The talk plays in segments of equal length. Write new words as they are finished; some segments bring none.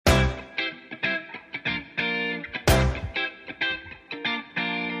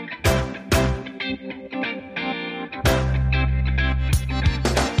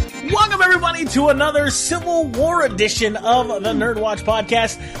everybody, to another Civil War edition of the NERDWatch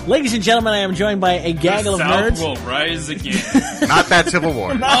podcast. Ladies and gentlemen, I am joined by a gaggle of nerds. The South will rise again. Not that Civil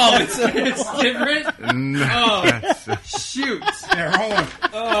War. Oh, it's different? No. Oh, shoot. Here, hold on.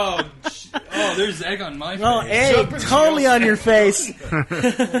 Oh, there's egg on my face. Oh, egg totally on your face.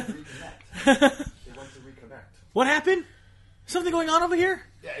 What happened? Something going on over here?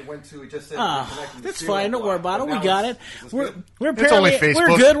 Yeah, it went to. It just said. That's fine. Don't worry about it. We got it. We're It's only Facebook.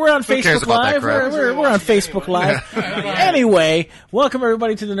 We're good. We're on Who cares Facebook about that Live. crap? We're on Facebook Live. Anyway, welcome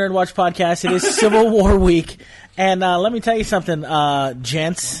everybody to the NERDWatch podcast. It is Civil War week, and let me tell you something,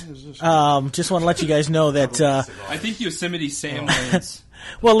 gents. Just want to let you guys know that. I think Yosemite Sam wins.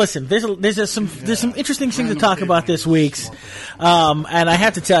 Well, listen. There's some interesting things to talk about this week, and I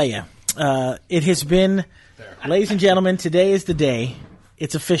have to tell you, it has been, ladies and gentlemen, today is the day.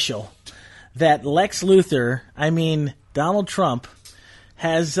 It's official that Lex Luthor, Donald Trump,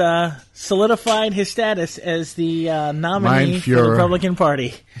 has solidified his status as the nominee for the Republican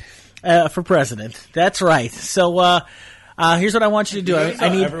Party for president. That's right. So here's what I want you to do. I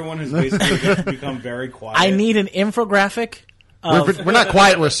need everyone has basically become very quiet. I need an infographic. We're not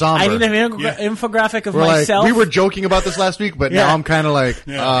quiet, we're somber. I need an infographic of We're myself. we were joking about this last week, but now I'm kind of like...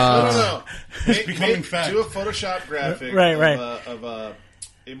 No. It's becoming fact. Do a Photoshop graphic of a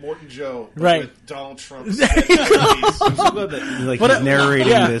Morton Joe with Donald Trump's like he's narrating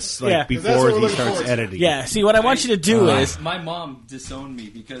this before he starts editing. Yeah, see, what I want you to do is... My mom disowned me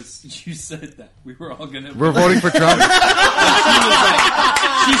because you said that. We were all going to... We're voting for Trump.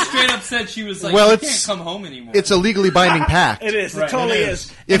 She straight up said, she was like, well, you can't come home anymore. It's a legally binding pact. It is. It totally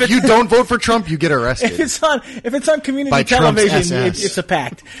is. If you don't vote for Trump, you get arrested. If it's on community By television, it's a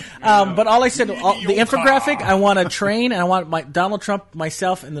pact. But all I said, the infographic, I want a train, and I want Donald Trump,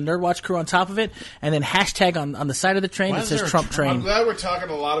 myself, and the NERDWatch crew on top of it, and then hashtag on the side of the train that says Trump train. I'm glad we're talking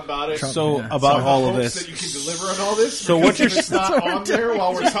a lot about it. About all of this. That you can deliver on all this. So what it's not on there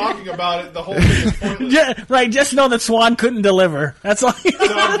while we're talking about it, the whole thing is pointless. Yeah, right. Just know that Swan couldn't deliver. That's all.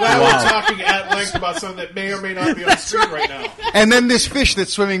 So I'm glad we're talking at length about something that may or may not be on screen right now. And then this fish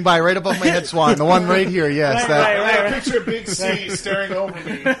that's swimming by right above my head, Swan, the one right here, yes. I picture a big sea staring over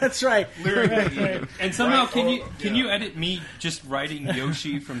me. That's right. Right. And somehow, can you edit me just writing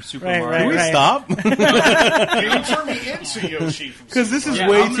Yoshi from Super Mario? Right. Can we stop? Can you turn me into Yoshi? Because this is I'm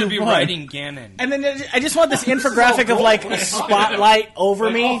way going to too be fun. writing Gannon. And then I just want this infographic of like a spotlight over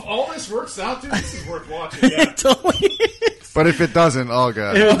me. If all this works out, dude, this is worth watching. Yeah. Totally. But if it doesn't, oh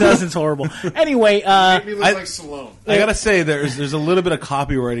god. If it does, it's horrible. Anyway, Make me look like Stallone. I gotta say, there's a little bit of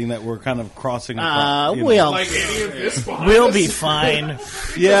copywriting that we're kind of crossing. we'll Like any of this behind we'll us. be fine.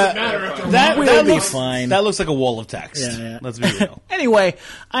 Yeah, matter if they're that We'll be looks fine. That looks like a wall of text. Yeah. Let's be real. Anyway,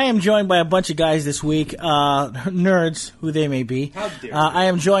 I am joined by a bunch of guys this week, nerds, who they may be. How dare you. I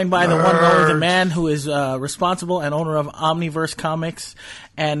am joined by the one and only the man who is responsible and owner of Omniverse Comics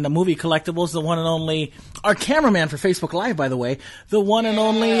and the movie collectibles, the one and only, our cameraman for Facebook Live, by the way, the one and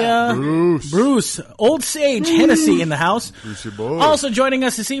only Bruce, Old Sage Hennessey in the house. Brucey boy. Also joining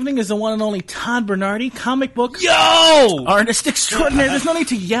us this evening is the one and only Todd Bernardy, comic book artist extraordinaire. There's no need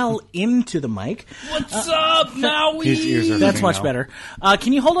to yell into the mic. What's up, Maui? His ears are That's ringing much now. better.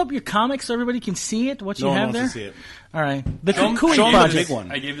 Can you hold up your comics so everybody can see it? What you No one have wants there? to see it. All right. The Show Kukui him the Project. big one.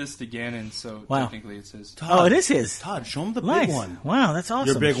 I gave this to Gannon, so Wow. technically it's his. Oh, it is his. Todd, show him the Nice. big one. Wow, that's awesome.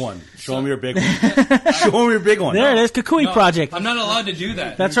 Your big one. Show him your big one. Show him your big one. There it is. Kukui No, Project. I'm not allowed to do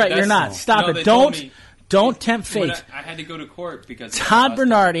that. That's right. You're not. Stop No, it. they told me Don't tempt when fate. I had to go to court because Todd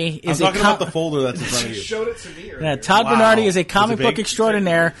Bernardy I'm is talking a about the folder that's in front of You you. showed it to me earlier. yeah, Todd Wow. Bernardy is a comic Is it book big?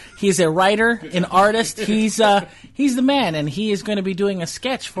 extraordinaire. He's a writer, an artist. He's the man, and he is going to be doing a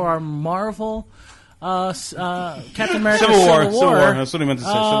sketch for our Marvel Captain America Civil War. Civil War. That's what he meant to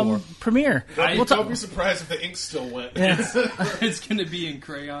say. Civil War. Premiere. Don't, We'll be surprised if the ink still wet. it's going to be in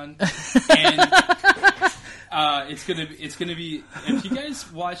crayon, and it's going to be. If you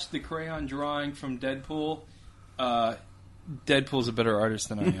guys watch the crayon drawing from Deadpool, Deadpool's a better artist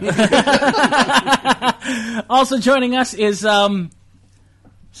than I am. Also joining us is Some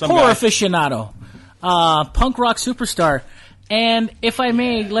horror guy. aficionado, punk rock superstar, and if I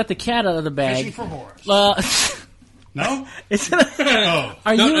may let the cat out of the bag. Fishing for horrors. No?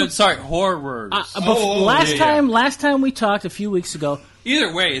 Are you? No, sorry, horrors. Last time we talked a few weeks ago.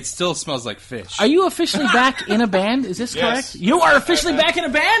 Either way, it still smells like fish. Are you officially back in a band? Is this correct? You are officially back in a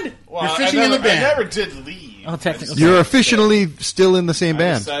band. Well, You're fishing in the band. I never did leave. Oh, technically, You're officially still in the same I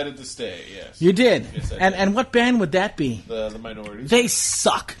band. decided to stay, yes. you did. Yes, I did. And what band would that be? The minorities. They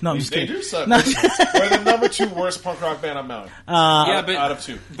suck. No, I'm just They kidding. do suck. No. We're the number 2 worst punk rock band on Mountain. Yeah, out of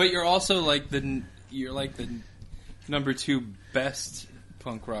 2. But you're also like the number 2 best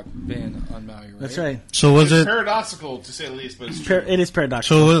punk rock band on Maui, right? That's right. So was It's it? paradoxical, to say the least, but it's true. It is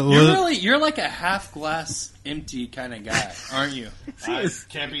paradoxical. So You're like a half glass empty kind of guy, aren't you? I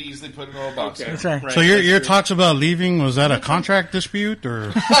can't be easily put in a box. Okay. That's right. So your talks about leaving, was that a contract dispute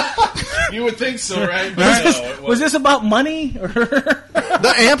or? You would think so, right? Was this about money? Or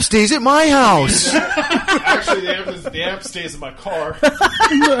The amp stays at my house. Actually, the amp stays in my car.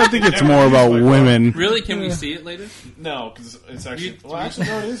 I think it's more about women. Really? Can we see it later? No, because it's actually... Well, actually,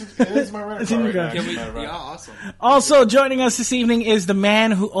 no, it is my rental It's car in right your now. car. Can we? Right. Yeah, awesome. Also joining us this evening is the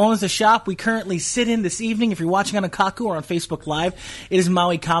man who owns the shop we currently sit in this evening. If you're watching on Akaku or on Facebook Live, it is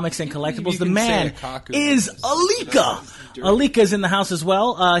Maui Comics and Collectibles. You The can man say Akaku. is Alika. Alika is in the house as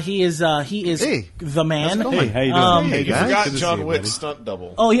well. He is Hey. the man. Hey, how you doing? Hey, You guys. forgot Good to see John you, Wick's buddy. stunt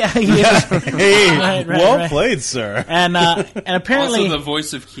double. Oh yeah, he is. Hey, Right, well right. played, sir. And apparently, Also, the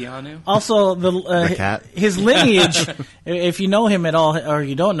voice of Keanu. also The cat. his lineage. If you know him at all, or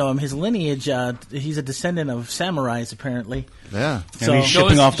you don't know him, his lineage. He's a descendant of samurais, apparently. Yeah. So he's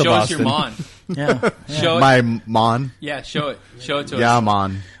shipping off to show us your Boston. mon. yeah, Show it. My mon. Yeah, show it. Show it to Yeah, us.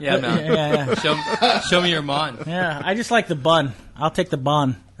 mon. Yeah, man. yeah. Show me your mon. Yeah, I just like the bun. I'll take the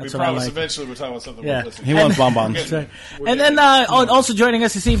bun. We That's what I promise like. eventually we're talking about something Yeah. we're listening He to. wants bonbons. That's right. And then also joining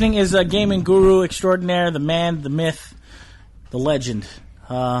us this evening is gaming guru extraordinaire, the man, the myth, the legend.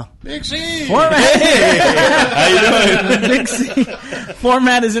 Big C! How you doing? Big C.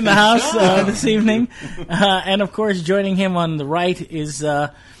 Phormat is in the house this evening. And of course, joining him on the right is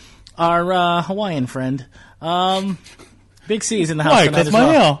our Hawaiian friend. Big C is in the house Why? tonight That's as my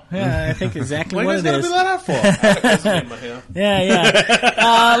well. hair. Yeah, I think exactly Why what you it guys is. gotta do that for? My hair.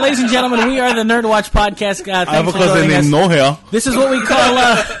 Yeah. Ladies and gentlemen, we are the NERDWatch podcast. I have Thanks a for cousin joining us. named No Hair. This is what we call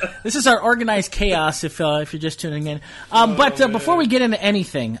this is our organized chaos. If you're just tuning in, but before we get into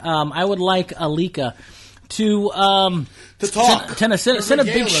anything, I would like Alika to talk. send a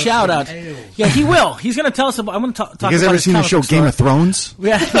big shout out. Yeah, he will. He's going to tell us about. I'm going to talk. You guys about ever his seen the comic show book Game store. of Thrones?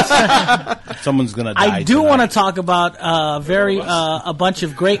 Yeah. Someone's gonna die. I do want to talk about a bunch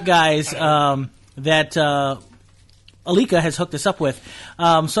of great guys that Alika has hooked us up with.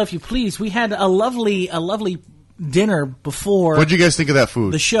 So if you please, we had a lovely dinner before What'd you guys think of that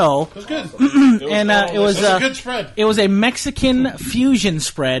food? the show. It was good. And it was a good spread. It was a Mexican fusion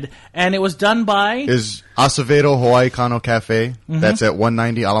spread, and it was done by Is Acevedo Hawaii Kano Cafe. That's at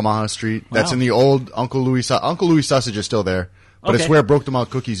 190 Alamaha Street. That's Wow. in the old Uncle Louis. Uncle Louis sausage is still there, but Okay. it's where Broke Them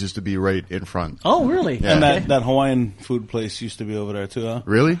Out Cookies used to be, right in front. Oh, really? Yeah. And Okay. that Hawaiian food place used to be over there too, huh?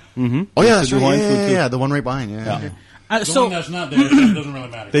 Really? Mm-hmm. Oh yeah, that's do right. Hawaiian food, Yeah, too. yeah, the one right behind. Yeah. So, That's not there. It doesn't really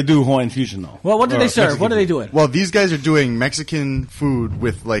matter. They do Hawaiian fusion though. well, what do Or they serve? Mexican What are they food. doing? Well, these guys are doing Mexican food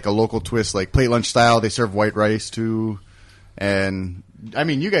with like a local twist, like plate lunch style. They serve white rice too, and I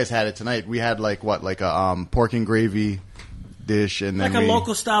mean, you guys had it tonight. We had like a pork and gravy dish, and then Like a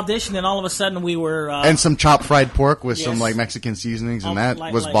local style dish, and then all of a sudden we were and some chopped fried pork with some Yes. like Mexican seasonings, and Oh, that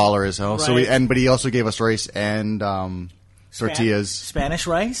like- was like- baller as hell. So right. but he also gave us rice and tortillas, Spanish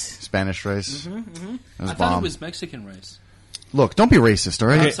rice. Spanish rice. It was I thought bomb. it was Mexican rice. Look, don't be racist, all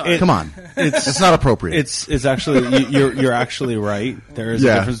right? sorry. Come on, it's not appropriate. It's actually you're actually right. There is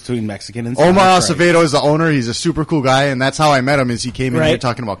Yeah. a difference between Mexican and Omar Spanish rice. Acevedo is the owner. He's a super cool guy, and that's how I met him. Is he came in here Right.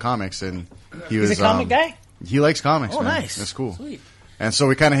 talking about comics, and he was He's a comic guy. He likes comics. Oh, man. nice. That's cool. Sweet. And so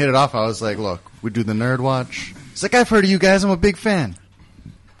we kind of hit it off. I was like, "Look, we do the NERDWatch." He's like, "I've heard of you guys. I'm a big fan."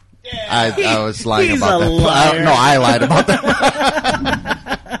 I was lying He's about a that. liar. No, I lied about that.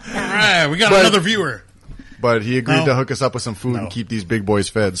 All right, we got But- another viewer. But he agreed No. to hook us up with some food and keep these big boys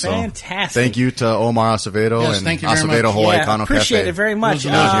fed. So Fantastic. thank you to Omar Acevedo Yes, and thank you very Acevedo much. Hawaii Yeah, Kano appreciate Cafe. it very much.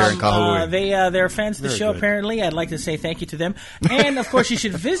 Here in Kahului. They're fans of the show, good. apparently. I'd like to say thank you to them. And, of course, you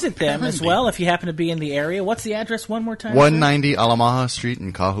should visit them as well if you happen to be in the area. What's the address one more time? 190 Alamaha Street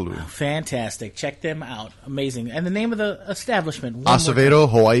in Kahului. Fantastic. Check them out. Amazing. And the name of the establishment? one more Acevedo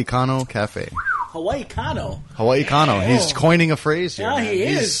Hawaii Kano Cafe. time. Hawaii Kano. Hawaii Kano. He's coining a phrase here. Yeah, man. he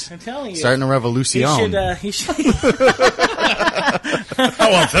He's is. I'm telling you. starting a revolution. He should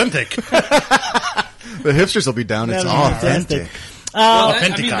How authentic. The hipsters will be down. It's That's authentic. I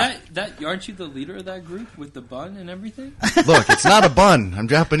mean, Authentica. that aren't you the leader of that group with the bun and everything? Look, it's not a bun. I'm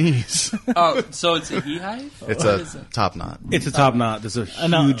Japanese. Oh, so it's a beehive? It's What a is it? top knot. It's a top knot. There's a huge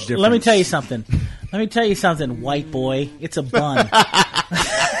No, difference. let me tell you something. White boy. It's a bun.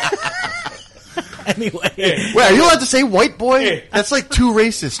 Anyway. Wait, are you allowed to say white boy? That's like too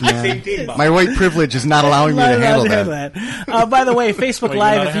racist, man. My white privilege is not allowing me to handle that. By the way, Facebook Well,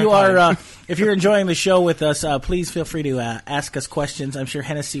 Live, you're if not you a are if you're enjoying the show with us, please feel free to ask us questions. I'm sure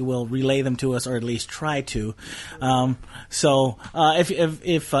Hennessey will relay them to us, or at least try to.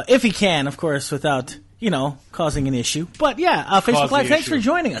 If he can, of course, without causing an issue. But yeah, Facebook Live, thanks for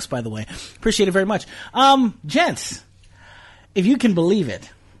joining us, by the way. Appreciate it very much. Gents, if you can believe it.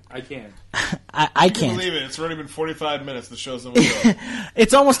 I can. I can't believe it. It's already been 45 minutes. The show's over.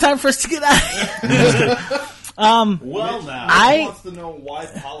 It's almost time for us to get out of here. Well, now I wants to know why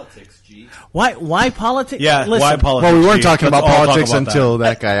politics, G. Why politics? Yeah, listen, why politics? Well, we weren't talking about politics about until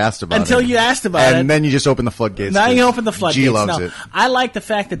that guy asked about it. Until you asked about it. And then you just open the floodgates. Now you open the floodgates. G loves it. I like the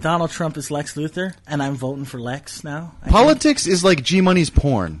fact that Donald Trump is Lex Luthor, and I'm voting for Lex now. Politics is like G Money's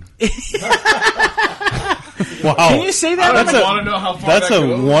porn. Wow. Can you say that? I want to know how far that's that a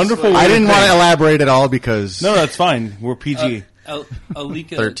goes. wonderful. I didn't want to elaborate at all because No, that's fine. We're PG.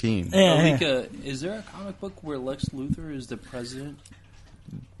 Alika, 13. Alika, is there a comic book where Lex Luthor is the president?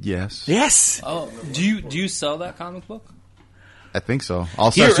 Yes. Yes. Oh, do you sell that comic book? I think so.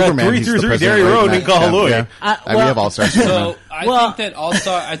 All-Star Here, Superman. he's the 333 president Derry right Road now. in Kahului. Yeah. We have All-Star Superman. So I think that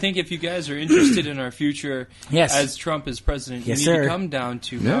I think if you guys are interested in our future Yes. as Trump is president, Yes, you need sir. to come down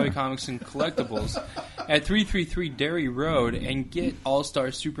to Maui Comics and Collectibles at 333 Derry Road and get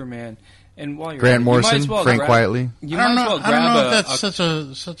All-Star Superman. And while you're Grant at it, you might Morrison, as well Frank grab- Quietly. You I might don't as know. well I don't know grab if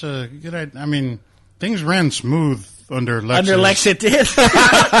that's such a good idea. I mean, things ran smooth under Lex. Under Lex, it did.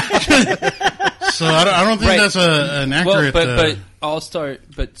 So I don't think Right. that's an accurate. but All-Star,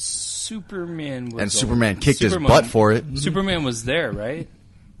 but Superman was And Superman kicked his butt for it. Superman was there, right?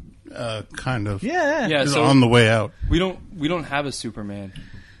 kind of. Yeah. Yeah, It's so on the way out. we don't have a Superman.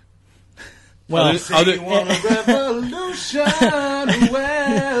 Well, Other- You want a revolution?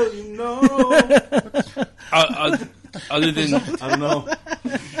 Well, you know. other than I don't know.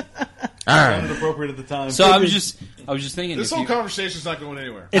 All right. Appropriate at the time. so I was just thinking This if whole you, conversation's not going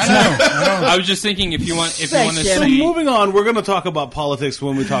anywhere. it's not. I was just thinking if you want to Thanks, see Gannon. So moving on, we're going to talk about politics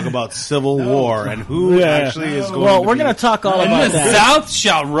when we talk about Civil War and who actually is going. Well, to we're be- going to talk all the about that. South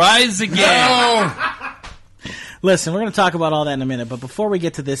shall rise again. Listen, we're going to talk about all that in a minute, but before we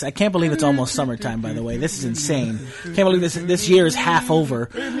get to this, I can't believe it's almost summertime, by the way. This is insane. Can't believe this year is half over.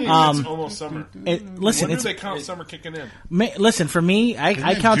 It's almost summer. Listen, When it's do they count summer kicking in? listen, for me,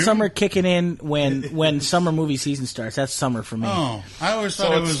 I count June? summer kicking in when summer movie season starts. That's summer for me. Oh, I always thought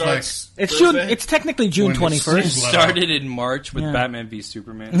So it was like. It's Thursday? June. It's technically June When the 21st. season's Started in March with Batman v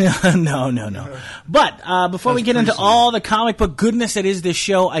Superman. No. But before we get into all the comic book goodness that is this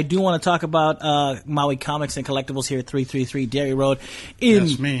show, I do want to talk about Maui Comics and Collectibles here at 333 Derry Road in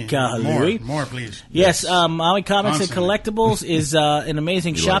That's me. Kahului. More, please. Yes, Maui Comics Constantly. and Collectibles is an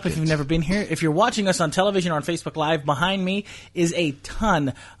amazing shop like if you've it. never been here. If you're watching us on television or on Facebook Live, behind me is a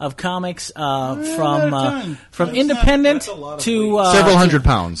ton of comics from independent to Several hundred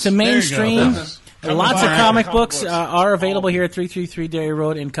pounds. to mainstream. Yes. Lots of More comic comic books books. are available here at 333 Derry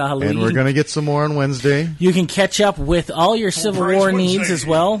Road in Kahului. And we're going to get some more on Wednesday. You can catch up with all your Civil price War Wednesday. needs as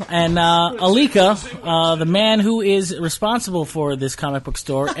well. And Alika, the man who is responsible for this comic book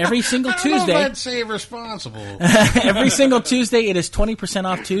store, every single I don't know if Tuesday, I'd say responsible. every single Tuesday, it is 20%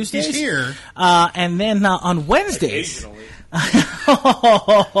 off Tuesdays. He's here. And then on Wednesdays,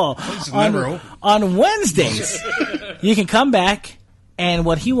 It's never open. on Wednesdays, you can come back, and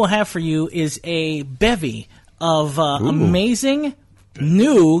what he will have for you is a bevy of amazing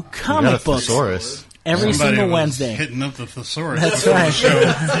new We got a comic books thesaurus. every Somebody single was Wednesday. hitting up the thesaurus. That's before the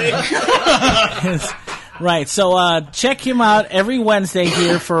right. show. Right, so check him out every Wednesday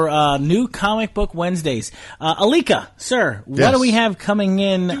here for new Comic Book Wednesdays. Alika, sir, what Yes. do we have coming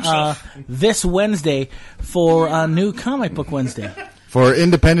in this Wednesday for new Comic Book Wednesday? For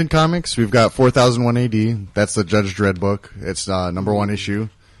independent comics, we've got 4001 AD. That's the Judge Dredd book. It's number one issue.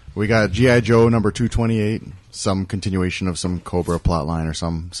 We got G.I. Joe number 228. Some continuation of some Cobra plotline or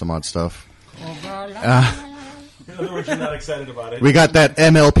some odd stuff. In other words, you're not excited about it. We got that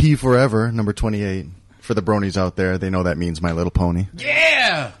MLP Forever number 28. For the bronies out there, they know that means My Little Pony.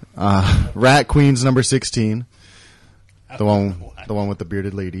 Yeah. Rat Queens number 16. The one with the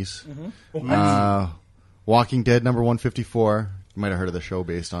bearded ladies. Walking Dead number 154. You might have heard of the show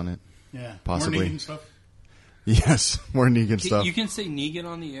based on it. Yeah. Possibly. More Negan stuff. Yes, more Negan stuff. You can say Negan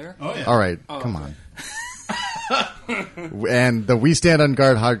on the air. Oh yeah. All right, come on. And the We Stand on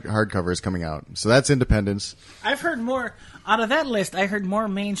Guard hardcover is coming out, so that's Independence. I've heard more, out of that list, I heard more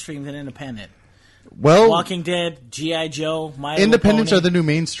mainstream than independent. Well, Walking Dead, G.I. Joe, My Little Independents Pony. are the new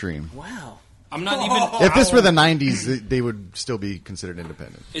mainstream. Wow. I'm not even. If this were the 90s, they would still be considered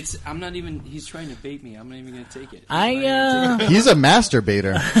independent. I'm not even. He's trying to bait me. I'm not even going to take it. He's a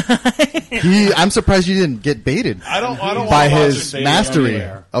masturbator. I'm surprised you didn't get baited I don't by want to his mastery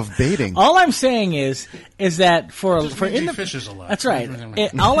of baiting. All I'm saying is that for He fishes a lot. That's right.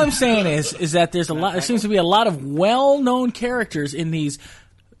 All I'm saying is that there seems to be a lot of well-known characters in these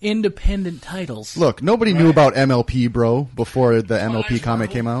independent titles. Look, nobody knew about MLP, bro, before the MLP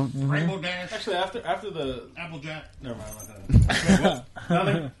comic came out. Rainbow Dash. Actually, after the Applejack. never mind.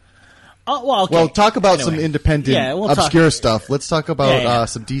 Nothing. Oh, well, okay. Well, talk about Anyway. some independent, we'll obsure talk. stuff. Let's talk about Yeah.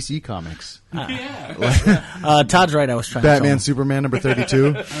 some DC comics. Todd's right. I was trying Batman, to Superman, number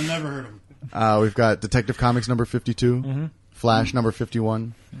 32. I've never heard of him. We've got Detective Comics, number 52. Flash, number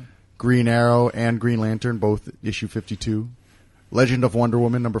 51. Green Arrow and Green Lantern, both issue 52. Legend of Wonder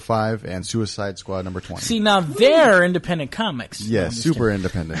Woman, number 5. And Suicide Squad, number 20. See, now they're independent comics. Yeah, I'm just super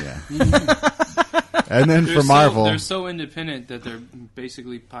independent, yeah. And then for Marvel... they're so independent that they're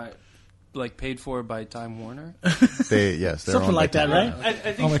basically paid for by Time Warner. they're something owned by like that, Time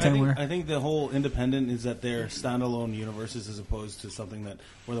right? Warner. I think the whole independent is that they're standalone universes as opposed to something that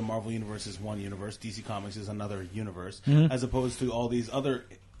where the Marvel universe is one universe, DC Comics is another universe, as opposed to all these other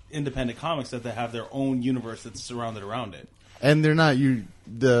independent comics that they have their own universe that's surrounded around it. And they're not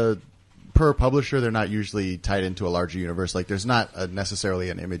per publisher. They're not usually tied into a larger universe. Like there's not necessarily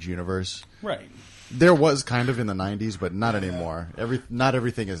an Image universe. Right. There was kind of in the 90s, but not anymore. Not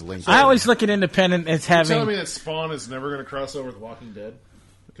everything is linked. I always look at independent as You're having. telling me that Spawn is never going to cross over with Walking Dead?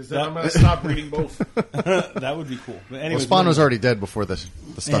 Because then I'm going to stop reading both. That would be cool. But anyways, Well, Spawn was already dead before the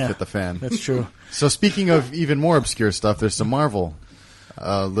stuff hit the fan. That's true. So speaking of even more obscure stuff, there's some Marvel.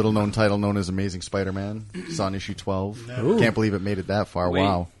 Little known title known as Amazing Spider-Man. It's on issue 12. Can't believe it made it that far.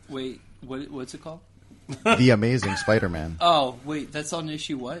 Wow. Wait, what's it called? The Amazing Spider-Man. Oh, wait, that's on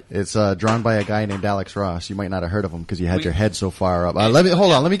issue what? It's drawn by a guy named Alex Ross. You might not have heard of him because you had your head so far up. Let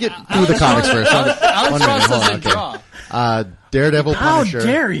me get through the comics first. Alex Ross doesn't draw. Daredevil How Punisher.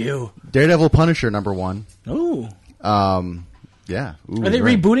 dare you? Daredevil Punisher number 1. Ooh. Yeah. Ooh, Are they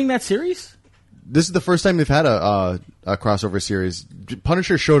right. rebooting that series? This is the first time they've had a crossover series.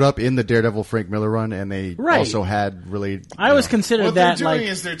 Punisher showed up in the Daredevil Frank Miller run, and they also had related. I always considered What that they're doing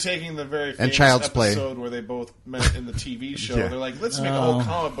is they're taking the very famous Child's Play. episode where they both met in the TV show. Yeah. They're like, let's make a whole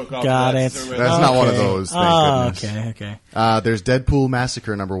comic book off got of that. it. So That's not one of those. Thank goodness. Okay. There's Deadpool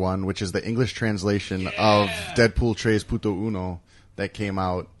Massacre number 1, which is the English translation of Deadpool Tres Puto Uno that came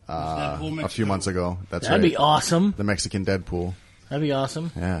out a few months ago. That's That'd right. be awesome. The Mexican Deadpool. That'd be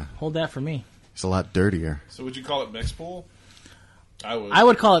awesome. Yeah. Hold that for me. It's a lot dirtier. So would you call it Mexpool? I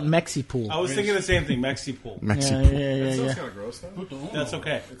would call it Mexipool. I was thinking the same thing, Mexipool. Mexipool. That sounds kind of gross, though. That's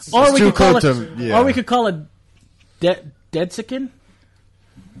okay. Or we too could call close it. to- yeah. Or we could call it Deadsikin.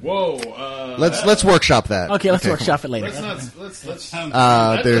 Whoa. Let's workshop that. Okay, let's workshop it later. Let's there's that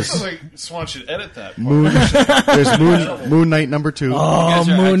sounds like Swan should edit that. there's Moon Knight number 2. You guys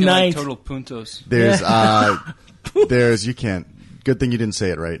are Moon acting Knight. like total puntos. There's you can't. Good thing you didn't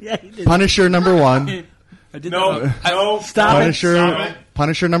say it right. Yeah, you did. Punisher number 1. I did No, Stop it.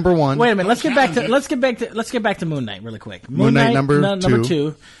 Punisher number 1. Wait a minute. Let's get back to Moon Knight really quick. Moon Knight number number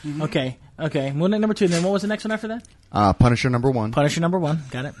 2. 2. Okay. Moon Knight number 2. And then what was the next one after that? Punisher number 1. Punisher number 1.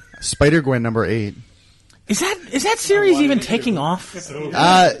 Got it. Spider-Gwen number 8. Is that series even taking off?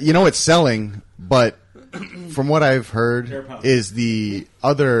 It's selling, but from what I've heard, is the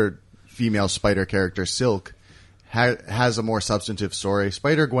other female Spider character, Silk, has a more substantive story.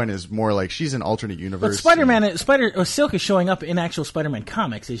 Spider-Gwen is more like she's an alternate universe. But Silk is showing up in actual Spider-Man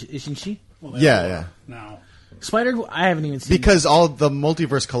comics, isn't she? Yeah. Now. I haven't even seen Because all the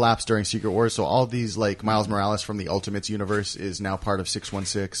multiverse collapsed during Secret Wars, so all these, like, Miles Morales from the Ultimates universe is now part of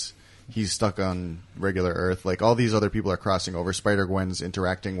 616. He's stuck on regular Earth. Like, all these other people are crossing over. Spider-Gwen's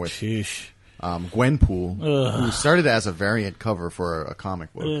interacting with Gwenpool, who started as a variant cover for a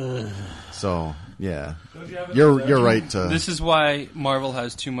comic book. So, yeah. You're right to... This is why Marvel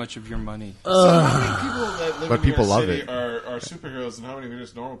has too much of your money. So how many people that live But in people New York love City it. are superheroes, and how many are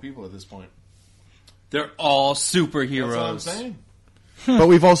just normal people at this point? They're all superheroes. That's what I'm saying. But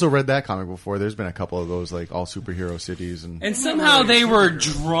we've also read that comic before. There's been a couple of those, like, all superhero cities. And somehow they were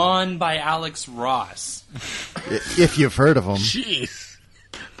drawn by Alex Ross. If you've heard of them. Jeez.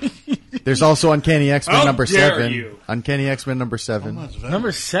 There's also Uncanny X-Men How number dare 7. you. Uncanny X-Men number 7.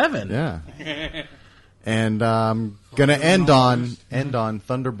 Number 7. Yeah. And gonna end on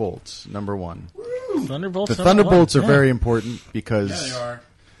Thunderbolts number 1. Thunderbolts. The Thunderbolts are very important because They are.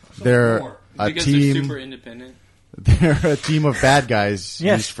 they're a Because they're team. super independent. They're a team of bad guys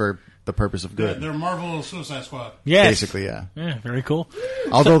Yes. used for the purpose of good. They're Marvel Suicide Squad. Yes. Basically, yeah. Yeah, very cool.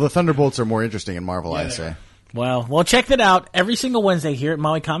 Although the Thunderbolts are more interesting in Marvel, I'd say. Well, check that out every single Wednesday here at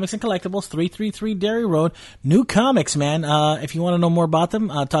Maui Comics and Collectibles, 333 Dairy Road. New comics, man. If you want to know more about them,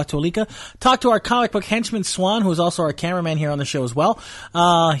 talk to Alika. Talk to our comic book henchman, Swan, who is also our cameraman here on the show as well.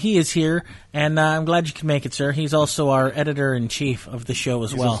 He is here, and I'm glad you can make it, sir. He's also our editor-in-chief of the show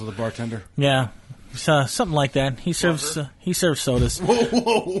as well. Also the bartender. Yeah. something like that. He serves sodas.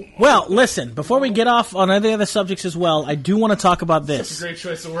 Whoa. Well, listen. Before we get off on any other subjects as well, I do want to talk about this. That's a great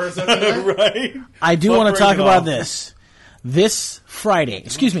choice of words, right? I do want to talk about this. This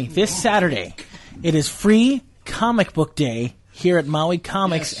Saturday, it is Free Comic Book Day here at Maui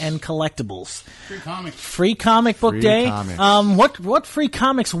Comics and Collectibles. Free Comic Book Day. What free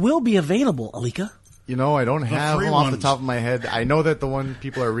comics will be available, Alika? I don't have them off the top of my head. I know that the one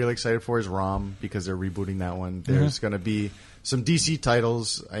people are really excited for is ROM because they're rebooting that one. There's going to be some DC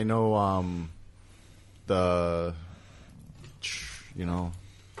titles. I know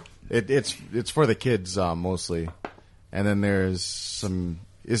it's for the kids mostly. And then there's some...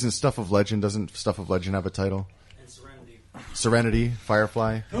 Doesn't Stuff of Legend have a title? And Serenity,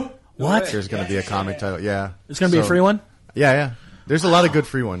 Firefly. What? There's going to be a comic title. Yeah. It's going to be a free one? Yeah. There's a lot of good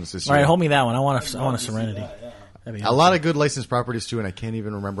free ones this year. All right, hold me that one. I want a Serenity. A lot of good licensed properties too, and I can't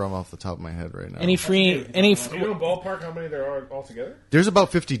even remember them off the top of my head right now. Do you know ballpark how many there are altogether? There's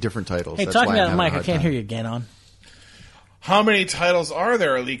about 50 different titles. Hey, talk to me on the mic. I can't hear you, Gannon. How many titles are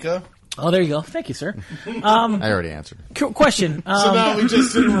there, Alika? Oh, there you go. Thank you, sir. I already answered. Question. So now we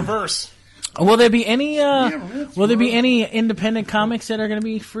just did in reverse. Will there be any? Will there be any independent comics that are going to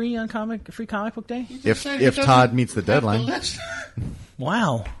be free on Free Comic Book Day? If Todd meets the deadline.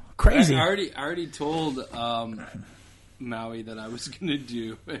 Wow, crazy! I already told Maui that I was going to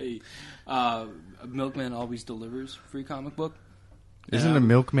do a Milkman Always Delivers free comic book. Isn't a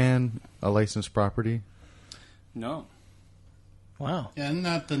Milkman a licensed property? No. Wow. Yeah, isn't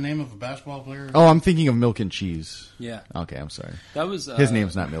that the name of a basketball player? Oh, I'm thinking of Milk and Cheese. Yeah. Okay, I'm sorry. That was his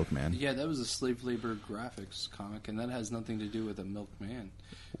name's not Milkman. Yeah, that was a slave labor graphics comic, and that has nothing to do with a milkman.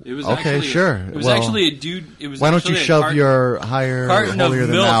 It was It was actually a dude. It was. Why don't you shove your higher, holier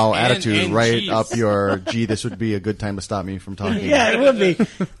than thou attitude and right cheese. up your? Gee, this would be a good time to stop me from talking. Yeah, it would be.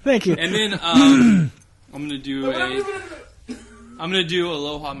 Thank you. And then I'm gonna do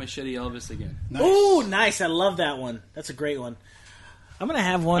Aloha Machete Elvis again. Nice. Ooh, nice! I love that one. That's a great one. I'm going to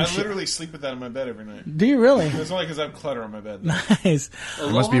have one. I literally sleep with that in my bed every night. Do you really? It's only because I have clutter on my bed. Nice.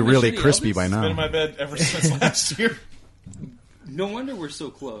 It must be really crispy by now. It's been in my bed ever since last year. No wonder we're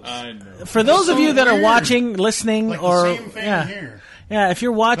so close. I know. For those of you that are watching, listening, like or the same fan here. Yeah, if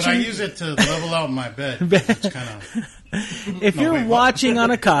you're watching, but I use it to level out my bed. It's kind of. If you're watching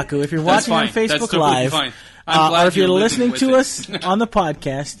on Akaku, if you're watching on Facebook Live, or if you're listening to us on the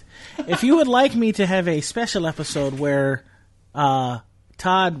podcast, if you would like me to have a special episode where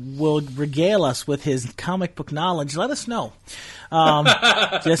Todd will regale us with his comic book knowledge, let us know.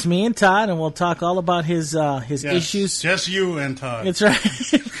 Just me and Todd, and we'll talk all about his issues. Just you and Todd. That's right.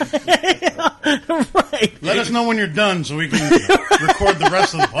 Right. Let us know when you're done so we can record the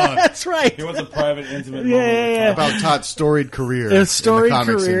rest of the pod. That's right. He wants a private, intimate moment about Todd's storied career. His storied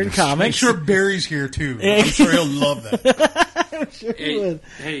career in comics. Make sure Barry's here too. I'm sure he'll love that. I'm sure he would.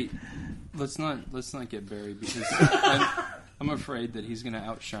 Hey, let's not get Barry because I'm afraid that he's going to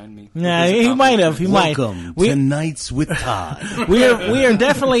outshine me. Yeah, he might have. He Welcome might. to Nights with Todd. We are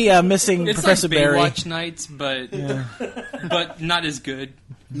definitely missing it's Professor like Barry. Baywatch nights, but not as good.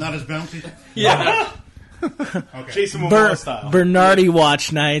 Not as bounty. Yeah. Okay. Jason Momoa style. Bernardy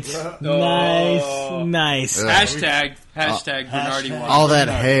watch nights. Nice. Hashtag Bernardy watch. All that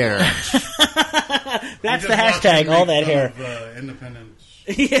hair. That's the hashtag. All that hair. Independence.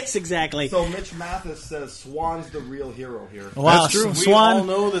 Yes, exactly. So Mitch Mathis says Swan's the real hero here. Wow, that's true. We Swan. all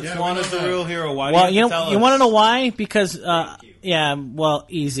know that Swan is the real hero. Why Well, do you have to tell you us? want to know why? Because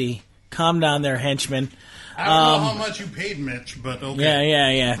easy. Calm down there, henchman. I don't know how much you paid Mitch, but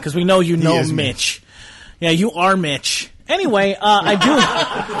okay. Yeah. Because we know you know is Mitch. Yeah, you are Mitch. Anyway, I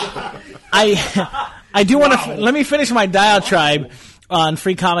do want to. Let me finish my diatribe on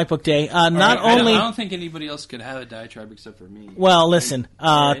Free Comic Book Day. I don't think anybody else could have a diatribe except for me. Well, listen,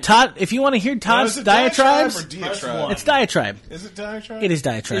 Todd. If you want to hear Todd's diatribes, it's diatribe. Is it diatribe? It is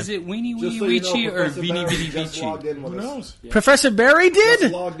diatribe. Is it Weenie Weenie Weechie or Beanie Beanie Beachy? Who knows? Yeah. Professor Barry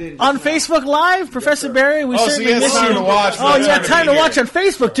did on Facebook Live. Professor Barry, we certainly miss you. To watch, oh, you got time to watch on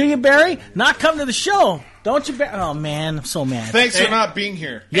Facebook, do you, Barry? Not come to the show. Don't you, Barry? Oh, man, I'm so mad. Thanks for not being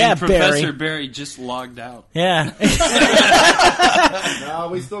here. Yeah, and Professor Barry just logged out. Yeah. No,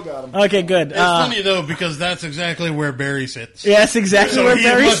 we still got him. Okay, good. It's funny, though, because that's exactly where Barry sits. Yeah, that's exactly where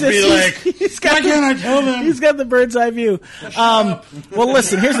Barry sits. Be like, why can't I tell them? He's got the bird's eye view. Well,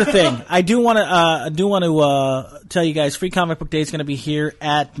 listen, here's the thing. I do want to tell you guys, Free Comic Book Day is going to be here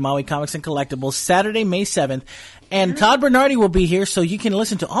at Maui Comics and Collectibles, Saturday, May 7th. And Todd Bernardy will be here, so you can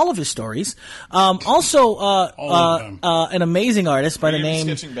listen to all of his stories. Also, an amazing artist by the name...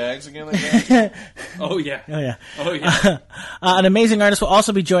 sketching bags again like that? Oh, yeah. Oh, yeah. Oh, yeah. An amazing artist will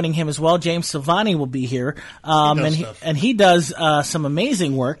also be joining him as well. James Silvani will be here. And he does some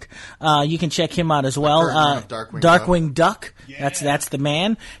amazing work. You can check him out as well. Darkwing Duck. Yeah. That's the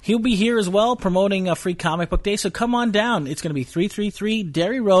man. He'll be here as well promoting a free comic book day. So come on down. It's going to be 333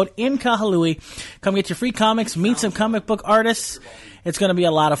 Derry Road in Kahului. Come get your free comics, meet some comic book artists. It's going to be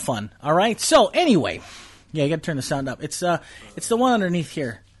a lot of fun. All right. So anyway, yeah, you got to turn the sound up. It's the one underneath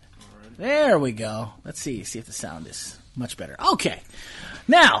here. There we go. Let's see if the sound is much better. Okay.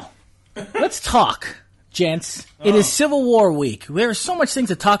 Now, let's talk. Gents, it is Civil War week. There's so much things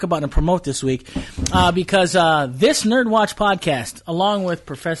to talk about and promote this week because this NERDWatch podcast, along with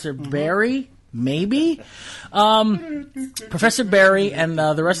Professor Barry, maybe, Professor Barry and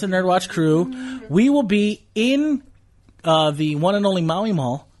the rest of the NERDWatch crew, we will be in the one and only Maui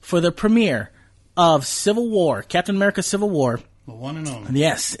Mall for the premiere of Civil War, Captain America Civil War. The one and only.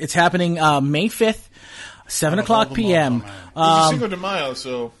 Yes, it's happening May 5th, 7 o'clock p.m. It's Cinco de Mayo,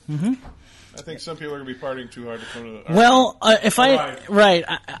 so... Mm-hmm. I think some people are going to be partying too hard to come to the...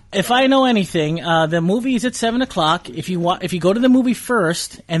 if I know anything, the movie is at 7 o'clock. If you go to the movie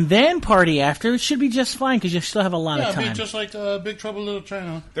first and then party after, it should be just fine because you still have a lot of time. Yeah, just like Big Trouble in Little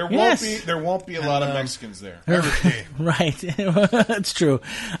China. There won't be a lot of Mexicans there. Right. That's true.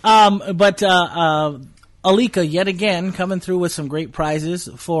 But Alika, yet again, coming through with some great prizes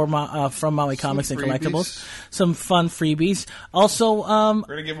for from Maui Comics and Collectibles. Some fun freebies. Also, we're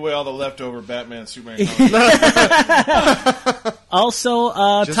going to give away all the leftover Batman, Superman comics. Also,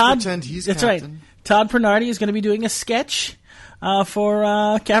 just Todd... pretend he's that's Captain. Right. Todd Bernardy is going to be doing a sketch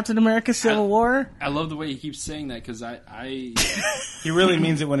for Captain America Civil War. I love the way he keeps saying that because I he really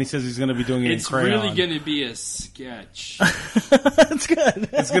means it when he says he's going to be doing it in crayon. It's really going to be a sketch. That's good.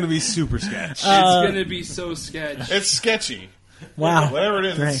 It's going to be super sketch. It's going to be so sketch. It's sketchy. Wow. Whatever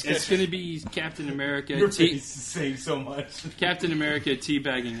it is, it's going to be Captain America. You're saying so much. Captain America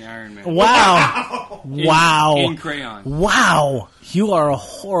teabagging Iron Man. Wow. Wow. In crayon. Wow. You are a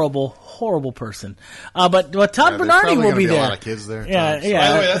horrible person. But Todd Bernardy will be there. A lot of kids there. Yeah, Todd, so. yeah. By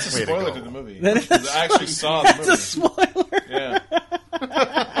the way, that's a spoiler to the movie. I actually saw the movie. That's a spoiler. Yeah.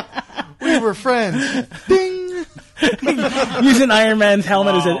 We were friends. Ding. Using Iron Man's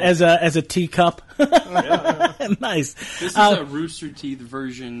helmet as a teacup. Nice. This is a Rooster Teeth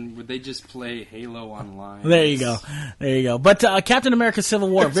version where they just play Halo online. There you go. But Captain America Civil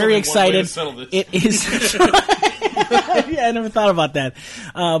War, very excited. It is. Yeah, I never thought about that.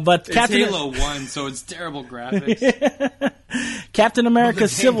 But it's Halo 1, so it's terrible graphics. Captain America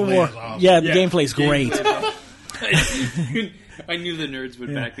Civil War. Awesome. Yeah, the gameplay's great. I knew the nerds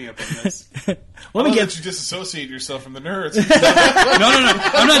would back me up on this. Let you disassociate yourself from the nerds. No.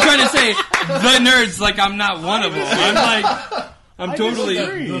 I'm not trying to say the nerds like I'm not one of them. I'm totally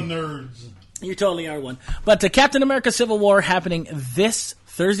the nerds. You totally are one. But Captain America Civil War happening this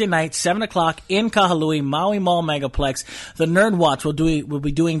Thursday night, 7 o'clock in Kahului, Maui Mall Megaplex. The NERDWatch will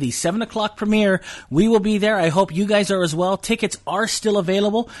be doing the 7 o'clock premiere. We will be there. I hope you guys are as well. Tickets are still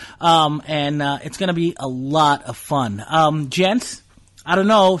available, and it's going to be a lot of fun. Gents, I don't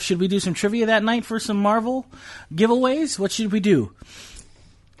know. Should we do some trivia that night for some Marvel giveaways? What should we do?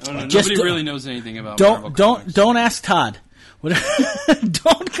 I don't know. Nobody really knows anything about Marvel. Don't ask Todd.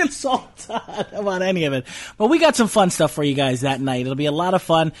 Don't consult Todd about any of it. But we got some fun stuff for you guys that night. It'll be a lot of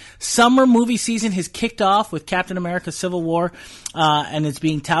fun. Summer movie season has kicked off with Captain America Civil War, and it's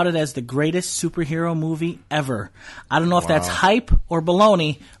being touted as the greatest superhero movie ever. I don't know if that's hype or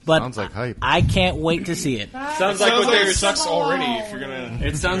baloney, but sounds like hype. I can't wait to see it. Sounds like what they were sucks already. If you're gonna,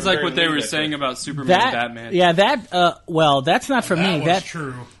 it sounds like what they were saying about Superman and Batman. Yeah, that's not from me. That's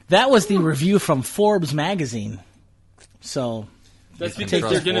true. That was the review from Forbes magazine. So that's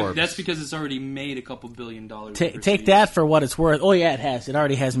because it's already made a couple $1 billion. Take that for what it's worth. Oh yeah, it has. It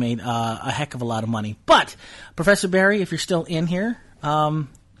already has made a heck of a lot of money. But Professor Barry, if you're still in here,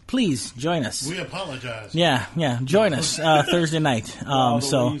 please join us. We apologize. Yeah, join us Thursday night.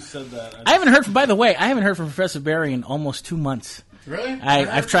 You said that. I haven't heard from. By the way, I haven't heard from Professor Barry in almost 2 months. Really?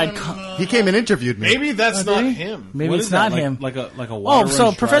 I've tried. He came and interviewed me. Maybe that's not him. Maybe it's not him. Like a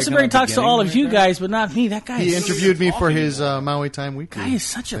so Professor Barry talks to all of you guys, but not me. That guy. He interviewed me for his Maui Time Weekly. Guy is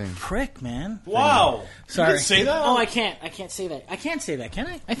such a prick, man. Wow. Sorry. You can say that? Oh, I can't say that. I can't say that, can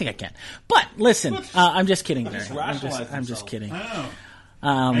I? I think I can. But listen, I'm just kidding there. I'm just kidding. I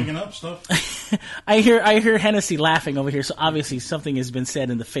know. Making up stuff. I hear Hennessey laughing over here, so obviously something has been said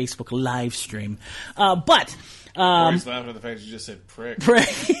in the Facebook live stream. But Corey's laughing at the fact you just said prick.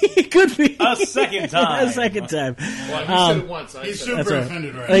 Could be a second time. a second time. Well, he said it once. He's super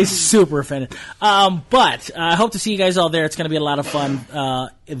offended right now. He's super offended. But I hope to see you guys all there. It's going to be a lot of fun.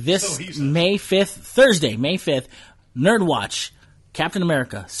 This May 5th, Thursday, May 5th, NERDWatch, Captain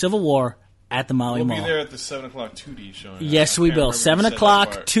America, Civil War at the Maui Mall. We'll be there at the 7 o'clock 2D showing. Yes, we will. 7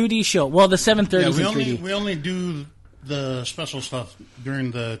 o'clock 2D show. Well, the 7:30 is in 3D. We only do the special stuff during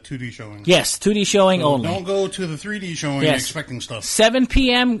the 2D showing. Yes, 2D showing only. Don't go to the 3D showing expecting stuff. 7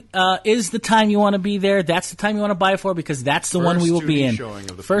 p.m. Is the time you want to be there. That's the time you want to buy for because that's the one we will be in.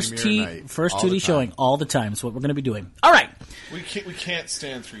 First 2D showing all the time is what we're going to be doing. All right. We can't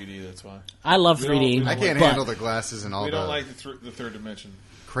stand 3D. That's why. I love 3D. I can't handle the glasses and all that. We don't like the third dimension.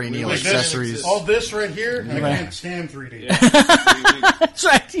 Cranial accessories. All this right here, I can't stand 3D. That's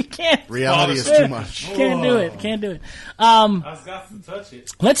right. You can't. Reality is too much. Can't do it. Can't do it. I've got to touch it.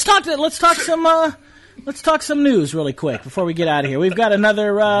 Let's talk some news really quick before we get out of here. We've got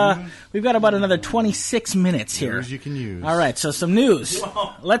about another 26 minutes here. News you can use. All right, so some news.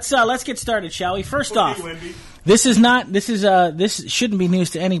 Let's get started, shall we? First off, this shouldn't be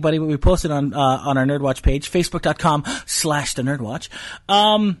news to anybody, but we posted on our NERDWatch page, facebook.com/thenerdwatch.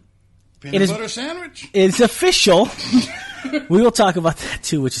 Peanut butter sandwich? It's official. We will talk about that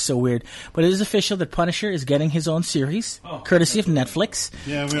too, which is so weird. But it is official that Punisher is getting his own series, courtesy of Netflix.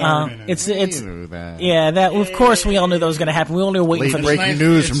 Yeah, we already knew. Of course we all knew that was going to happen. We only were waiting for the breaking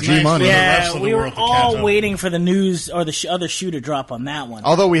news from G Money. Yeah, we were all waiting for the news or the other shoe to drop on that one.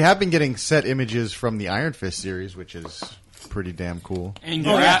 Although we have been getting set images from the Iron Fist series, which is pretty damn cool. And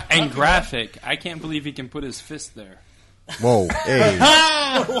graphic. I can't believe he can put his fist there. Whoa, hey.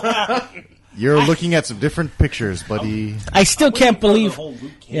 You're looking at some different pictures, buddy. I still can't believe.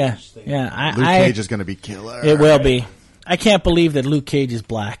 Luke Cage is going to be killer. It will be. I can't believe that Luke Cage is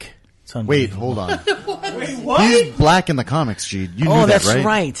black. Wait, hold on. Wait, what? He's black in the comics, G. You knew that, right? That's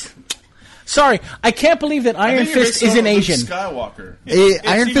right. Sorry, I can't believe that Iron Fist isn't Asian. Skywalker.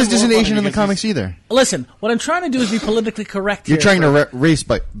 Iron Fist isn't Asian in the comics either. Listen, what I'm trying to do is be politically correct here. You're trying to race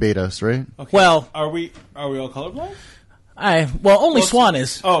bait us, right? Okay. Well, are we all colorblind? Only Swan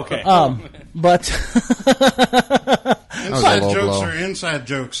is. Oh, okay. But inside jokes are inside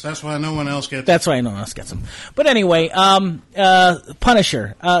jokes. That's why no one else gets them. That's why no one else gets them. But anyway,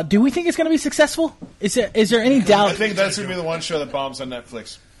 Punisher. Do we think it's going to be successful? Is there any doubt? I think that's going to be the one show that bombs on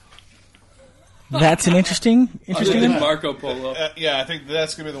Netflix. That's an interesting Other than Marco Polo. Yeah, I think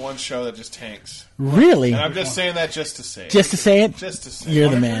that's going to be the one show that just tanks. Really? And I'm just saying that just to say it. Just to say it? Just to say You're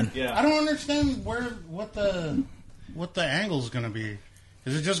it. the man. Yeah. I don't understand what the angle's going to be.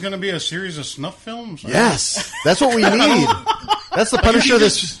 Is it just going to be a series of snuff films? Yes, that's what we need. That's the Punisher.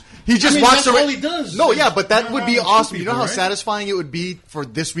 He just walks around. All he does. No, yeah, but that would be awesome. You know how right? satisfying it would be for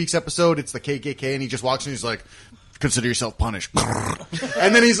this week's episode? It's the KKK, and he just walks in and he's like, consider yourself punished.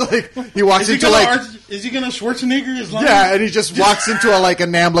 And then he walks into is he going to Schwarzenegger his line? Yeah, and he just walks into a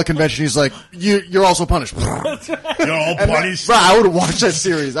NAMBLA convention. He's like, you're also punished. You're all punished. Bro, I would watch that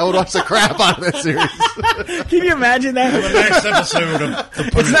series. I would watch the crap out of that series. Can you imagine that? The next episode of the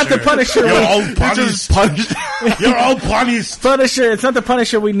Punisher. It's not the Punisher. You're all punished. You're all punished. Punisher. It's not the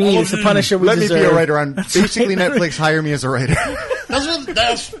Punisher we need. It's the Punisher we deserve. Let me be a writer on. Basically, Netflix hire me as a writer.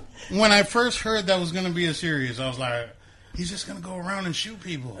 That's when I first heard that was going to be a series. I was like, he's just going to go around and shoot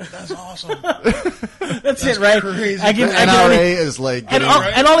people. That's awesome. That's it, right? Crazy. NRA is like... And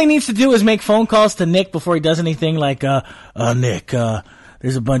all he needs to do is make phone calls to Nick before he does anything like, Nick,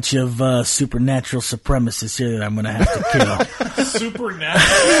 there's a bunch of supernatural supremacists here that I'm going to have to kill.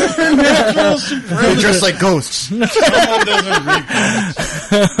 Supernatural supremacists. They're dressed like ghosts. Someone doesn't read comics.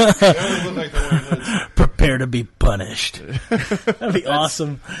 They look like they're wearing hoods. Prepare to be punished. That'd be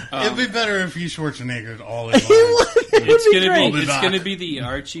awesome. It'd be better if he Schwarzenegger'd all in line. It's gonna be the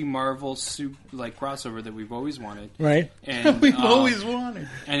Archie Marvel crossover that we've always wanted, right? And We've always wanted.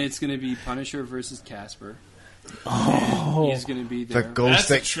 And it's gonna be Punisher versus Casper. Oh, he's gonna be there. The ghost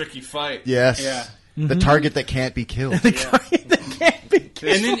That's a tricky fight. Yes. Yeah. The target that can't be killed. The target that can't be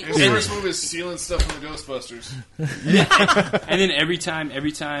killed. And then His first move is stealing stuff from the Ghostbusters. And then every time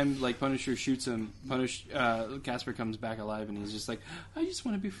Punisher shoots him, Casper comes back alive, and he's just like, I just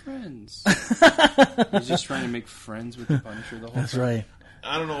want to be friends. He's just trying to make friends with the Punisher the whole time. That's right.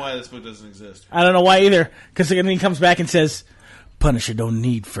 I don't know why this book doesn't exist. I don't know why either. Because then he comes back and says, Punisher don't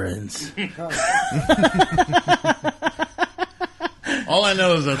need friends. All I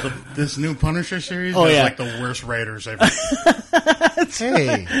know is that this new Punisher series has the worst writers ever.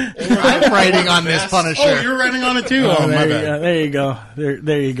 Hey, I'm writing on this Punisher. Oh, you're writing on it too? Oh, my bad. There you go.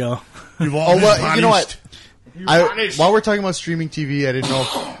 There you go. You've all been punished. You know what? While we're talking about streaming TV, I didn't know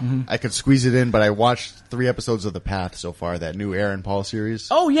if I could squeeze it in, but I watched 3 episodes of The Path so far, that new Aaron Paul series.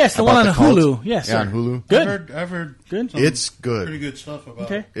 Oh, yes, the one on Hulu. Yes, yeah, on Hulu. Good. I've heard good. It's good. Pretty good stuff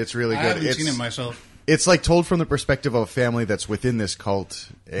about it. It's really good. I haven't seen it myself. It's like told from the perspective of a family that's within this cult,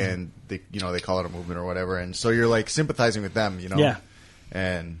 and they call it a movement or whatever, and so you're like sympathizing with them, Yeah.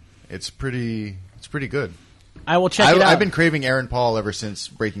 And it's pretty good. I will check it out. I've been craving Aaron Paul ever since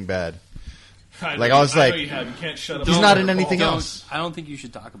Breaking Bad. I know you can't shut up. He's not in anything else. I don't think you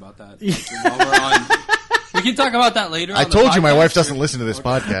should talk about that. While we're on. We can talk about that later. I told you my wife doesn't listen to this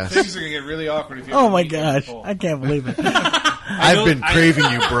podcast. Things are going to get really awkward if you. Oh my gosh, I can't believe it. I've been craving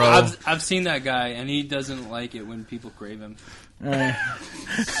you, bro. I've seen that guy, and he doesn't like it when people crave him.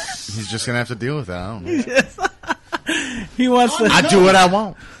 He's just going to have to deal with that. I don't know. He wants to. I do what I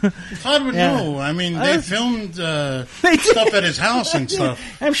want. Todd would know. I mean, they filmed stuff at his house and stuff.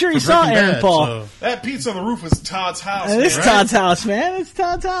 I'm sure you saw Aaron Paul. So. That pizza on the roof was Todd's house. It's Todd's house, man. It's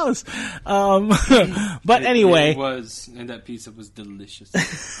Todd's house. But anyway, it was, and that pizza was delicious.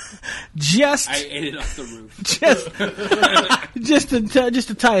 I ate it off the roof. just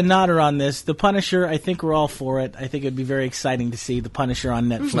to tie a knot around this, The Punisher. I think we're all for it. I think it'd be very exciting to see The Punisher on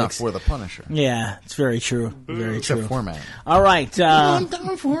Netflix. Who's not for The Punisher? Yeah, it's very true. Very true. Phormat. All right. I'm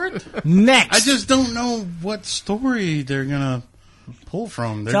down for it. Next. I just don't know what story they're gonna pull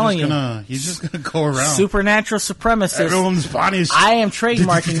from. He's just gonna go around. Supernatural supremacist. Everyone's bodies. I am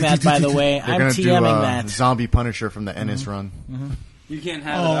trademarking that, by the way. I'm TMing that. Zombie Punisher from the Ennis run. Mm-hmm. You can't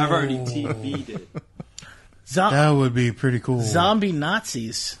have it. I've already TV'd it. That would be pretty cool. Zombie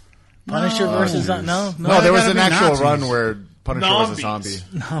Nazis. Punisher versus... No, there was an actual run where Punisher was a zombie.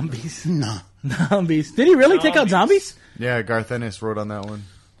 Zombies. Did he really take out zombies? Yeah, Garth Ennis wrote on that one.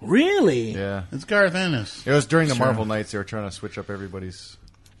 Really? Yeah. It's Garth Ennis. It was during the Marvel Nights. They were trying to switch up everybody's...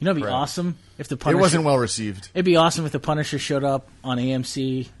 You know, it'd be awesome if the Punisher... It wasn't well received. It'd be awesome if the Punisher showed up on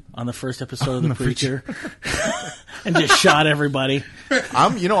AMC on the first episode of The Preacher and just shot everybody.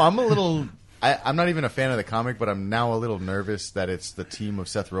 I'm a little... I'm not even a fan of the comic, but I'm now a little nervous that it's the team of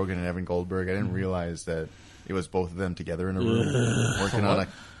Seth Rogen and Evan Goldberg. I didn't realize that it was both of them together in a room working on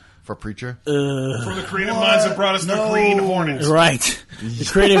for Preacher. From the creative minds that brought us the Green Hornets. Right. The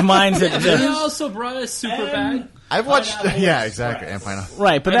creative minds that... They also brought us Superbad. I've watched... Yeah, exactly. And Pineapple.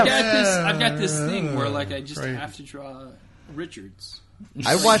 Right, but I've got this thing where I just have to draw Richards.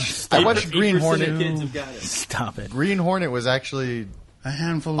 I watched Green Hornet. Kids have got it. Stop it. Green Hornet was actually... A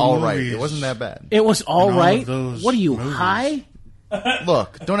handful of all movies. right. It wasn't that bad. It was all right? What are you, movies. high?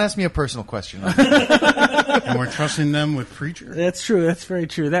 Look, don't ask me a personal question. And we're trusting them with Preacher. That's true. That's very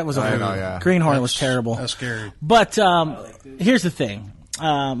true. That was Green Hornet was terrible. That's scary. But here's the thing.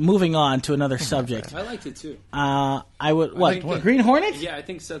 Moving on to another subject. I liked it too. What? Green Hornet? Yeah, I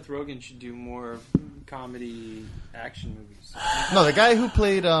think Seth Rogen should do more comedy action movies. No, the guy who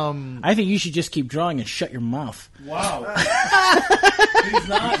played... I think you should just keep drawing and shut your mouth. Wow. He's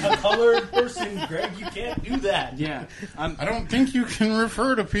not a colored person, Greg. You can't do that. Yeah. I don't think you can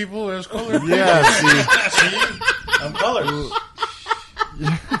refer to people as colored. Yeah, see? I'm colored.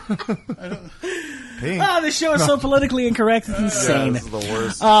 The show is so politically incorrect. It's insane. Yeah, this is the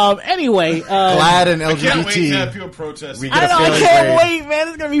worst. Anyway. Glad and LGBT. I can't wait to have people protest. I can't wait, man.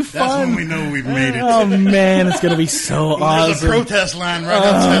 It's going to be fun. That's when we know we've made it. Oh, man. It's going to be so awesome. There's a protest line right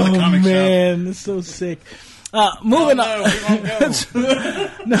outside the comic shop. Oh, man. It's so sick. Moving on.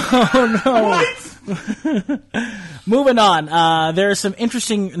 No. Moving on. There is some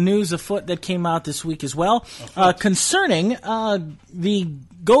interesting news afoot that came out this week as well concerning the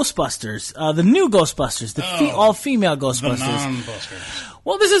Ghostbusters, the new Ghostbusters, the all-female Ghostbusters. The non-busters.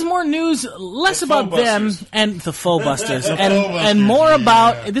 Well, this is more news, less about them and the faux busters, and more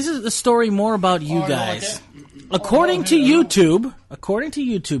about. This is the story more about you guys. According to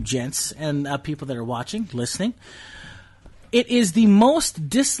YouTube, gents and people that are watching, listening, it is the most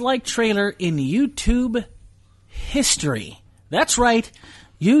disliked trailer in YouTube history. That's right,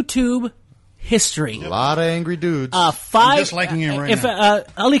 YouTube history. A lot of angry dudes. I'm disliking it right now.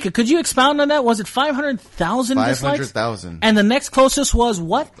 Alika, could you expound on that? Was it 500,000 dislikes? 500,000. And the next closest was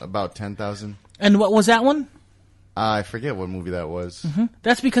what? About 10,000. And what was that one? I forget what movie that was. Mm-hmm.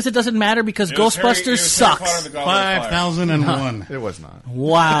 That's because it doesn't matter because Ghostbusters sucks. 5,001. It was not.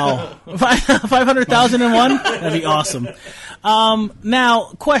 Wow. 500,001? That'd be awesome.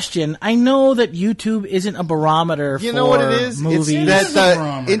 Now, question. I know that YouTube isn't a barometer for movies. You know what it is? It's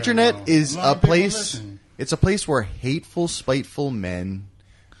that the internet is a place... It's a place where hateful, spiteful men,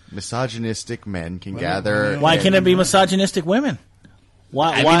 misogynistic men can gather. Why can't it be misogynistic women?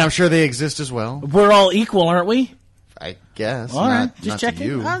 I mean, I'm sure they exist as well. We're all equal, aren't we? I guess. All right, just not checking. to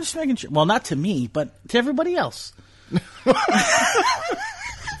you. I'm just making sure. Well, not to me, but to everybody else.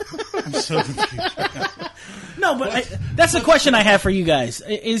 I'm so confused. No, but that's the question I have for you guys.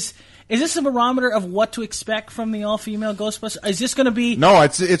 Is this a barometer of what to expect from the all-female Ghostbusters? Is this going to be... No,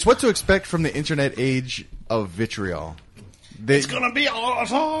 it's what to expect from the internet age of vitriol. It's going to be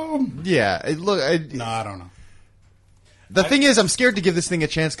awesome. Yeah. No, I don't know. The thing is, I'm scared to give this thing a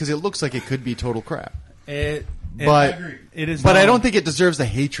chance because it looks like it could be total crap. I But agree. I don't think it deserves the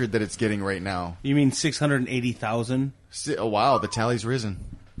hatred that it's getting right now. You mean 680,000? Oh, wow, the tally's risen.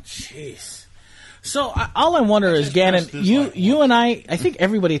 Jeez. So all I wonder is, Gannon, you and I think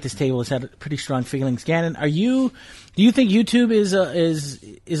everybody at this table has had pretty strong feelings. Gannon, do you think YouTube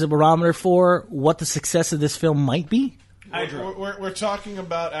is a barometer for what the success of this film might be? We're talking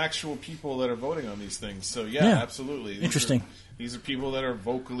about actual people that are voting on these things, so yeah. Absolutely. Interesting. These are people that are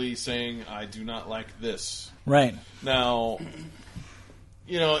vocally saying, I do not like this. Right. Now,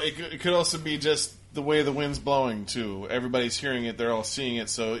 it could also be just the way the wind's blowing, too. Everybody's hearing it, they're all seeing it,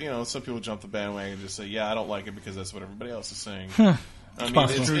 so, some people jump the bandwagon and just say, yeah, I don't like it because that's what everybody else is saying. I mean,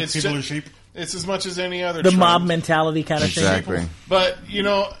 it's people are sheep. It's as much as any other The trend. mob mentality kind of Exactly. thing. But,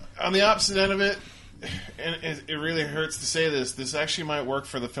 on the opposite end of it, and it really hurts to say this actually might work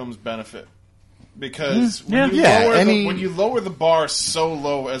for the film's benefit. Because when you lower the bar so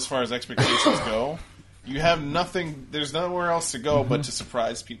low as far as expectations go, you have nothing, there's nowhere else to go but to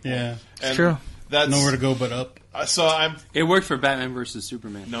surprise people. Yeah. It's true. That's nowhere to go but up. It worked for Batman versus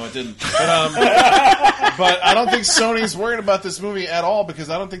Superman. No, it didn't. But I don't think Sony's worried about this movie at all because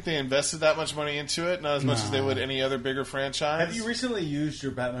I don't think they invested that much money into it, not as much as they would any other bigger franchise. Have you recently used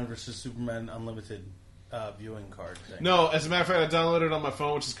your Batman vs. Superman Unlimited viewing card thing? No, as a matter of fact, I downloaded it on my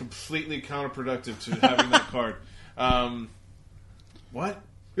phone, which is completely counterproductive to having that card. What?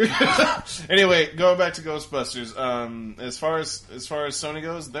 Anyway, going back to Ghostbusters, as far as Sony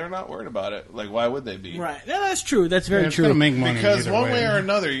goes, they're not worried about it. Like, why would they be? Right. Yeah, that's true. That's very It's true. going to make money Because either one way. way or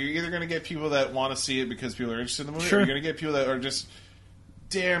another, you're either going to get people that want to see it because people are interested in the movie, Sure. or you're going to get people that are just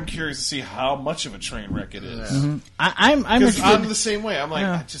damn curious to see how much of a train wreck it is. Mm-hmm. I'm interested. I'm the same way. I'm like,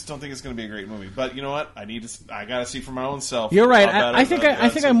 Yeah. I just don't think it's going to be a great movie. But you know what? I got to see for my own self. You're right. how bad I think it's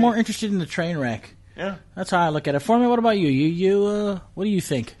I'm gonna more be. interested in the train wreck. Yeah. That's how I look at it. Phormat, what about you? You what do you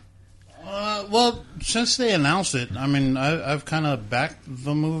think? Well, since they announced it, I mean, I've kind of backed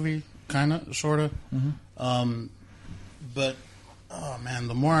the movie, kind of, sort of. Mm-hmm. But, oh man,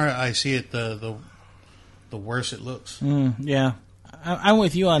 the more I see it, the worse it looks. Yeah. I'm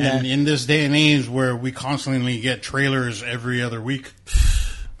with you on And that. in this day and age where we constantly get trailers every other week,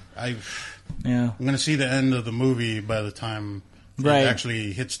 I'm Yeah. going to see the end of the movie by the time Right. it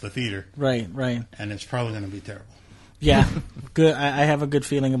actually hits the theater. Right. And it's probably going to be terrible. Yeah. Good. I have a good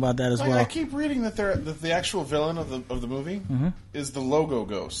feeling about that as Like, well. I keep reading that the actual villain of the movie is the logo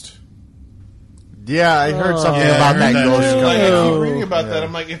ghost. Yeah, I heard something Yeah, I about heard that that. ghost. Like, I Oh. keep reading about that.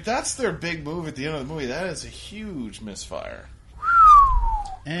 I'm like, if that's their big move at the end of the movie, that is a huge misfire.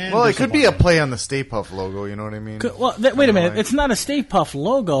 And Well, it could be a disappointing. play on the Stay Puft logo. You know what I mean? Well, wait a minute. Like- It's not a Stay Puft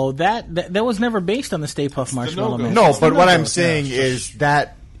logo. That was never based on the Stay Puft Marshmallow no-go. Man. No, It's but the what no-go. I'm saying is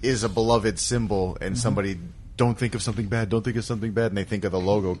that is a beloved symbol, and somebody don't think of something bad, and they think of the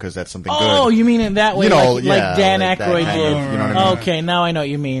logo because that's something Oh, good. you mean in that way, You know, like yeah, Dan like that Aykroyd kind did? of, you know what I mean? Okay, now I know what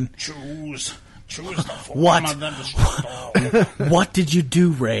you mean. Choose the What? form of the destroyer. What did you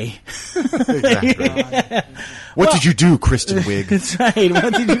do, Ray? Exactly. What did you do, Kristen Wiig? That's right.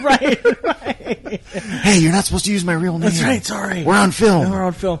 What did you right? Hey, you're not supposed to use my real name. That's right. Sorry. We're on film. We're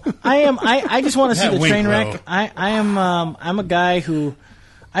on film. I just want to see That the wink, train though. wreck. I'm a guy who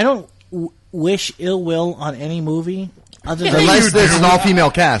I don't wish ill will on any movie. Other than Unless there's an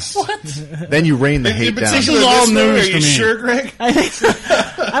all-female cast. Then you rain the hate In down. particular, This is all this movie, news are to you me. sure, Greg?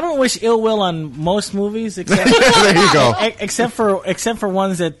 I don't wish ill will on most movies, except There you go. except for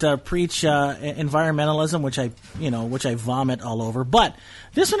ones that preach environmentalism, which I vomit all over. But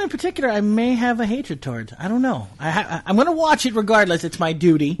this one in particular, I may have a hatred towards. I don't know. I'm going to watch it regardless. It's my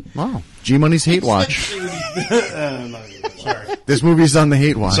duty. Wow. G-Money's Hate Watch. Sorry. This movie's on the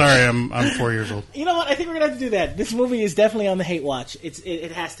Hate Watch. Sorry, I'm 4 years old. You know what? I think we're going to have to do that. This movie is definitely on the hate watch.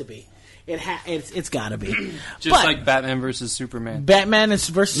 It has to be. It's got to be. Just But like Batman versus Superman. Batman is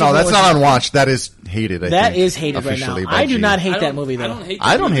versus. No, Superman that's was- not on watch. That is hated, I think. That is hated right now. officially by I do G. not hate that movie though. I don't hate that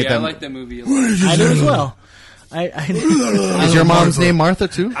I don't movie. hate that I mo- like that movie a lot. I do as well. Is your mom's name Martha,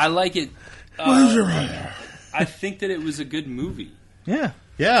 too? I like it. I think that it was a good movie. Yeah,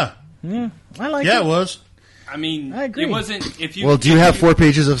 Yeah. I like Yeah, it. it was. I mean, I agree. it wasn't. If you Well, do you have 4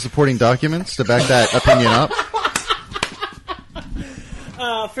 pages of supporting documents to back that opinion up?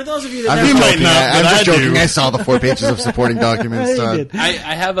 For those of you that I'm never just joking. I'm just joking. I saw the 4 pages of supporting documents.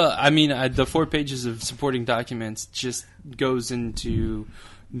 I have the 4 pages of supporting documents just goes into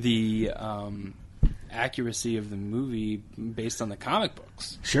the accuracy of the movie based on the comic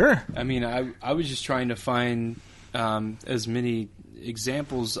books. Sure. I mean, I was just trying to find as many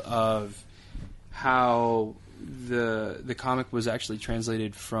examples of how the comic was actually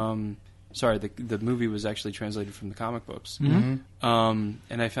translated from. Sorry, the movie was actually translated from the comic books. Mm-hmm.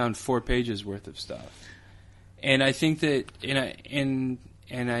 And I found 4 pages worth of stuff. And I think that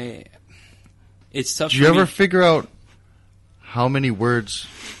it's tough. Did you ever figure out how many words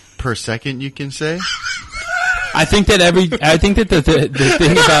per second you can say? I think that the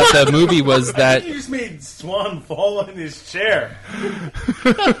thing about the movie was that you just made Swan fall in his chair.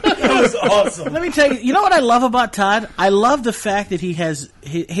 That was awesome. Let me tell you. You know what I love about Todd? I love the fact that he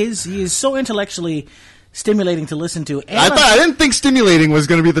is so intellectually stimulating to listen to. And I didn't think stimulating was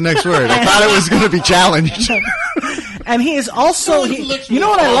going to be the next word. I thought it was going to be challenged. And he is also, you know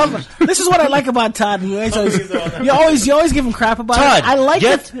what I love? This is what I like about Todd. You always give him crap about Todd, it. I like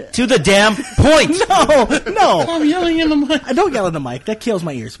get to the damn point. No. I'm yelling in the mic. I don't yell in the mic. That kills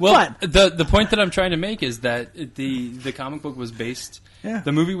my ears. Well, but the point that I'm trying to make is that the comic book was based. Yeah.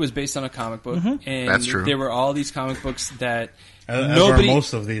 The movie was based on a comic book, and That's true. There were all these comic books that Nobody,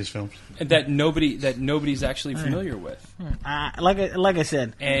 most of these films that nobody's actually familiar with. Like I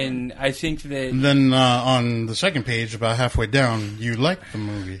said, and I think that then on the second page, about halfway down, you like the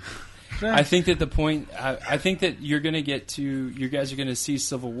movie. I think that the point. I think that you guys are going to see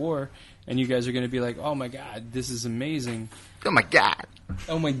Civil War, and you guys are going to be like, "Oh my God, this is amazing! Oh my God!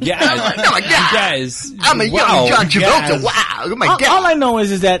 Oh my God! Oh my God! You guys, I'm a young John Travolta! Wow! Oh my God! All I know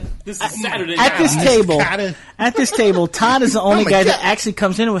is that this is Saturday at this table, Todd is the only guy that actually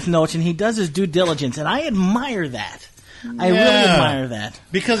comes in with notes, and he does his due diligence, and I admire that. I really admire that.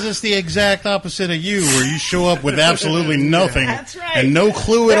 Because it's the exact opposite of you, where you show up with absolutely nothing. That's right. And no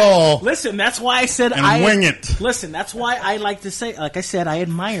clue at all. Listen, that's why I said wing it. Listen, that's why I like to say, like I said, I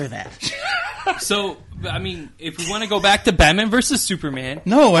admire that. So, I mean, if we want to go back to Batman versus Superman,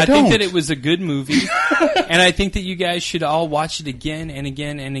 no, I don't. think that it was a good movie, and I think that you guys should all watch it again and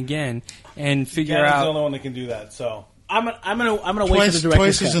again and again and figure out. Gannon's the only one that can do that. So I'm gonna wait for the director's cut.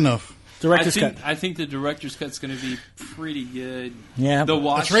 Twice is enough. Director's cut. I think the director's cut's going to be pretty good. Yeah,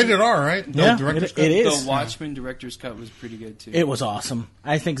 it's rated R, right? Yeah, director's it is. The Watchmen director's cut was pretty good too. It was awesome.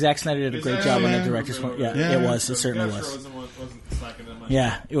 I think Zack Snyder did a great job on the director's cut. Yeah, it was. It certainly was.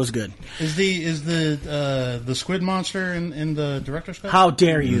 Yeah, it was good. Is the squid monster in the director's cut? How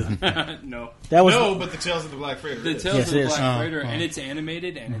dare you? No. That was but the Tales of the Black Freighter. The Tales of the Black Freighter, and it's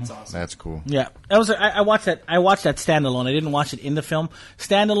animated and it's awesome. That's cool. Yeah, that was. I watched that. I watched that standalone. I didn't watch it in the film.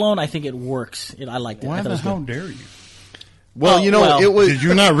 Standalone, I think it works. I liked it. Why I the hell dare you? Well, it was. Did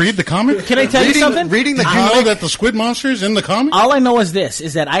you not read the comic? Can I tell you something? Did you know that the squid monster is in the comic? All I know is this: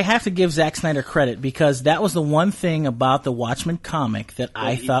 is that I have to give Zack Snyder credit because that was the one thing about the Watchmen comic that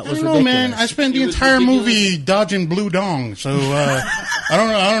I thought was ridiculous. Man. I spent the entire movie dodging blue dong, so I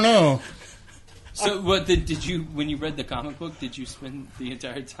don't know. So, what did you when you read the comic book? Did you spend the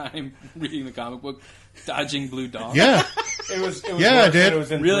entire time reading the comic book, dodging blue dong? Yeah, it was. Yeah, I did. It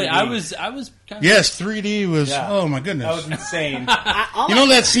was in really, 3D. I was. Kind of yes, 3D was. Yeah. Oh my goodness, that was insane. You know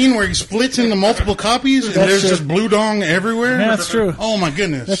that scene where he splits into multiple copies and there's just blue dong everywhere? Yeah, that's true. Oh my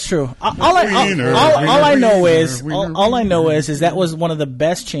goodness, that's true. All I know is that was one of the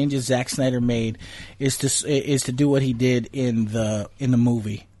best changes Zack Snyder made is to do what he did in the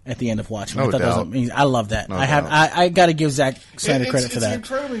movie. At the end of Watchmen, I love that. I got to give Zack Snyder credit for that.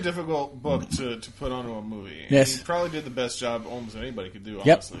 It's an incredibly difficult book to put onto a movie. Yes, he probably did the best job almost anybody could do.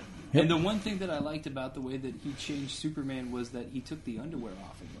 Honestly, And the one thing that I liked about the way that he changed Superman was that he took the underwear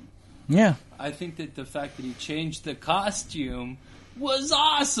off of him. Yeah, I think that the fact that he changed the costume was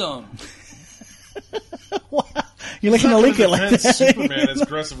awesome. Wow. You're looking at Alika like that. Superman as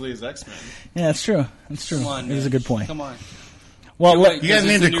aggressively as X-Men. Yeah, that's true. That's true. Come on, it is a good point. Come on. Well, you guys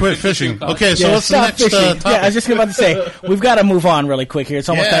need to quit fishing. Okay, so what's the next topic? Yeah, I was just about to say, we've got to move on really quick here. It's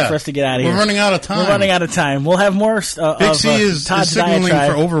almost time for us to get out of here. We're running out of time. We'll have more Big C is signaling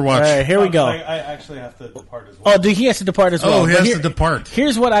for Overwatch. All right, here we go. I actually have to depart as well. Oh, he has to depart as well. Oh, he has to depart.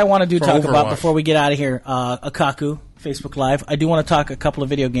 Here's what I want to talk Overwatch. about before we get out of here. Akaku, Facebook Live. I do want to talk a couple of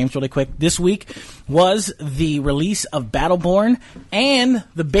video games really quick. This week was the release of Battleborn and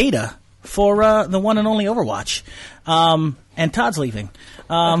the beta for the one and only Overwatch. And Todd's leaving.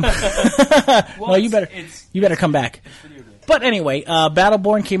 Well, you better come back. But anyway,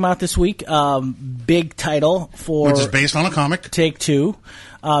 Battleborn came out this week. Big title for... Which is based on a comic. Take-Two.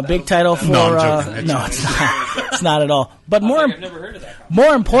 Big title for... No, I'm joking. No, it's not. It's not at all. But I've never heard of that.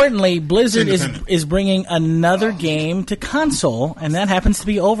 more importantly, Blizzard is bringing another game to console, and that happens to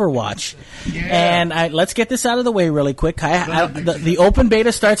be Overwatch. Yeah. And let's get this out of the way really quick. The open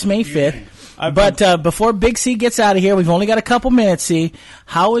beta starts May 5th. But before Big C gets out of here, we've only got a couple minutes, C.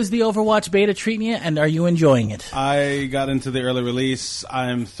 How is the Overwatch beta treating you, and are you enjoying it? I got into the early release.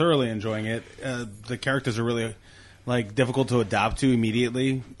 I'm thoroughly enjoying it. The characters are really difficult to adapt to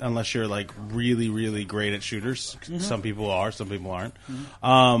immediately, unless you're really, really great at shooters. Mm-hmm. Some people are, some people aren't.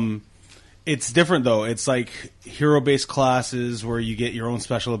 Mm-hmm. It's different though. It's hero-based classes where you get your own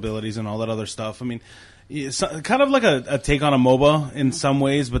special abilities and all that other stuff. I mean, it's kind of like a take on a MOBA in some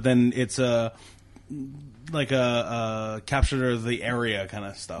ways, but then it's a capture of the area kind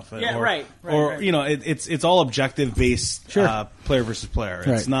of stuff. Yeah, right. It's all objective based, player versus player.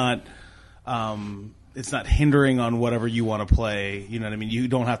 Right. It's not hindering on whatever you want to play. You know what I mean? You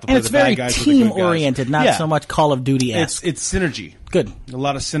don't have to play and the bad guys with the good guys. It's very team-oriented, not so much Call of Duty-esque. It's synergy. Good. A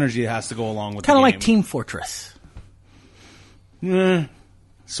lot of synergy has to go along with kind the of game. like Team Fortress.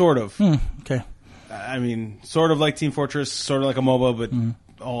 Sort of. Okay. I mean, sort of like Team Fortress, sort of like a MOBA, but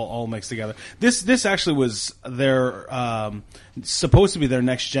all mixed together. This actually was their supposed to be their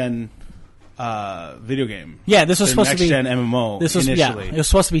next-gen video game. Yeah, this was supposed to be next-gen MMO. This was initially. Yeah, it was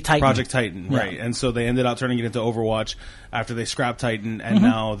supposed to be Titan. Project Titan, right? And so they ended up turning it into Overwatch after they scrapped Titan, and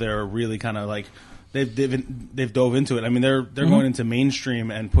now they're really kind of they've dove into it. I mean, they're going into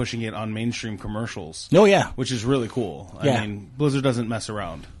mainstream and pushing it on mainstream commercials. Oh yeah, which is really cool. Yeah. I mean, Blizzard doesn't mess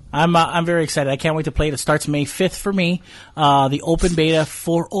around. I'm very excited. I can't wait to play it. It starts May 5th for me. The open beta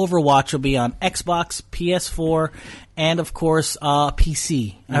for Overwatch will be on Xbox, PS4, and of course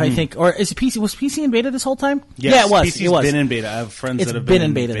PC. I think, or is it PC? Was PC in beta this whole time? Yes, yeah, it was. PC's been in beta. I have friends that have been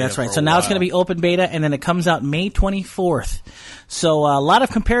in beta. That's right. So now it's going to be open beta, and then it comes out May 24th. So a lot of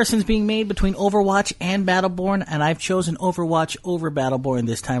comparisons being made between Overwatch and Battleborn, and I've chosen Overwatch over Battleborn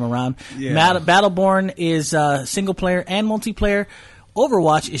this time around. Yeah. Battleborn is single player and multiplayer.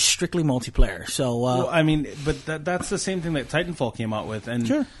 Overwatch is strictly multiplayer. So, well, I mean, but that's the same thing that Titanfall came out with, and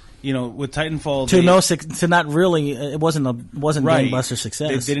with Titanfall, to not really, it wasn't right. gangbusters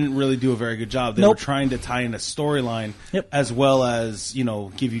success. They didn't really do a very good job. They were trying to tie in a storyline as well as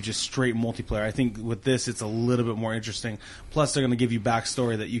give you just straight multiplayer. I think with this, it's a little bit more interesting. Plus, they're going to give you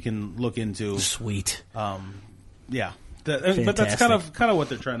backstory that you can look into. Sweet. Yeah. But that's kind of what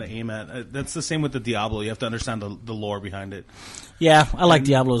they're trying to aim at. That's the same with the Diablo. You have to understand the lore behind it. Yeah, I like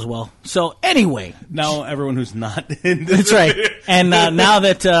Diablo as well. So anyway, now everyone who's not in that's right. And now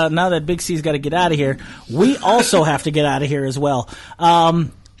that Big C's got to get out of here, we also have to get out of here as well.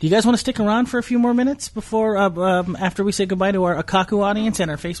 Do you guys want to stick around for a few more minutes before after we say goodbye to our Akaku audience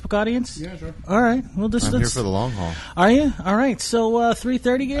and our Facebook audience? Yeah, sure. All right. I'm here for the long haul. Are you? All right. So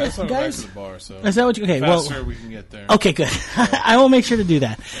 3:30, guys. Right to the bar, so is that what you? Okay. Faster we can get there. Okay, good. I will make sure to do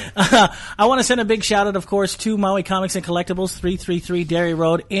that. I want to send a big shout out, of course, to Maui Comics and Collectibles, 333 Derry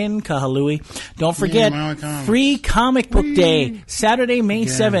Road in Kahalui. Don't forget, Free Comic Book Day, Saturday, May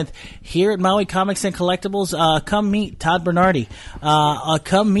 7th, here at Maui Comics and Collectibles. Come meet Todd Bernardy.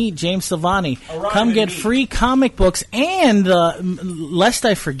 Come meet James Silvani. Come get free comic books, and lest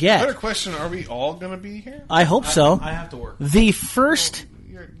I forget. Better question: are we all going to be here? I hope so. I have to work. The first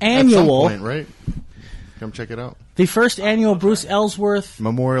annual, at some point, right? Come check it out. The first annual Bruce Ellsworth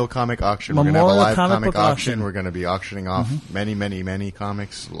Memorial Comic Auction. We're going to have a live comic auction. We're going to be auctioning off many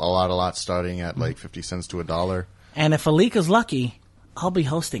comics. A lot, starting at like 50 cents to $1. And if Alika's lucky, I'll be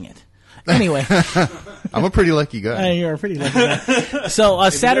hosting it. Anyway, I'm a pretty lucky guy. You're a pretty lucky guy. So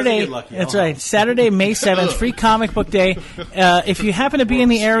Saturday, that's right. Saturday, May 7th, Free Comic Book Day. If you happen to be in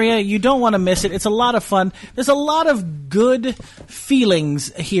the area, you don't want to miss it. It's a lot of fun. There's a lot of good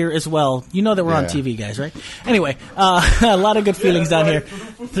feelings here as well. You know that we're on TV, guys, right? Anyway, a lot of good feelings down here.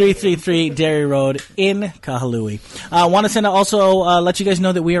 333 Derry Road in Kahalui. I want to send also let you guys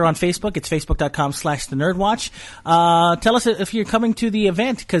know that we are on Facebook. It's facebook.com/the NERDWatch. Tell us if you're coming to the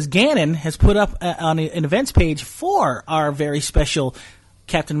event, because Gannon has put up on an events page for our very special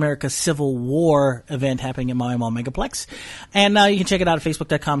Captain America Civil War event happening at Maui Mall Megaplex. And you can check it out at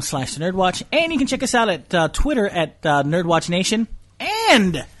facebook.com/the NERDWatch. And you can check us out at Twitter at NERDWatch Nation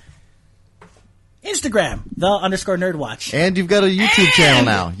and Instagram, _NERDWatch. And you've got a YouTube channel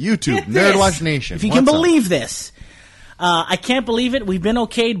now. YouTube, NERDWatch Nation. If you can believe this. I can't believe it. We've been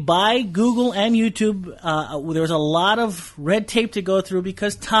okayed by Google and YouTube. There was a lot of red tape to go through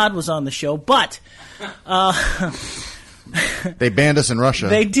because Todd was on the show, but they banned us in Russia.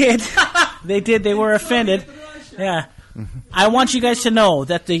 They did. They did. They were offended. Yeah. I want you guys to know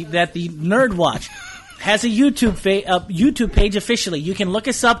that the NERDWatch has a YouTube page officially. You can look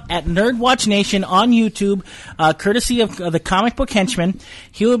us up at NERDWatch Nation on YouTube, courtesy of the Comic Book Henchman.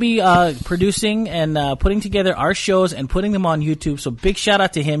 He will be producing and putting together our shows and putting them on YouTube. So big shout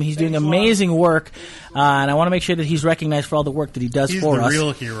out to him. He's doing amazing work, and I want to make sure that he's recognized for all the work that he does for us. He's the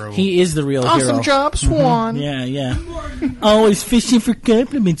real hero. He is the real hero. Awesome job, Swan. Yeah. Always fishing for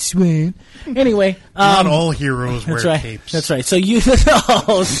compliments, Swan. Anyway, not all heroes wear capes. That's right. So you,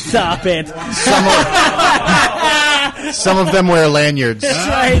 stop it. Some of them wear lanyards. That's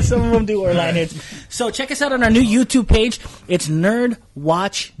right. Some of them do wear lanyards. So check us out on our new YouTube page. It's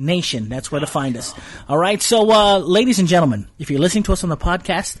NERDWatch Nation. That's where to find us. All right. So, ladies and gentlemen, if you're listening to us on the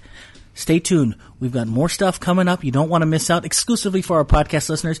podcast, stay tuned. We've got more stuff coming up you don't want to miss out, exclusively for our podcast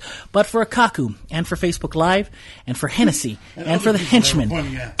listeners, but for Akaku, and for Facebook Live, and for Hennessey, and for the Henchman,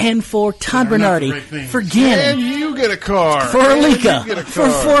 and for Todd Bernardy, for Gannon, and you get a car, for Alika, for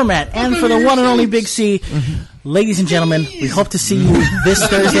Phormat, and for the one and only Big C. Ladies and gentlemen, we hope to see you this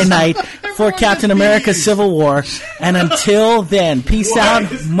Thursday night for Captain America Civil War. And until then, peace out,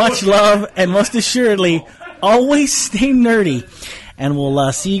 much love, and most assuredly, always stay nerdy. And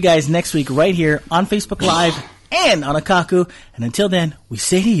we'll see you guys next week right here on Facebook Live and on Akaku. And until then, we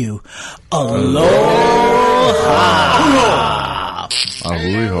say to you, aloha!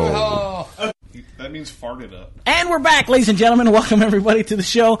 Aloha. That means farted up. And we're back, ladies and gentlemen. Welcome everybody to the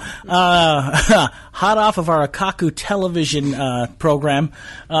show. Hot off of our Akaku television program.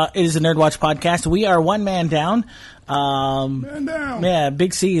 It is the NERDWatch podcast. We are one man down. Man down. Yeah,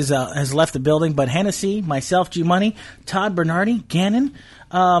 Big C has left the building, but Hennessey, myself, G Money, Todd Bernardy, Gannon,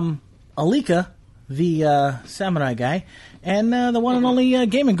 Alika, the samurai guy, and the one and only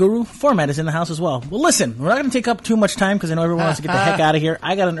gaming guru, Phormat, is in the house as well. Well, listen, we're not going to take up too much time because I know everyone wants to get the heck out of here.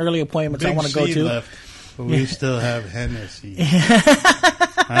 I got an early appointment I want to go to. Left, but we still have Hennessey.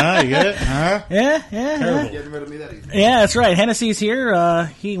 Huh? You get it? Huh? Yeah. Getting rid of me that easy. Yeah, that's right. Hennessy's here.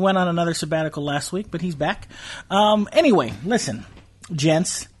 He went on another sabbatical last week, but he's back. Anyway, listen,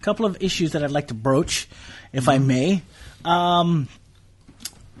 gents, a couple of issues that I'd like to broach, if I may.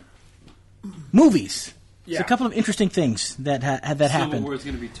 Movies. Yeah. There's a couple of interesting things that happened. Civil War is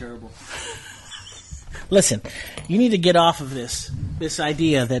going to be terrible. Listen, you need to get off of this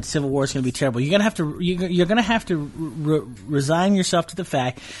idea that Civil War is going to be terrible. You're going to have to resign yourself to the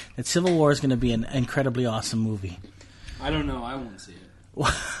fact that Civil War is going to be an incredibly awesome movie. I don't know. I won't see it.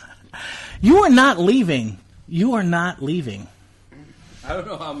 You are not leaving. You are not leaving. I don't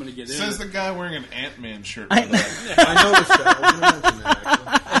know how I'm going to get in. Says the guy wearing an Ant-Man shirt. I noticed that. I was going to mention that,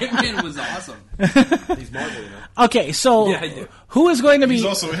 actually. Ant-Man was awesome. He's Marvel, you know. Okay, so Yeah. who is going to be? He's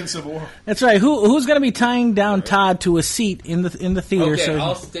also in Civil War. That's right. Who's going to be tying down Todd to a seat in the theater? Okay, So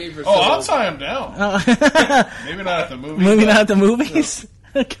I'll stay for Oh, I'll Civil tie him down. Maybe not at the movies. maybe not at the movies.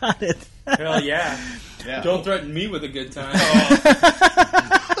 Got it. Hell yeah. Yeah. Don't threaten me with a good time.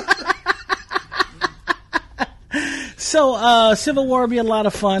 So, Civil War will be a lot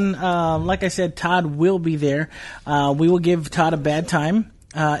of fun. Like I said, Todd will be there. We will give Todd a bad time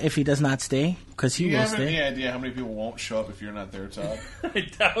if he does not stay, because he Do you will have stay. any idea how many people won't show up if you're not there, Todd? I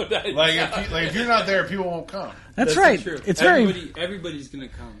doubt it. If you're not there, people won't come. That's right. True. It's very Everybody's going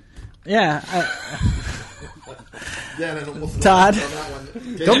to come. yeah. Yeah, and we'll Todd. on that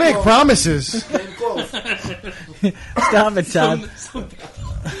one. Don't make promises. Getting close. Stop it, Todd.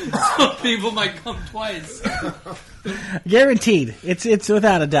 Some people might come twice. Guaranteed. It's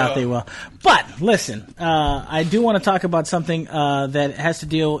without a doubt they will. But listen, I do want to talk about something that has to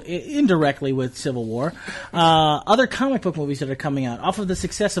deal indirectly with Civil War. Other comic book movies that are coming out off of the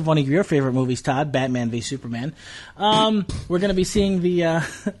success of one of your favorite movies, Todd, Batman v Superman. We're going to be seeing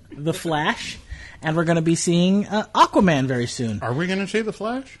the Flash. And we're going to be seeing Aquaman very soon. Are we going to see The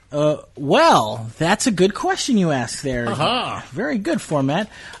Flash? Well, that's a good question you asked there. Aha. Very good Phormat.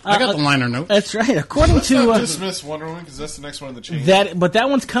 I got the liner notes. That's right. According to Not dismiss Wonder Woman because that's the next one in the chain. but that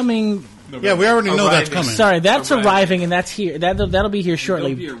one's coming. Yeah, we already know that's coming. Sorry, that's arriving, and that's here. That'll be here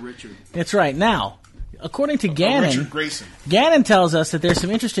shortly. Don't be a Richard. That's right. Now, according to Gannon, Richard Grayson. Gannon tells us that there's some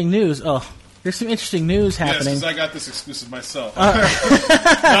interesting news. There's some interesting news Yes, happening. because I got this exclusive myself.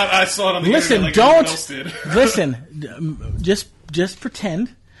 I saw it on the Listen, internet like don't everyone else did. listen. Just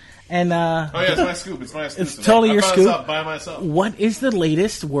pretend. And Oh yeah, it's my scoop. It's my exclusive. It's totally I your found scoop. this out by myself. What is the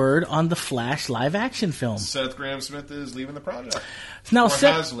latest word on the Flash live-action film? Seth Graham-Smith is leaving the project. Now, Or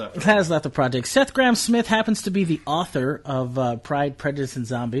Seth has left. the project. Seth Graham-Smith happens to be the author of Pride, Prejudice, and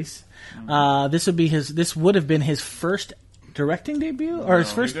Zombies. This would have been his first directing debut, or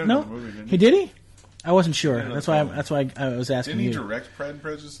his first. He did No, the movie, didn't he did he? I wasn't sure. Yeah, that's why I was asking Didn't he you. direct Pride and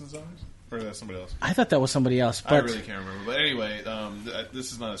Prejudice and Zombies? Or that's somebody else? I thought that was somebody else. But I really can't remember. But anyway,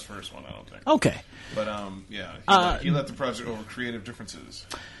 this is not his first one, I don't think. Okay. But he let the project over creative differences.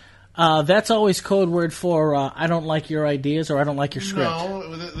 That's always code word for I don't like your ideas or I don't like your script.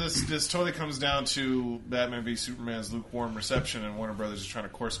 No, this totally comes down to Batman v Superman's lukewarm reception, and Warner Brothers is trying to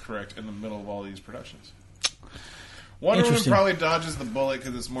course correct in the middle of all these productions. Wonder Woman probably dodges the bullet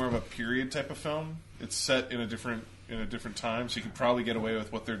because it's more of a period type of film. It's set in a different time, so you could probably get away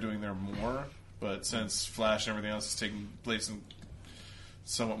with what they're doing there more. But since Flash and everything else is taking place in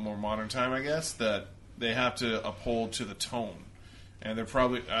somewhat more modern time, I guess, that they have to uphold to the tone. And they're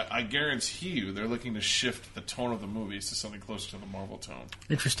probably, I guarantee you, they're looking to shift the tone of the movies to something closer to the Marvel tone.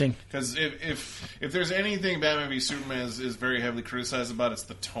 Interesting. Because if there's anything Batman v Superman is very heavily criticized about, it's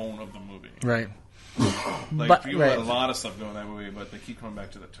the tone of the movie. Right. People had a lot of stuff going in that movie, but they keep coming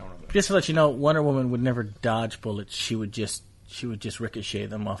back to the tone of it. Just to let you know, Wonder Woman would never dodge bullets. She would just ricochet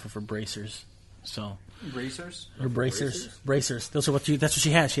them off of her bracers. So bracers? Her bracers. Bracers. That's what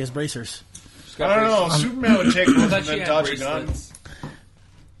she has. She has bracers. I don't know. Superman would take one and then dodge a gun.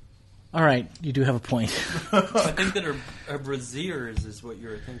 All right, you do have a point. I think that her braziers is what you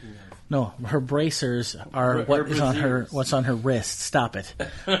were thinking of. No, her bracers are what's on her wrist. Stop it.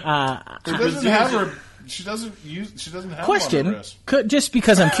 She doesn't have question. Them on her wrist. Just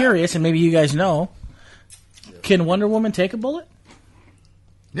because I'm curious, and maybe you guys know, can Wonder Woman take a bullet?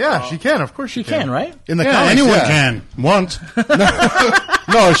 Yeah, she can. Of course, she can. Right? In the comics, anyone can once.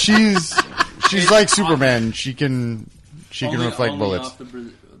 No, she's like Superman. She can reflect bullets.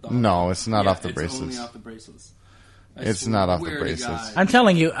 No, it's not off the bracelets. It's only off the bracelets. It's not off the bracelets. I'm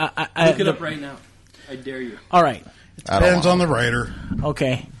telling you. Look it up right now. I dare you. All right. It depends on the writer.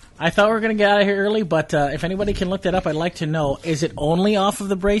 Okay. I thought we were going to get out of here early, but if anybody can look that up, I'd like to know, is it only off of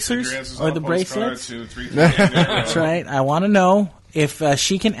the bracers or the bracelets? That's right. I want to know if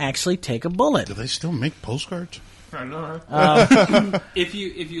she can actually take a bullet. Do they still make postcards? I don't know. If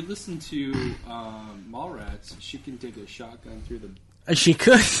you listen to Mallrats, she can take a shotgun through the... She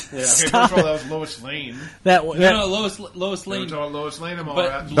could. Yeah. First of all, that was Lois Lane. Lois Lane. Lois Lane and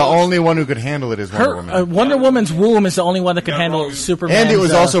Mallrats. The only one who could handle it is Wonder Woman. Wonder Woman's womb is the only one that could handle Superman. And it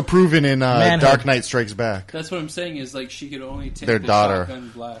was also proven in Dark Knight Strikes Back. That's what I'm saying is she could only take their daughter. Shotgun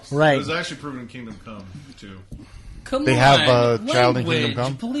blast. Right. It was actually proven in Kingdom Come, too. They have a child in Kingdom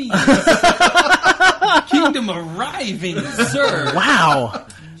Come? Please. Kingdom arriving, sir. Wow.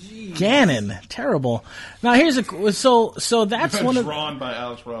 Gannon, terrible. Now here's so that's one of drawn by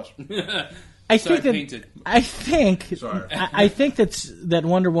Alex Ross. I think that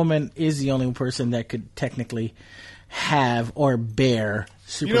Wonder Woman is the only person that could technically have or bear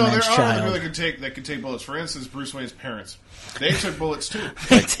Superman's child. There are people that could take bullets. For instance, Bruce Wayne's parents. They took bullets too.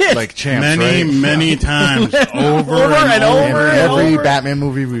 Like champs, many times, over and over. Every Batman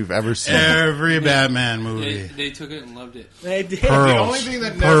movie we've ever seen. Every Batman movie. They took it and loved it. They did. Pearls. The only thing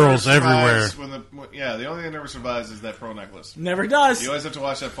that Pearls never everywhere. The only thing that never survives is that pearl necklace. Never does. You always have to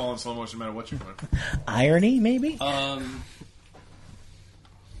watch that fall in slow motion no matter what you're doing. Irony, maybe? Wasn't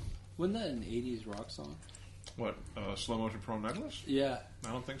that an 80s rock song? What, slow motion pearl necklace? Yeah.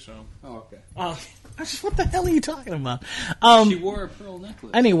 I don't think so. Oh, okay. What the hell are you talking about? She wore a pearl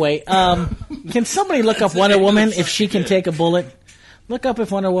necklace. Anyway, can somebody look up Wonder Woman if she can take a bullet? Look up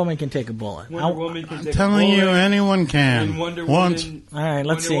if Wonder Woman can take a bullet. Wonder Woman can take a bullet. Telling you, anyone can. Once. All right,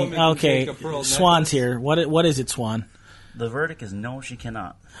 let's see. Okay, Swan's here. What is it, Swan? The verdict is no, she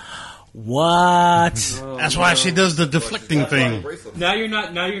cannot. What? That's why she does the deflecting thing. Now you're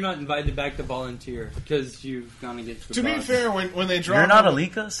not invited back to volunteer because you've gone against the To be fair, when they draw you're not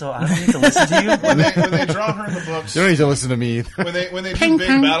Alika, so I don't need to listen to you. when they draw her in the books, you don't need to listen to me. When they do big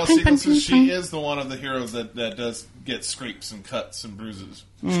battle sequences, she is the one of the heroes that does get scrapes and cuts and bruises.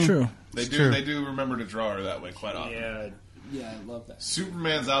 It's true. They do remember to draw her that way quite often. Yeah, I love that.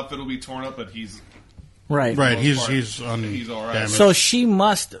 Superman's outfit will be torn up, but he's right. He's all right. So she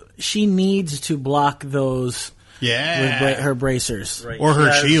needs to block those. Yeah, with her bracers or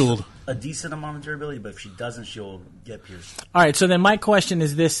her shield. A decent amount of durability, but if she doesn't, she'll get pierced. All right. So then, my question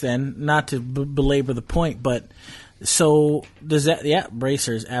is this: then, not to belabor the point, but so does that? Yeah,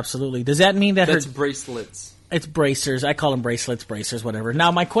 bracers, absolutely. Does that mean that that's bracelets? It's bracers. I call them bracelets, bracers, whatever.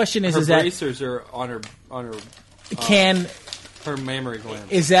 Now, my question is: her is that bracers are on her her mammary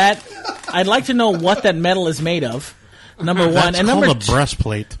gland? Is that? I'd like to know what that metal is made of. Number one, That's and number called a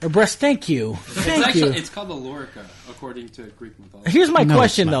breastplate. A breast. Thank you. It's called the lorica, according to Greek mythology. Here's my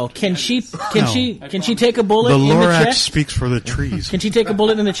question, though: Can she take a bullet the in the Lorax chest? Speaks for the trees. Can she take a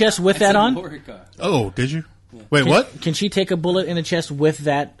bullet in the chest with that on? Lorica. Oh, did you? Yeah. Wait, what? Can she take a bullet in the chest with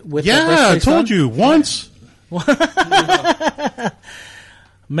that? I told you once.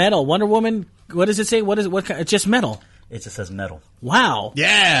 Metal. Wonder Woman. What does it say? What? It's just metal. It just says metal. Wow.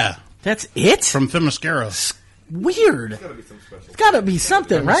 Yeah. That's it? From Themyscira. Weird. It's got to be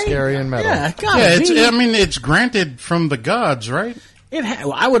something, right? Scary and metal. Yeah, gotta be. It's granted from the gods, right?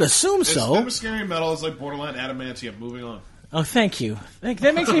 Well, I would assume so. It's scary metal is like borderline adamantium. Moving on. Oh, thank you.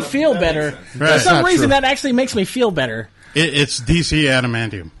 That makes me feel better. Right. For some reason, that actually makes me feel better. It's DC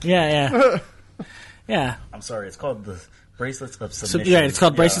adamantium. Yeah. Yeah. I'm sorry, it's called the Bracelets of So, Submission. yeah, it's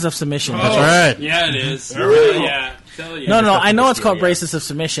called Bracelets of Submission. That's right. Yeah, it is. Yeah. Tell you. No, I know it's called Bracelets of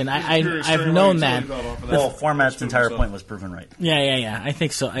Submission. I've known that. Well, Phormat's entire point was proven right. Yeah. I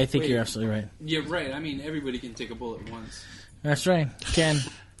think so. I think you're absolutely right. You're right. I mean, everybody can take a bullet once. That's right. Ken.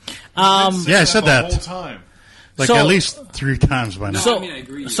 Yeah, I said that. The whole time. Like at least 3 times by now. So, I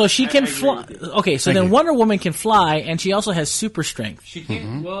agree. So she can fly. Okay, so then Wonder Woman can fly, and she also has super strength. She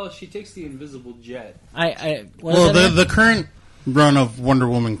can't. Well, she takes the invisible jet. The current run of Wonder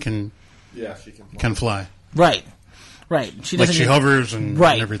Woman can fly. Right. She doesn't. She hovers and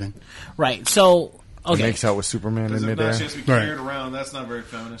everything. Right. So. Okay. Makes out with Superman in midair. She has to be carried around. That's not very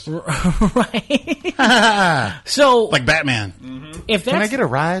feminist. Right. So, like Batman. If that's, can I get a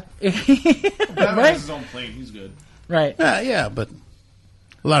ride? Batman has his own plane. He's good. Right. Yeah, but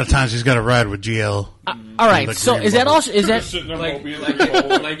a lot of times he's got to ride with GL. All right. So is that all? Is that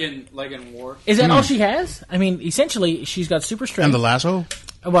like in War? Is that all she has? I mean, essentially, she's got super strength and the lasso.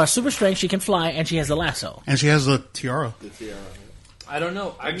 Well, super strength. She can fly, and she has the lasso, and she has the tiara. I don't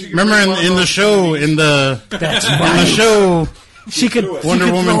know. Remember in the show, in the show, she could Wonder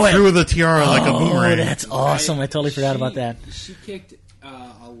Woman threw the tiara like a boomerang. That's awesome! I totally forgot about that. She kicked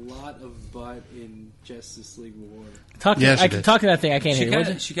a lot of butt in Justice League War. Talk to that thing. I can't hear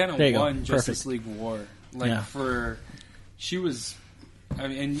you. She kind of won Justice League War. She was. I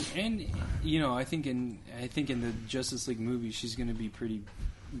mean, and I think in the Justice League movie, she's going to be pretty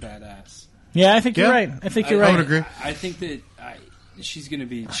badass. Yeah, I think you're right. I think you're right. I would agree. I think that she's going to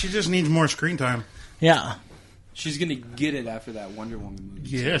be. She just needs more screen time. Yeah. She's going to get it after that Wonder Woman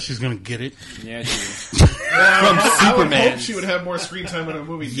movie. Yeah, she's going to get it. Yeah, she is. I would hope she would have more screen time in a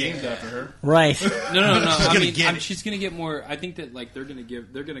movie named after her. Right. No. She's going to get more. I think that they're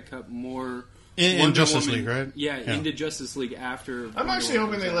going to cut more in Justice League, right? Yeah, into Justice League after. I'm actually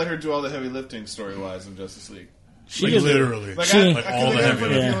hoping they let her do all the heavy lifting story-wise in Justice League. Literally. I can have a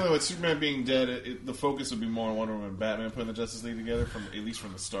feeling with Superman being dead, the focus would be more on Wonder Woman and Batman putting the Justice League together, at least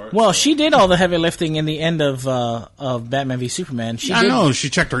from the start. Well, she did all the heavy lifting in the end of Batman v Superman. I know. She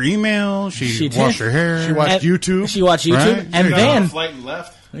checked her email. She washed her hair. She watched YouTube. Right? And then flight and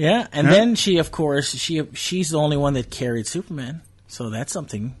left. Yeah, and then she, of course, she's the only one that carried Superman. So that's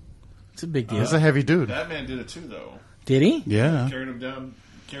something. It's a big deal. He's a heavy dude. Batman did it too, though. Did he? Yeah. Carried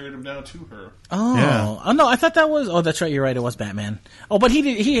him down to her. Oh, yeah. Oh no! I thought that was. Oh, that's right. You're right. It was Batman. Oh, but he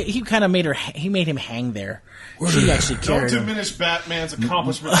did. He kind of made her. He made him hang there. She actually carried Don't him. diminish Batman's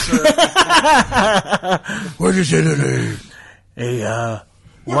accomplishments, sir. What did you say today? Hey,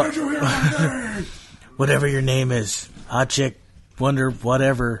 what did you hear my name? Whatever your name is, hot chick, wonder,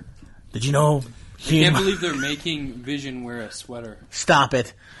 whatever. Did you know? I can't believe they're making Vision wear a sweater. Stop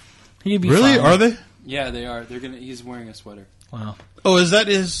it. He'd be really? fine. Are they? Yeah, they are. He's wearing a sweater. Wow. Oh, is that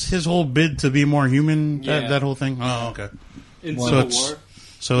his whole bid to be more human? Yeah. That whole thing? Oh, okay. In Civil War.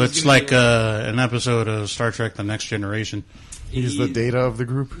 So it's like an episode of Star Trek: The Next Generation. He's the Data of the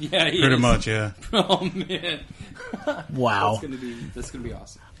group. Yeah, pretty much. Yeah. Oh man. Wow. That's gonna be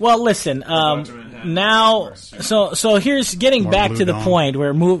awesome. Well, listen. Now, so here's getting More back to the Dawn. point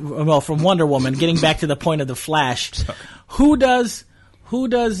where from Wonder Woman, getting back to the point of the Flash. Who does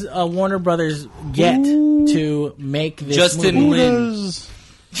Warner Brothers get to make this Justin movie? Lin.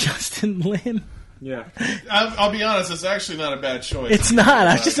 Justin Lin. Yeah. I'll be honest, it's actually not a bad choice. It's not.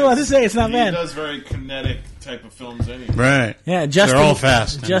 I was just about to say it's not bad. He does very kinetic type of films anyway. Right. Yeah, Justin. They're all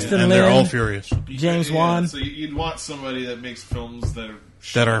fast. Justin and Lin. they're all furious. James Wan. So you'd want somebody that makes films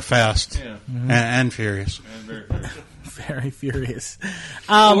that are fast. Yeah. And furious. And very furious. Very furious.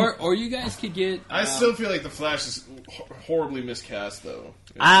 Or you guys could get. I still feel like the Flash is horribly miscast, though.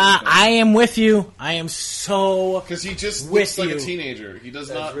 I am with you. I am so because he just with looks like you. A teenager. He does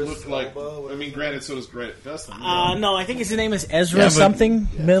not look like. I mean, granted, so does Grant Gustin. No, I think his name is Ezra something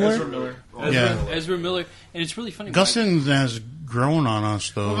Miller. Ezra Miller. Ezra Miller, and it's really funny. Gustin has grown on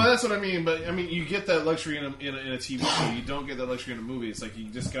us, though. Well, that's what I mean. But I mean, you get that luxury in a TV show. You don't get that luxury in a movie. It's like you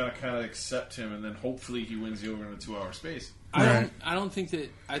just gotta kind of accept him, and then hopefully he wins you over in a 2-hour space. I don't think that.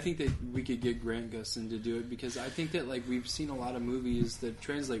 I think that we could get Grant Gustin to do it because I think that we've seen a lot of movies that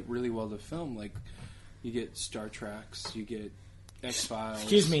translate really well to film. Like you get Star Treks, you get X-Files.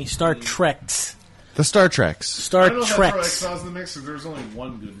 Excuse me, Star Treks. The Star Treks. I don't know if that's X-Files in the mix, because there was only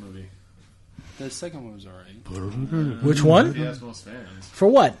one good movie. The second one was alright. Which one? He has most fans. For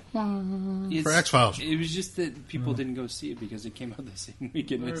what? For X-Files. It was just that people didn't go see it because it came out the same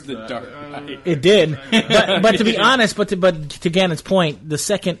weekend as The Dark Knight. It did, but to be honest, but to Gannon's point, the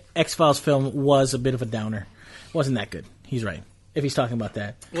second X-Files film was a bit of a downer. It wasn't that good. He's right if he's talking about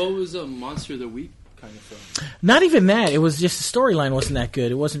that. Well, it was a Monster of the Week kind of film. Not even that. It was just the storyline wasn't that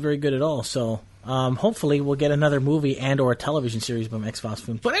good. It wasn't very good at all. So hopefully we'll get another movie and or a television series from X-Files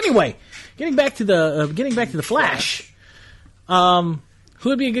film. But anyway, getting back to the Flash. Who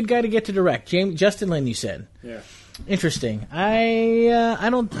would be a good guy to get to direct? Justin Lin, you said. Yeah. Interesting.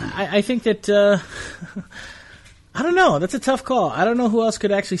 I think that I don't know. That's a tough call. I don't know who else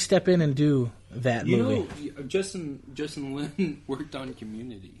could actually step in and do that movie. Justin Lin worked on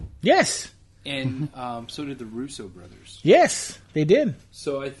Community. Yes. And so did the Russo brothers. Yes, they did.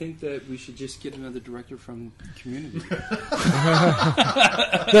 So I think that we should just get another director from Community.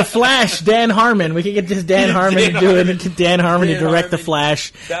 The Flash, Dan Harmon. We could get just Dan Harmon to do it, and Dan Harmon to direct The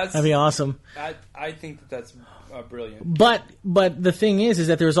Flash. That'd be awesome. I think that's brilliant. But the thing is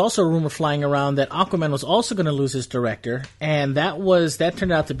that there was also a rumor flying around that Aquaman was also going to lose his director, and that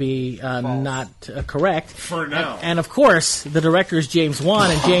turned out to be not correct. For now. And of course, the director is James Wan,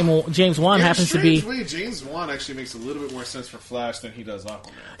 and James Wan happens to be... James Wan actually makes a little bit more sense for Flash than he does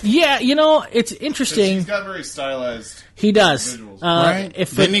Aquaman. Yeah, it's interesting. He's got very stylized. He does. Right?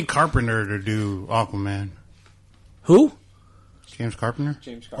 They need Carpenter to do Aquaman. Who? James Carpenter?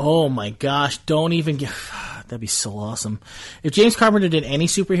 Oh my gosh, don't even get... That'd be so awesome. If James Carpenter did any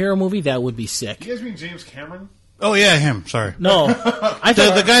superhero movie, that would be sick. You guys mean James Cameron? Oh, yeah, him. Sorry. No. I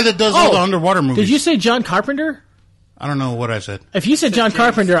thought, the guy that does all the underwater movies. Did you say John Carpenter? I don't know what I said. If you said John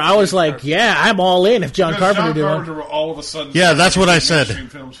Carpenter, I was like, yeah, I'm all in if John Carpenter did one. Will all of a sudden... Yeah, that's what I said.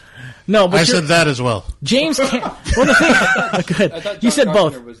 No, but I said that as well. James Cameron... Well, the thing... Good. You said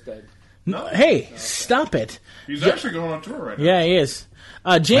both. No, hey, stop it. He's actually going on tour right now. Yeah, he is.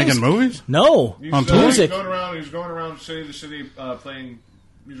 James, making movies? No, on tour. He's going around city to city playing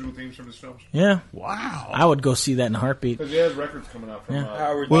musical themes from his films. Yeah. Wow. I would go see that in a heartbeat. Because he has records coming out from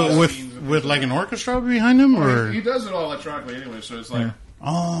with like an orchestra behind him, or he does it all electronically anyway. So it's like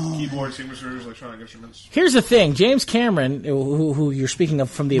keyboard signatures, electronic instruments. Here's the thing: James Cameron, who you're speaking of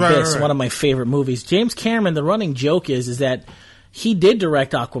from The Abyss, one of my favorite movies. James Cameron. The running joke is that he did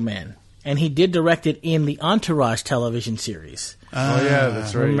direct Aquaman. And he did direct it in the Entourage television series. Oh, yeah,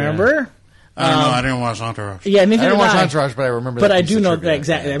 that's right. Remember? I don't know. I didn't watch Entourage. Yeah, neither I didn't did watch Entourage, but I remember that. But I do know that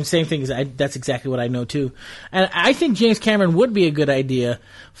exactly. I'm saying things. That's exactly what I know, too. And I think James Cameron would be a good idea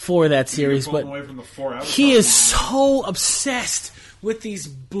for that series. But he is so obsessed with these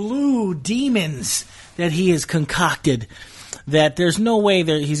blue demons that he has concocted that there's no way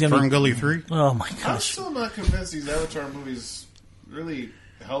that he's going to be... Ferngully 3? Oh, my gosh. I'm still not convinced these Avatar movies really...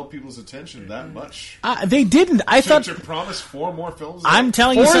 held people's attention that much. They didn't. I thought you promised 4 more films. I'm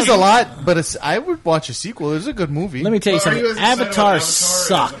telling you, 4 is a lot, but I would watch a sequel. It's a good movie. Let me tell you something. Avatar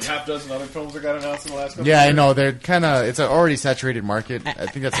sucked. There's a half dozen other films that got announced in the last couple Yeah, of years. I know. They're kind of. It's an already saturated market. I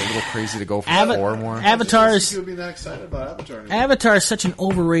think that's a little crazy to go for 4 more. Avatar is. Be that excited about Avatar anymore. Avatar is such an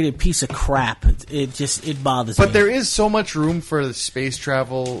overrated piece of crap. It bothers me. But there is so much room for the space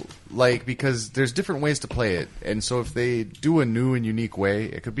travel. Because there's different ways to play it, and so if they do a new and unique way,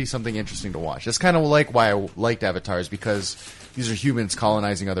 it could be something interesting to watch. That's kind of like why I liked Avatar, is because these are humans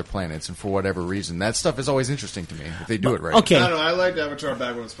colonizing other planets, and for whatever reason, that stuff is always interesting to me if they do it right. Okay, no, I liked Avatar back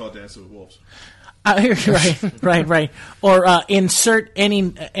when it was called Dancing with Wolves. Right. Or insert any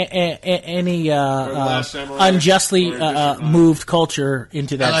unjustly moved culture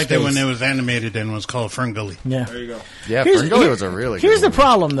into that. I liked space. it when it was animated and was called Ferngully. Yeah, there you go. Yeah, Ferngully was a really. Here's good the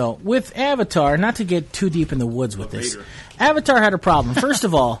problem, though, with Avatar. Not to get too deep in the woods with this. Avatar had a problem. First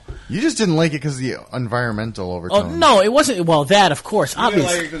of all, you just didn't like it because of the environmental overtone. Oh no, it wasn't. Well, that of course,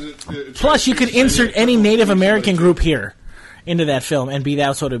 obviously. Plus, you could insert any Native American group here into that film and be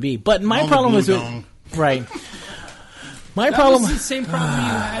that sort of be. But my problem was right. My problem was the same problem you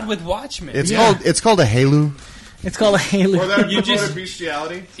had with Watchmen. It's called a Halu. It's called a Halu. Or that you just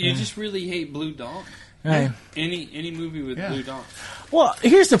bestiality. You just really hate Blue Dawn. Right. Any movie with Blue Dawn. Well,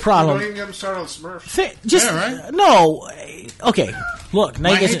 here's the problem. Don't even get them started on Smurfs. Right? No. Okay. Look.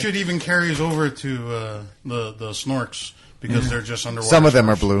 Now my hatred even carries over to the Snorks because they're just underwater. Some of them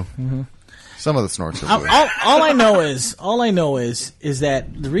are blue. Mm-hmm. Some of the Snorks are blue. All I know is that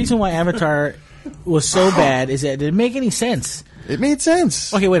the reason why Avatar was so bad is that it didn't make any sense. It made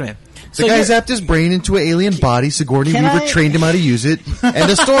sense. Okay, wait a minute. The guy zapped his brain into an alien body. Sigourney Weaver trained him how to use it. End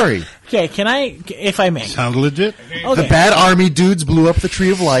of story. Okay, can I, if I may? Sound legit? Okay. The bad army dudes blew up the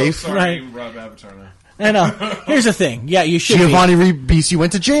Tree of Life. So sorry, you robbed Avatar now. I know. Here's the thing. Yeah, you should Giovanni Ribisi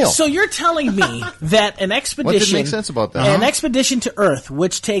went to jail. So you're telling me that an expedition... What didn't make sense about that? An expedition to Earth,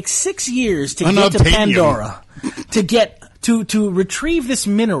 which takes 6 years to get to Pandora, to retrieve this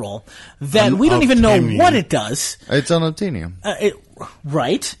mineral that we don't even know what it does. It's unobtainium.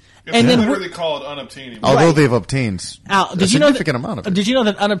 Right. And then literally call it unobtainium. Although they've obtained a significant amount of it. Did you know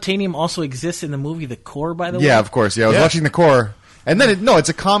that unobtainium also exists in the movie The Core, by the way? Yeah, of course. Yeah, I was watching The Core. And then, it's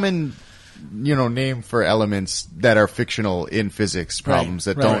a common... name for elements that are fictional in physics problems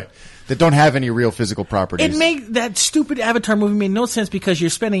that don't have any real physical properties. It made that stupid Avatar movie made no sense because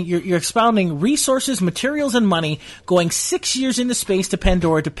you're expounding resources, materials, and money, going 6 years into space to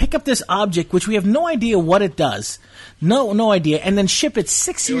Pandora to pick up this object, which we have no idea what it does. No idea, and then ship it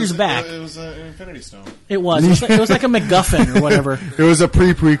 6 years back. It was an Infinity Stone. It was. It was like a MacGuffin or whatever. It was a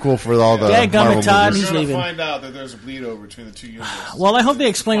prequel for all the Marvel Todd, movies. he's leaving. Find out that there's a bleed over between the two universes. Well, I hope they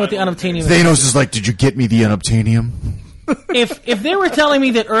explain what the unobtainium is. Thanos is like, did you get me the unobtainium? If they were telling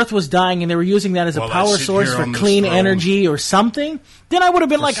me that Earth was dying and they were using that as a power source for clean energy or something, then I would have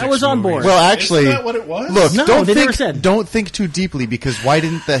been like, I was on board. Well, actually, isn't that what it was? Look, no, don't think too deeply, because why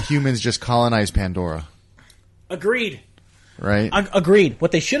didn't the humans just colonize Pandora? Agreed. Right? Agreed.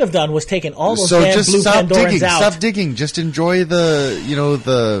 What they should have done was taken all those so damn just blue stop Pandorans digging. out. Stop digging. Just enjoy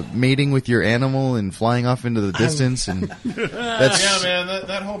the mating with your animal and flying off into the distance. And that's man,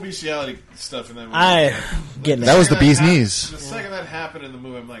 that whole bestiality stuff in that movie. That was the bee's knees. The second that happened in the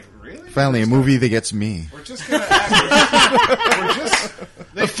movie, I'm like, really? Finally, a movie that gets me. We're just gonna act.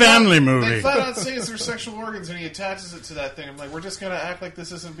 A family movie. They flat out say it's their sexual organs, and he attaches it to that thing. I'm like, we're just gonna act like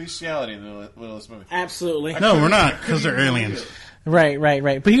this isn't bestiality in the middle of this movie. Absolutely. No, we're not, because they're aliens. Right.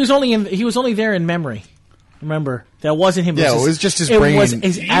 But he was only there in memory. Remember, that wasn't him. Yeah, it was just his brain. It was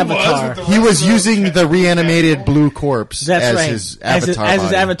his avatar. He was using the reanimated blue corpse as his avatar. As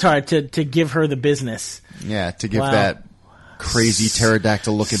his avatar to give her the business. Yeah, to give that crazy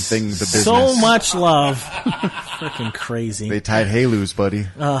pterodactyl-looking thing the business. So much love. Freaking crazy. They tied hay-loos, buddy.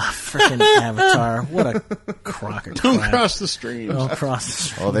 Freaking Avatar. What a crock of crap. Don't cross the streams. Don't cross the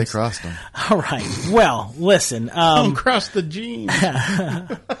streams. Oh, they crossed them. All right. Well, listen. Don't cross the genes.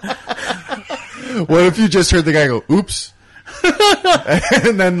 What if you just heard the guy go, oops?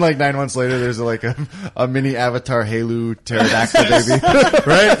 And then, 9 months later, there's a mini Avatar Halo pterodactyl baby.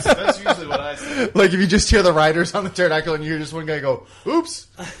 Right? That's usually what I say. Like, if you just hear the riders on the pterodactyl and you hear just one guy go, oops.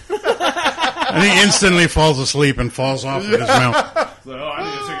 And he instantly falls asleep and falls off with his mouth. So, I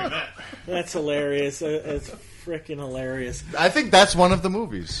need to take a nap. That's hilarious. It's freaking hilarious. I think that's one of the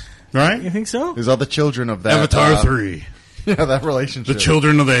movies. Right? You think so? There's all the children of that. Avatar 3. Yeah, that relationship. The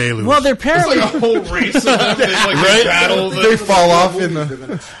children of the aliens. Well, they're apparently a whole race of them. They battle. They fall off in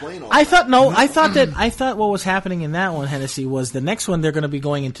the... I thought what was happening in that one, Hennessey, was the next one they're going to be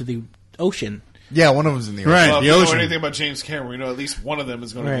going into the ocean. Yeah, one of them's in the ocean. Right, Well, the if we know ocean. anything about James Cameron, we know at least one of them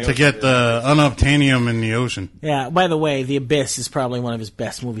is going to be To get the unobtainium in the ocean. Yeah, by the way, The Abyss is probably one of his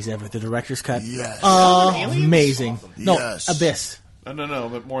best movies ever. The director's cut. Yes. Amazing. No, Yes. Abyss. No,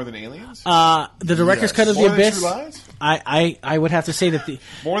 but more than Aliens? The director's cut of The More than Abyss. True Lies? I would have to say that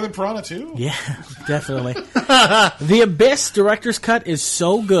More than Piranha 2? Yeah, definitely. The Abyss director's cut is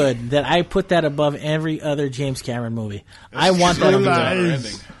so good that I put that above every other James Cameron movie. I want that.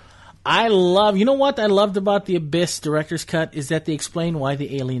 You know what I loved about The Abyss director's cut is that they explain why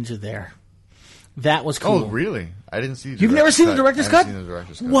the aliens are there. That was cool. Oh, really? I didn't see the You've never seen the director's cut? I haven't seen the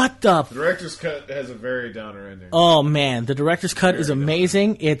director's cut. What the? The director's cut has a very downer ending. Oh, man. The director's cut is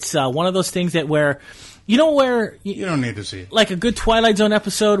amazing. It's one of those things that where you don't need to see it. Like a good Twilight Zone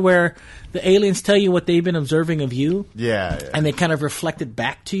episode where the aliens tell you what they've been observing of you. Yeah. And they kind of reflect it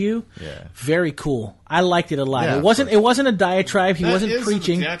back to you. Yeah. Very cool. I liked it a lot. Yeah, it wasn't a diatribe. He wasn't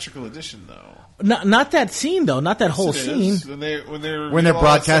preaching. The theatrical edition, though. Not that scene, though. Not that whole scene. When they're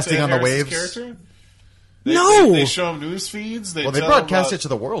broadcasting on the waves. They show them news feeds. They broadcast it to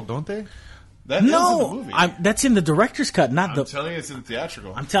the world, don't they? That is in the movie. That's in the director's cut, not I'm telling you, it's in the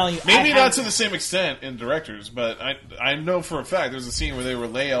theatrical. I'm telling you, maybe not to the same extent in directors, but I know for a fact there's a scene where they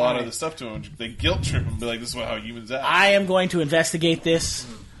relay a lot of the stuff to him. They guilt trip him and be like, "This is how humans act." I am going to investigate this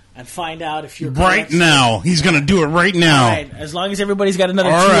and find out if you're right now. He's going to do it right now. All right, as long as everybody's got another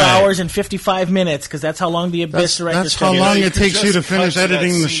 2 hours and 55 minutes, because that's how long the Abyss director's cut. That's how long it takes you to finish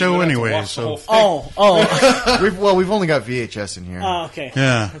editing the show anyway. So, we've only got VHS in here. Oh, okay.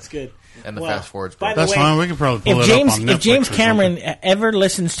 Yeah, that's good. And the fast forwards. That's fine. We can probably pull it up on Netflix. If James Cameron ever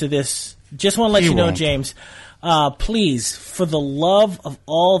listens to this, just want to let you know, James, please, for the love of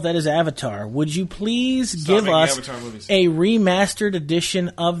all that is Avatar, would you please give us a remastered edition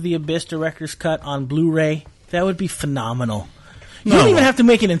of the Abyss Director's Cut on Blu-ray? That would be phenomenal. You don't even have to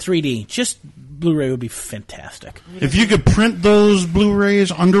make it in 3D. Just Blu-ray would be fantastic. If you could print those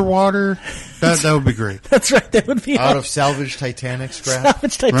Blu-rays underwater, that would be great. That's right. That would be out of salvaged Titanic scrap.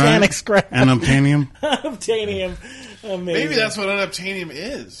 Salvaged Titanic scrap. And unobtainium. Unobtainium. Amazing. Maybe that's what unobtainium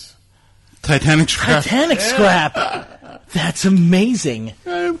is. Titanic scrap. Titanic scrap. That's amazing.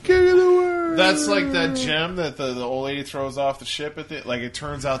 I'm king of the world. That's like that gem that the old lady throws off the ship at the. Like it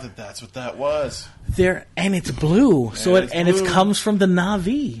turns out that's what that was. And it's blue. So it comes from the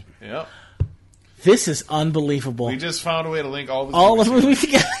Na'vi. Yep. This is unbelievable. We just found a way to link all the movies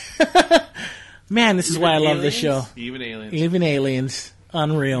together. Man, this is why I love this show. Even aliens.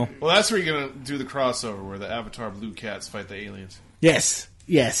 Unreal. Well, that's where you're going to do the crossover, where the Avatar blue cats fight the aliens. Yes,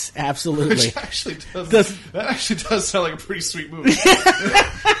 absolutely. Which actually does sound like a pretty sweet movie.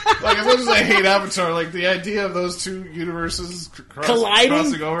 Like, as much as I hate Avatar, like, the idea of those two universes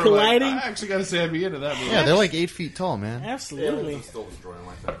crossing over, like, I actually got to say I'd be into that movie. Yeah, they're like 8 feet tall, man. Absolutely. Would still destroy them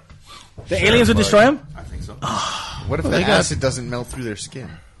like that. The aliens would destroy them? I think so. What if the acid doesn't melt through their skin?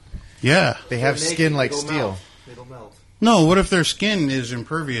 Yeah. They have skin like steel. It'll melt. No, what if their skin is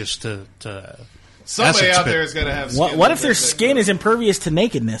impervious to somebody acid out spit? there is going to have skin. What if their skin is impervious to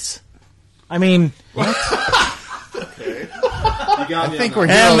nakedness? I mean... What? Okay. I think we're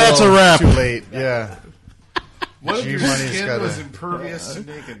here And that's a wrap. Too late, yeah. What if your G-Money's skin gotta- was impervious to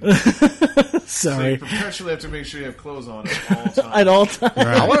nakedness? So Sorry. you perpetually have to make sure you have clothes on at all times. At all times.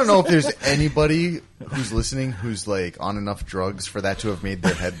 I want to know if there's anybody who's listening who's like on enough drugs for that to have made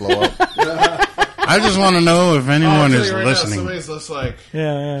their head blow up. I just want to know if anyone is right listening. Now, somebody's just like,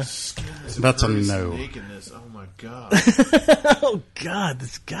 Yeah. That's a no. Nakedness. Oh my god. Oh, God,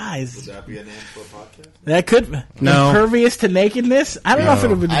 this guy's... Would that be a name for a podcast? That could... No. Impervious to nakedness? I don't know if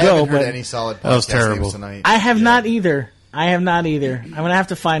it would I go, haven't heard but... any solid That was podcast terrible. names tonight. I have not either. I'm gonna have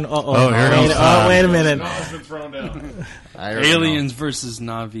to find... Here comes Todd. Wait a minute. No, it's been thrown down. I already Aliens versus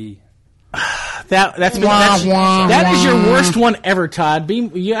Na'vi. That is your worst one ever, Todd.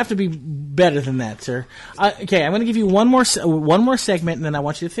 You have to be better than that, sir. Okay, I'm going to give you one more segment, and then I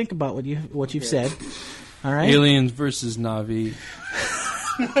want you to think about what you've said. All right. Aliens versus Na'vi.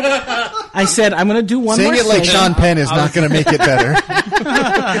 I said I'm going to do one more Saying it like segment. Sean Penn is not going to make it better.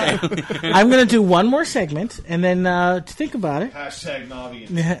 I'm going to do one more segment, and then to think about it. Hashtag Navi.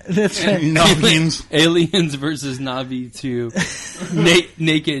 That's right. Noggins. Aliens versus Na'vi to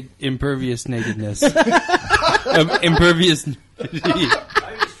naked, impervious nakedness. Impervious.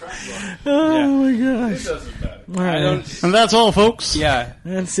 Oh my gosh! Doesn't matter. All right. And that's all, folks. Yeah.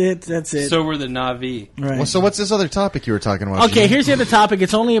 That's it. So were the Na'vi. Right. Well, so what's this other topic you were talking about? Okay, here's the other topic.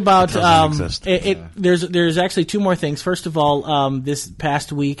 It's only about doesn't exist. There's actually two more things. First of all, this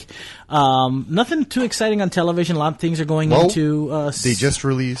past week, nothing too exciting on television. A lot of things are going into. They just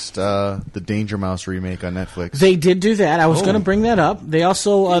released the Danger Mouse remake on Netflix. They did do that. I was going to bring that up. They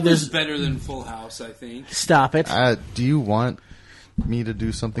also There's better than Full House, I think. Stop it. Do you want me to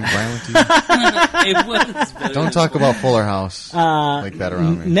do something violent to you? It was better Don't talk about Fuller House like that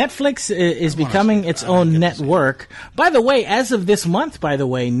around me. Netflix is becoming its own network. By the way, as of this month,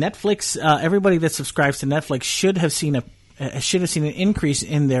 Netflix, everybody that subscribes to Netflix should have seen an increase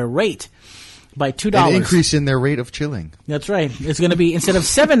in their rate by $2. An increase in their rate of chilling. That's right. It's going to be, instead of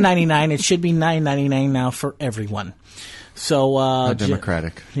 $7.99, it should be $9.99 now for everyone. So How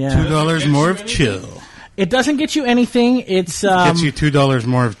democratic. Yeah. $2 more of chill. It doesn't get you anything. It's Gets you $2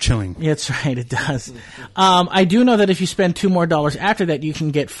 more of chilling. That's right. It does. I do know that if you spend $2 more after that, you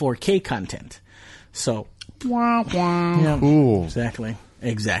can get 4K content. So, yeah, Cool. exactly.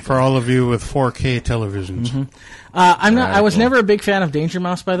 For all of you with 4K televisions. Mm-hmm. I was never a big fan of Danger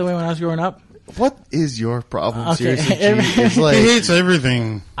Mouse, by the way, when I was growing up. What is your problem? Okay. Seriously, G? It's like, He hates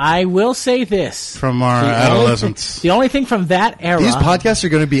everything I will say this. from our adolescence. The only thing from that era. these podcasts are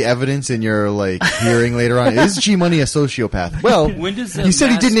going to be evidence in your hearing later on. Is G Money a sociopath? Well, When does he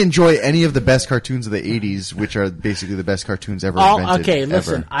said he didn't enjoy any of the best cartoons of the '80s, which are basically the best cartoons ever invented. Okay,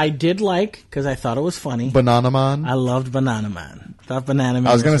 listen. ever. I did because I thought it was funny. Banana Man. I loved Banana Man. Thought Banana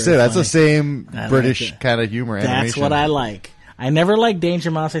Man I was going to say very that's funny. the same I British like it. kind of humor. That's animation. what I like. I never liked Danger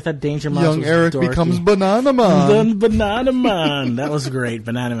Mouse. I thought Danger Mouse Young was Eric dorky. becomes Banana Man. Then Banana Man. That was great.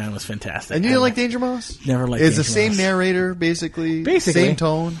 Banana Man was fantastic. And you didn't like Danger Mouse? Never liked It's Danger the same Mouse. narrator, basically. Basically. Same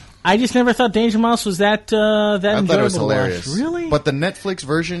tone. I just never thought Danger Mouse was that I enjoyable thought it was to watch. hilarious. Really? But the Netflix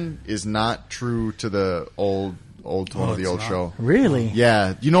version is not true to the old tone of the old show. Really?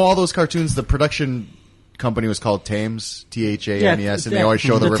 Yeah. You know all those cartoons, the production company was called Thames, Thames, and they always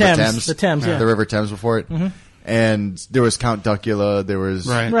show the River Thames. The Thames, yeah. The River Thames before it. And there was Count Duckula. There was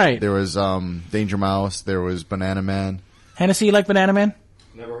Right. There was Danger Mouse. There was Banana Man. Hennessey, you like Banana Man?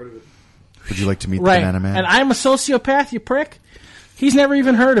 Never heard of it. Would you like to meet the Right. Banana Man? And I'm a sociopath, you prick. He's never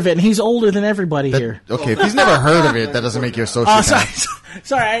even heard of it, and he's older than everybody here. Okay, if he's never heard of it, that doesn't make you a sociopath. Oh,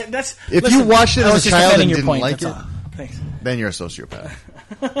 sorry. That's If you watched it I as was a just child defending and your didn't point, like that's it, all. Thanks. then you're a sociopath.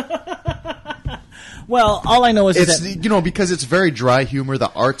 Well, all I know is It's that because it's very dry humor.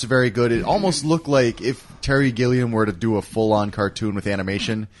 The art's very good. It almost looked like if Terry Gilliam were to do a full-on cartoon with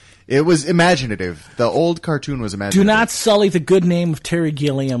animation. It was imaginative. The old cartoon was imaginative. do not sully the good name of Terry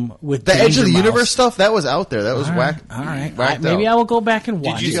Gilliam with The Edge of the Danger Universe Mouse. stuff that was out there. That was All whack. right. whacked Maybe out. I will go back and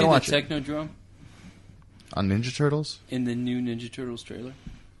watch Did you it. see the watch it. Technodrome On Ninja Turtles? in the new Ninja Turtles trailer?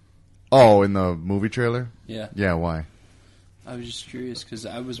 Oh, in the movie trailer? Yeah. Yeah, why? I was just curious because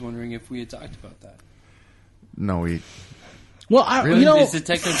I was wondering if we had talked about that. No, we... Well, Really? Is the Are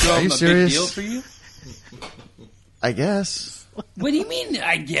Technodrome you a big serious? deal for you? I guess. What do you mean?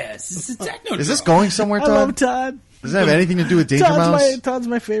 I guess it's a Technodrome. Is this going somewhere, I love Todd? Todd. Does that have anything to do with Danger Mouse? Todd's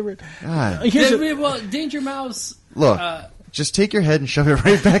my favorite. God. Here's Well, Danger Mouse. Look, just take your head and shove it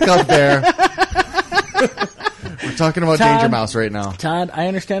right back up there. We're talking about Todd, Danger Mouse right now. Todd, I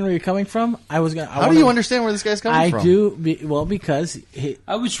understand where you're coming from. How do you understand where this guy's coming from? I do. Because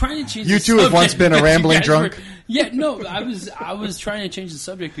I was trying to change. You the two have subject once been a because you rambling guys drunk? I was trying to change the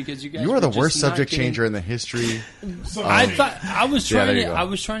subject because you guys. You are the were worst just not subject getting- changer in the history. I thought I was Yeah, trying there you to. go. I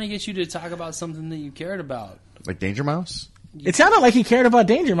was trying to get you to talk about something that you cared about. Like Danger Mouse? it sounded like he cared about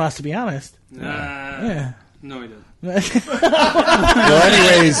Danger Mouse, to be honest. Yeah. No, he didn't. Well,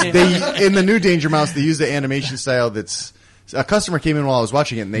 anyways, in the new Danger Mouse, they use the animation style that's... A customer came in while I was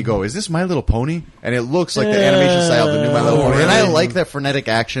watching it, and they go, "Is this My Little Pony?" And it looks like the animation style of the new My Little Pony. And I like that frenetic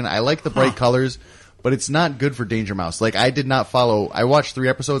action. I like the bright colors, but it's not good for Danger Mouse. Like, I did not follow... I watched 3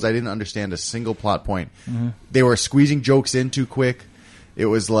 episodes. I didn't understand a single plot point. They were squeezing jokes in too quick. It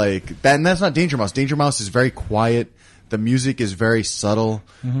was like... that, and that's not Danger Mouse. Danger Mouse is very quiet. The music is very subtle.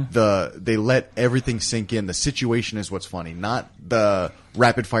 They let everything sink in. The situation is what's funny, not the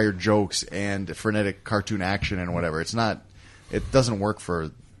rapid fire jokes and frenetic cartoon action and whatever. It's not... It doesn't work for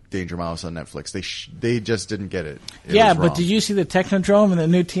Danger Mouse on Netflix. They just didn't get it. It Yeah, was but wrong. did you see the Technodrome and the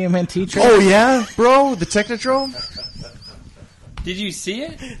new TMNT trailer? Oh yeah, bro, the Technodrome. Did you see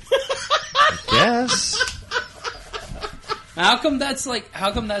it? Yes. How come that's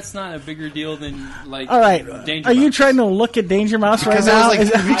not a bigger deal than like? All right. Danger Are you Mouse? trying to look at Danger Mouse Because right that now? was like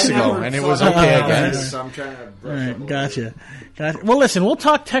Is 2 that- weeks ago, and it was okay, I guess. So I'm trying to brush All up right, gotcha. Well, listen, we'll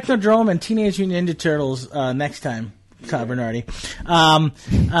talk Technodrome and Teenage Mutant Ninja Turtles next time, Todd Bernardy.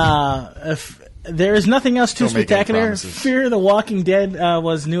 If there is nothing else too Don't make any spectacular. promises. Fear the Walking Dead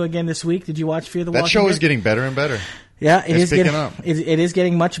was new again this week. Did you watch Fear the That Walking show Dead? is getting better and better. Yeah, It's picking getting up. it is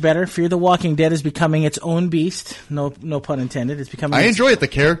getting much better. Fear the Walking Dead is becoming its own beast. No pun intended. It's becoming. I enjoy it. The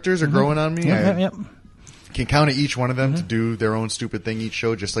characters are growing on me. Yep, I yep. can count on each one of them to do their own stupid thing each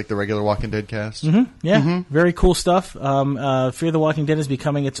show, just like the regular Walking Dead cast. Yeah, very cool stuff. Fear the Walking Dead is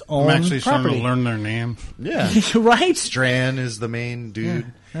becoming its own I'm actually starting property. to learn their name. Yeah. Right? Stran is the main dude.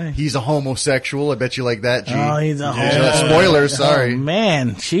 Yeah. Hey. He's a homosexual. I bet you like that, G. Oh, he's a Yeah. homo. Spoilers, sorry. Oh,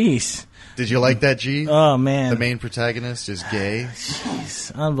 man, jeez. Did you like that, G? Oh, man. The main protagonist is gay.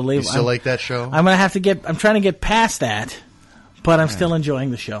 It's You unbelievable. still like that show? I'm gonna have to get. I'm trying to get past that, but I'm still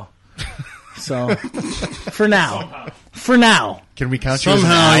enjoying the show. So, for now, Can we count you as an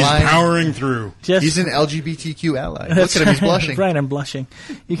Somehow he's ally? powering through. just He's an LGBTQ ally. Look at him, he's blushing. Right, I'm blushing.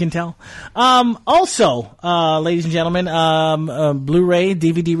 You can tell. Also, ladies and gentlemen, Blu-ray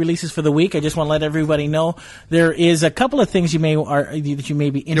DVD releases for the week. I just want to let everybody know there is a couple of things that you may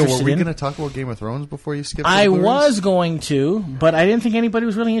be Yo, interested were we in. going to talk about Game of Thrones before you skipped? I the Blu-rays? was going to, but I didn't think anybody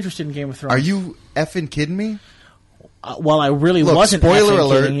was really interested in Game of Thrones. Are you effing kidding me? Well, I really Look, wasn't. spoiler effing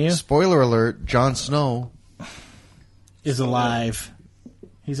alert! kidding you. Spoiler alert! Jon Snow. Is alive.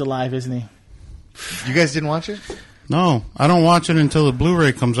 He's alive, isn't he? You guys didn't watch it? No, I don't watch it until the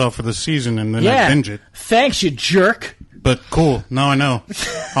Blu-ray comes out for the season, and then I binge it. Thanks, you jerk. But cool. Now I know.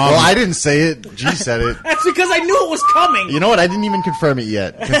 Well, I didn't say it. G said it. That's because I knew it was coming. You know what? I didn't even confirm it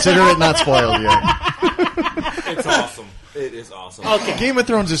yet. Consider it not spoiled yet. It's awesome. It is awesome. Okay. Game of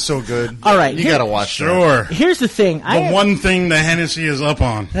Thrones is so good. All right, You here- got to watch that. Sure. Here's the thing. The one thing the Hennessey is up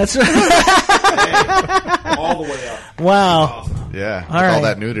on. That's right. All the way up. Wow. Awesome. Yeah, with All right. all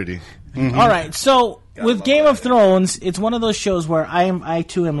that nudity. All right. So with Game of Thrones, it's one of those shows where I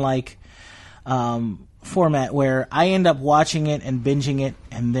too am like Phormat, where I end up watching it and binging it,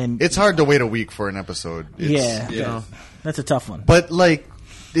 and then It's hard to wait a week for an episode. It's, yeah, you know. that's a tough one. But like,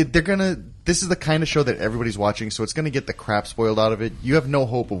 they're this is the kind of show that everybody's watching, so it's going to get the crap spoiled out of it. You have no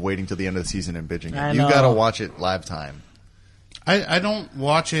hope of waiting till the end of the season and binging it. You got to watch it live time. I don't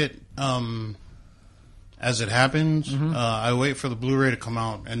watch it as it happens. Mm-hmm. I wait for the Blu-ray to come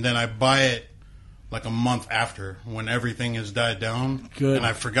out, and then I buy it like a month after when everything has died down. Good. And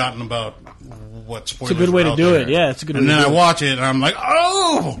I've forgotten about what spoilers. It's a good way are to out do there. it. Yeah, it's a good way and to do it. then I watch it, and I'm like,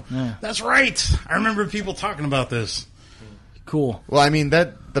 oh, Yeah. that's right. I remember people talking about this. Cool. Well, I mean,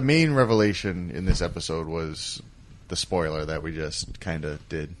 the main revelation in this episode was the spoiler that we just kind of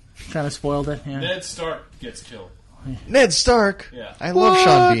did. Kind of spoiled it. Yeah. Ned Stark gets killed. Ned Stark? Yeah. I love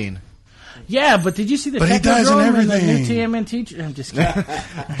Sean Bean. Yeah, but did you see the But he dies in Technodrome and the everything. new TMNT? I'm just kidding.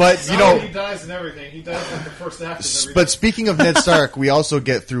 But, He dies and everything. He dies like the first act of everything. But speaking of Ned Stark, we also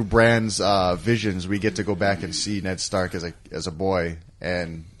get through Bran's visions. We get to go back and see Ned Stark as a boy,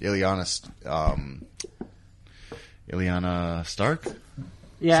 and Ilyana Stark.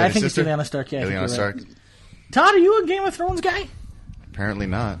 Yeah, I his think it's sister? Lyanna Stark. Yeah, I think Ilyana you're Stark. right. Todd, are you a Game of Thrones guy? Apparently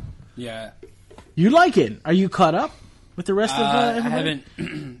not. Yeah. You like it? Are you caught up with the rest of I everybody?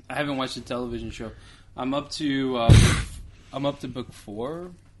 haven't watched the television show. I'm up to book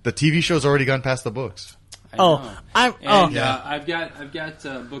 4. The TV show's already gone past the books. I know. I'm. I've got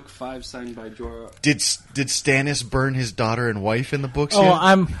book 5 signed by Jorah. Did Stannis burn his daughter and wife in the books Oh,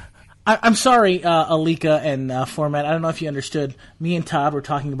 yet? I'm sorry, Alika and Phormat. I don't know if you understood. Me and Todd were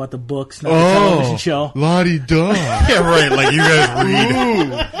talking about the books, not the television show. La-di-da. Yeah, right. Like you guys read.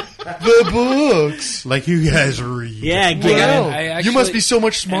 The books. Like you guys read. Yeah, Wow. I actually- You must be so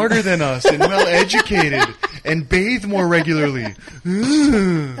much smarter than us and well educated and bathe more regularly.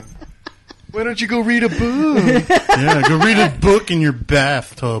 Why don't you go read a book? Yeah, go read a book in your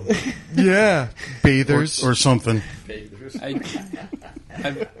bathtub Yeah, bathers. or something.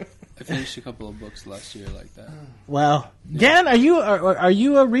 I finished a couple of books last year like that. Wow, Gannon, are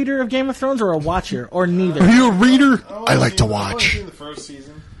you a reader of Game of Thrones or a watcher or neither? Are you a reader? I like to I've only watch. seen the first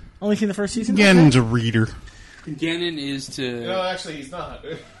season. Only seen the first season. Gannon's a reader. Gannon is to No, actually, he's not.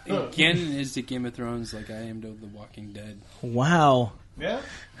 Gannon is to Game of Thrones like I am to The Walking Dead. Wow. Yeah,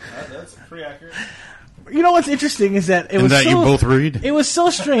 that's pretty accurate. You know what's interesting is that And that you both read? It was so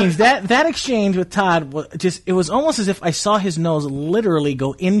strange that exchange with Todd was just. It was almost as if I saw his nose literally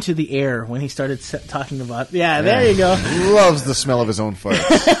go into the air when he started talking about. Yeah, there you go. Loves the smell of his own farts.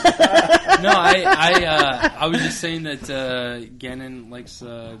 No, I was just saying that Gannon likes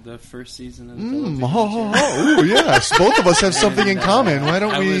the first season of the television show. Oh, yes. Both of us have something in common. Why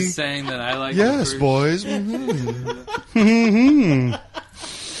don't I we? was saying that I like Yes, the first boys.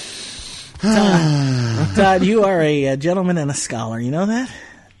 Todd, you are a gentleman and a scholar. You know that?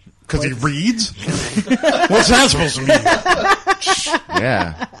 Because he reads? What's that supposed to mean?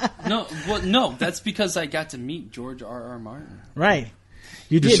 Yeah. No, that's because I got to meet George R.R. Martin. Right.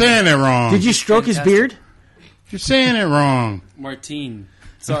 You You're did. saying it wrong. Did you stroke his Fantastic. beard? You're saying it wrong. Martin.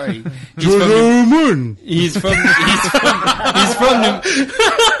 Sorry. He's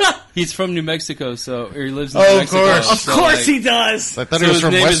He's from New Mexico, so or he lives in Oh, New of Mexico. course. Of so, course like, he does. I thought So he was his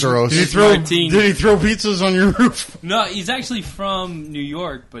from name is- Westeros. Did he throw pizzas on your roof? No, he's actually from New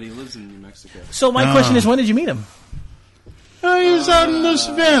York, but he lives in New Mexico. So my question is, when did you meet him? He was out in the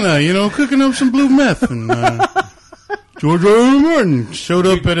savannah, cooking up some blue meth. And George R.R. Martin showed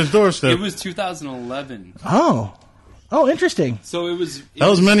up at his doorstep. It was 2011, Oh, interesting. so it was. That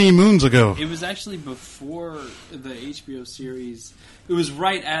was many moons ago. It was actually before the HBO series. It was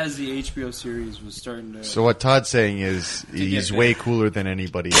right as the HBO series was starting to. So what Todd's saying is he's get way there. cooler than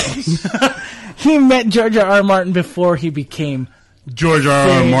anybody else. He met George R.R. Martin before he became George R.R.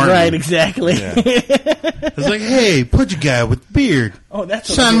 famous. Martin. Right, exactly. It's like, hey, pudgy guy with beard. Oh, that's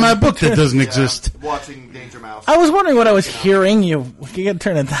what Sign I'm my doing. book that doesn't exist. Watching Danger Mouse. I was wondering what I was hearing. You got to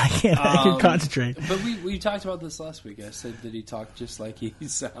turn it. I can't concentrate. But we talked about this last week. I said that he talked just like he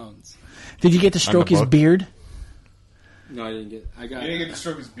sounds. Did you get to stroke his book? beard? No, I didn't get. I got. You didn't get to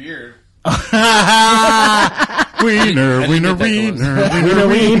stroke his beard. Wiener, I wiener, didn't get that wiener,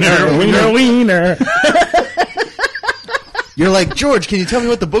 Wiener, wiener, wiener. You're like, George, can you tell me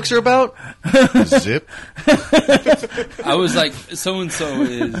what the books are about? Zip. I was like, so and so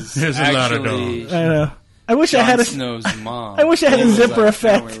is There's a lot of actually I know. I wish I Jon had a. Snow's mom. I wish I had a It was zipper like,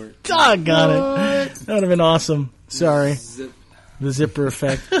 effect. no, we were- Doggone it. That would have been awesome. Sorry. Zip. The zipper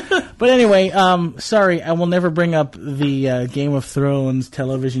effect. But anyway, sorry, I will never bring up the Game of Thrones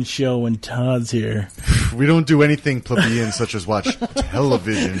television show when Todd's here. We don't do anything plebeian such as watch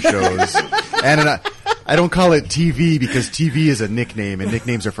television shows. And I don't call it TV because TV is a nickname and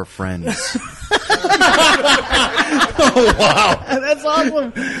nicknames are for friends. Oh, wow. That's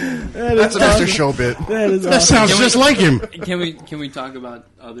awesome. That's an extra show bit. That is That awesome. sounds just like him. Can we talk about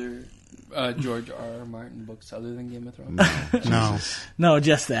other George R.R. Martin books other than Game of Thrones? No. No,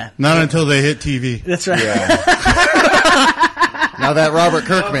 just that. Not until they hit TV. That's right. Yeah. Now that Robert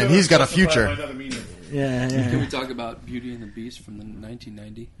Kirkman, he's got a future. Yeah. Can we talk about Beauty and the Beast from the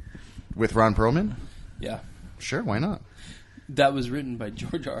 1990? With Ron Perlman? Yeah. Sure, why not? That was written by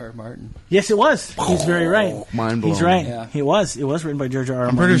George R.R. Martin. Yes, it was. He's very right. Mind blown. He's right. Yeah. It was written by George R.R.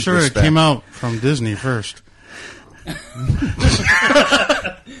 I'm Martin. pretty sure it came out from Disney first.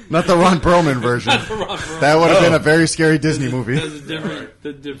 Not the Ron Perlman version. That would have been a very scary Disney movie. That's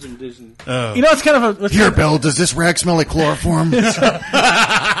a different Disney. You know, it's kind of a... Here, Bill, does this rag smell like chloroform?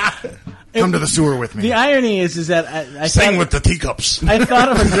 Come to the sewer with me. The irony is that I Sing thought, with the teacups. I thought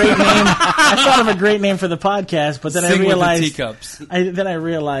of a great name. I thought of a great name for the podcast, but then Sing I realized with the teacups. I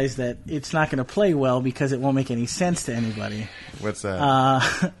realized that it's not going to play well because it won't make any sense to anybody. What's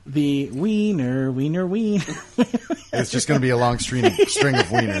that? The wiener. It's just going to be a long string of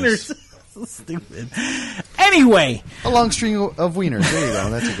wieners. So stupid. Anyway, A long string of wieners. There you go.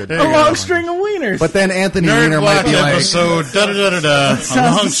 That's a good. a long string of wieners. But then Anthony Weiner might NERDWatch be like, episode da-da-da-da-da.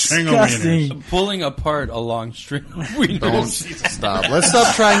 A long string of disgusting. wieners. Pulling apart a long string of "Don't wieners. stop. Let's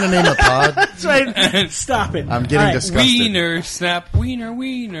stop trying to name a pod. That's right. Stop it. I'm getting All right. disgusted. Wiener, snap,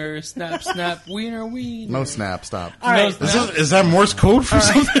 wiener, snap, snap, wiener. No snap. Stop. All right. Is that Morse code for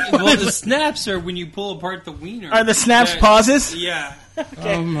something? Well, the snaps are when you pull apart the wiener. Are the snaps That- pauses? Yeah.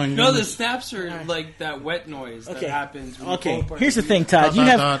 Oh my god. No, the snaps are like that wet noise that happens when you pull Okay, apart here's the the thing, Todd. You Dot,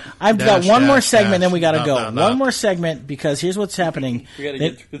 have. dot, I've dash, got one more dash, segment, then we got to dash, go. dot, dot. One more segment because here's what's happening. We gotta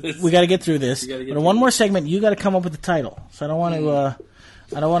get through this. We got to get through this. gotta get But through one more segment, you got to come up with the title. So I don't want to.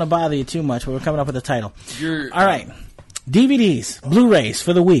 I don't want to bother you too much, but we're coming up with a title. You're- All right. DVDs, Blu-rays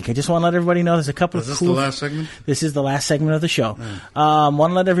for the week. I just want to let everybody know there's a couple Is of this cool. the last segment? This is the last segment of the show.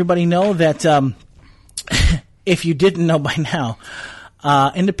 Want to let everybody know that if you didn't know by now,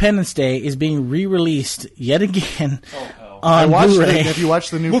 Independence Day is being re-released yet again I on watched Blu-ray. it. Have you watched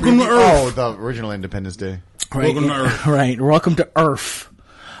the new Welcome to preview? Earth. Oh, the original Independence Day. Right, Welcome to Earth. right. Welcome to Earth.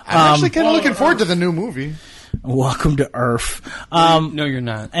 I'm actually kind of looking forward to the new movie. Welcome to Earth. no, you're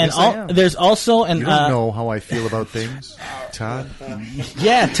not. And Yes, I am. there's also an You don't know how I feel about things, Todd.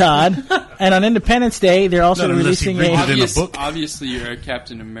 yeah, Todd. And on Independence Day, they're also Not unless you releasing read it in a book. Obviously, you're a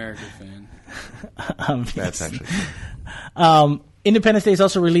Captain America fan. That's actually Independence Day is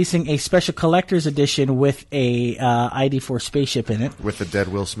also releasing a special collector's edition with a ID4 spaceship in it. with the dead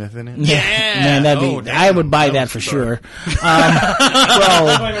Will Smith in it. Yeah, man, that'd be. Oh, damn. I would buy that was for dark. sure.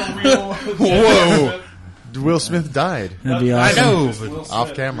 Well, Whoa! Will Smith died that'd be I awesome. know. But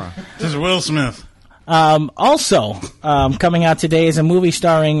off camera. this is Will Smith. Also, coming out today is a movie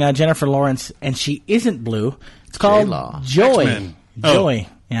starring Jennifer Lawrence, and she isn't blue. It's called J-Law. Joy. X-Men. Oh. Joy.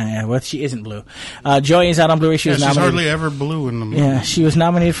 Yeah. Well, she isn't blue. Joy is out on Blu-ray. She Yeah, was she's nominated. hardly ever blue in the movie. Yeah, she was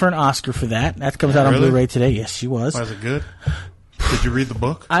nominated for an Oscar for that. That comes out on Really? Blu-ray today. Yes, she was. Was it good? Did you read the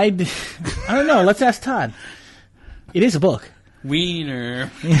book? I don't know. Let's ask Todd. It is a book.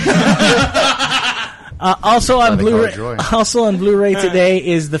 Wiener. Also on they call Blu-ray. it Joy. Also on Blu-ray today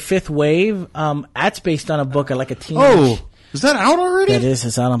is The Fifth Wave. That's based on a book, like a teenage. Oh, is that out already? That is.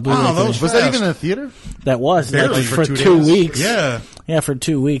 It's out on Blu-ray. Wow, today. those Was that even in a theater? That was Barely. like, for For 2 2 days? weeks. Yeah. Yeah, for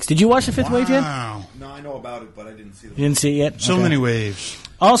 2 weeks. Did you watch The Fifth Wave yet? Wow. No, I know about it, but I didn't see the You didn't see it yet? So Okay. many waves.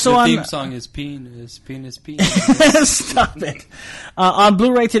 Also The on theme song is penis, penis, penis. Stop it. On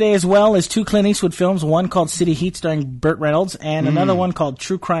Blu-ray today as well is 2 Clint Eastwood films, one called City Heat starring Burt Reynolds, and another one called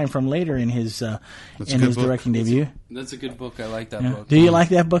True Crime from later in his a good book. directing debut. That's a good book. I like that Yeah. book. Do you like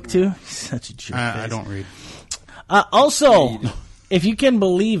that book too? Such a jerk. I don't read. Also, if you can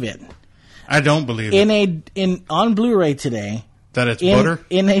believe it, I don't believe it. on Blu-ray today, That it's butter?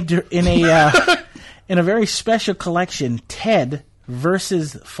 in a very special collection, Ted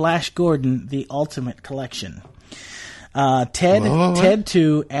versus Flash Gordon, the Ultimate Collection. Ted What? Ted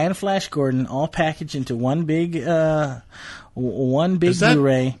 2 and Flash Gordon all packaged into one big Is that-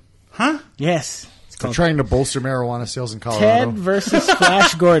 Blu-ray. Huh? Yes. They're trying to bolster marijuana sales in Ted Colorado. versus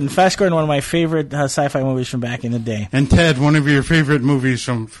Flash Gordon. Flash Gordon, one of my favorite sci-fi movies from back in the day. And Ted, one of your favorite movies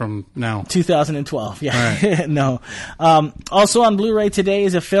from now. 2012. Yeah. Right. No. Also on Blu-ray today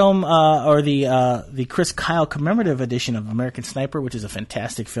is a film, or the Chris Kyle commemorative edition of American Sniper, which is a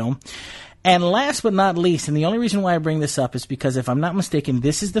fantastic film. And last but not least, and the only reason why I bring this up is because if I'm not mistaken,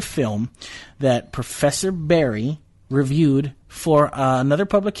 this is the film that Professor Barry reviewed for another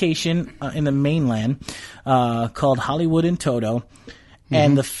publication in the mainland called Hollywood in Toto.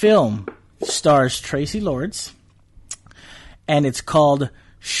 And the film stars Tracy Lords, and it's called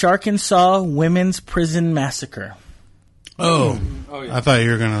Sharkensaw Women's Prison Massacre. Oh. Oh, yeah. I thought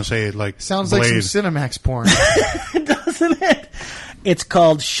you were going to say, like, Sounds Blade. like some Cinemax porn. Doesn't it? It's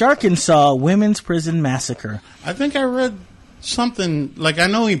called Sharkensaw Women's Prison Massacre. I think I read something, like I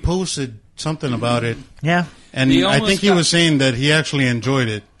know he posted something about it. Yeah. And I think he was saying that he actually enjoyed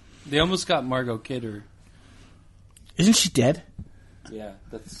it. They almost got Margot Kidder. Isn't she dead? Yeah,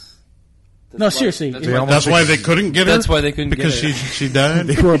 that's no, seriously. That's why they couldn't get her? That's why they couldn't because get her. she died?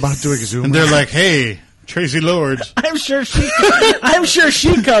 They were about to exhume and they're like, hey, Tracy Lords. I'm sure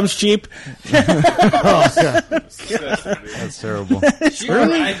she comes cheap. That's terrible. She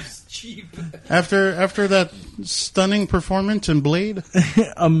arrives cheap. After that stunning performance in Blade?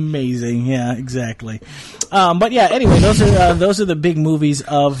 Amazing. Yeah, exactly. But yeah, anyway, those are the big movies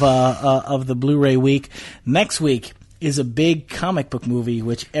of the Blu-ray week. Next week is a big comic book movie,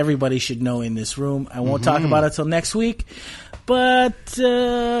 which everybody should know in this room. I won't talk about it till next week. But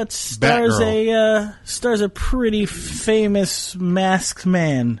it stars a pretty famous masked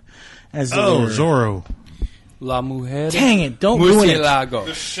man as Zorro. La Mujer. Dang it! Don't ruin it.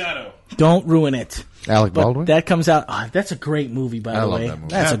 The Shadow. Don't ruin it. Alec But Baldwin? that comes out. That's a great movie, by the love way. that movie.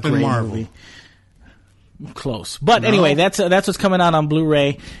 That's Captain a great Marvel. movie. Close, but anyway, that's what's coming out on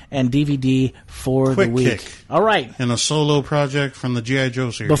Blu-ray and DVD for Quick the week. Kick. All right. And a solo project from the G.I. Joe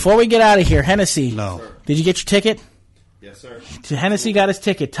series. Before we get out of here, Hennessey. No. Did you get your ticket? Yes, sir. Hennessey got his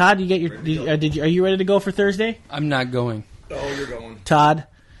ticket. Todd, you get your? Are you ready to go for Thursday? I'm not going. Oh, you're going. Todd,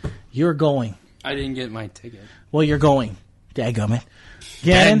 you're going. I didn't get my ticket. Well, you're going. Dadgummit.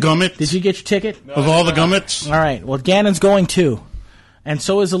 Gannon, Dadgummit. did you get your ticket? Of all the gummits? All right. Well, Gannon's going too, and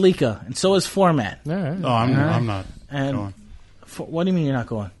so is Alika, and so is Phormat. Oh, I'm not And going. What do you mean you're not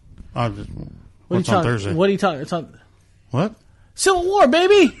going? What's on Thursday? What are you talking? It's on What? Civil War,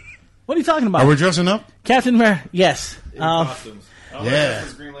 baby. What are you talking about? Are we dressing up? Captain America. Yes. Costumes. Yeah.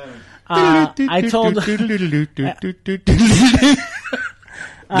 That's Green Lantern. I told. No.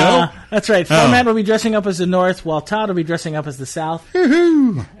 That's right. Phormat will be dressing up as the North, while Todd will be dressing up as the South.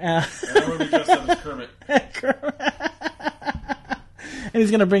 And I'm going to be dressed up as Kermit. And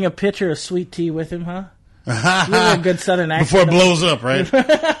he's going to bring a pitcher of sweet tea with him, huh? Really a good Southern accent. Before it blows up, right? All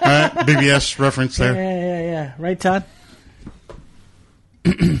right. BBS reference there. Yeah. Right, Todd?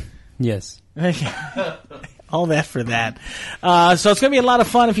 Yes. All that for that. So it's going to be a lot of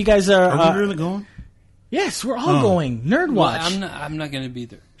fun if you guys are... Are we really going? Yes, we're all going. NERDWatch. Well, I'm not going to be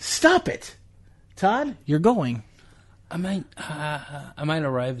there. Stop it. Todd, you're going. I might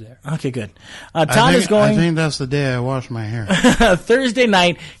arrive there. Okay, good. Todd is going. I think that's the day I wash my hair. Thursday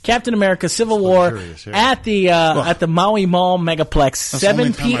night, Captain America: Civil War at the Maui Mall Megaplex,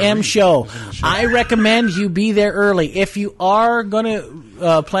 7 p.m. show. I recommend you be there early. If you are going to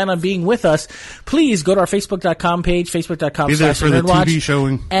plan on being with us, please go to our Facebook.com page, facebook.com/NERDWatch. Be there for the TV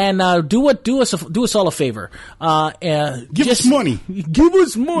showing. And do us all a favor. Give us money. Give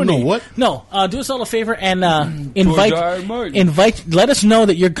us money. No, what? No, do us all a favor and invite. Let us know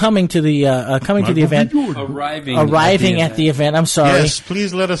that you're coming to the event. Arriving at the event. I'm sorry. Yes,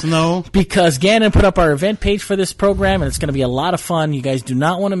 please let us know. Because Gannon put up our event page for this program, and it's going to be a lot of fun. You guys do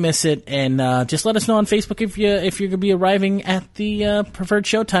not want to miss it. And just let us know on Facebook if you're going to be arriving at the preferred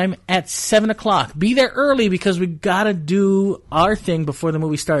showtime at 7:00. Be there early because we got to do our thing before the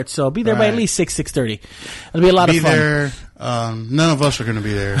movie starts. So be there by at least 6:30. It'll be a lot of fun. Be there. None of us are going to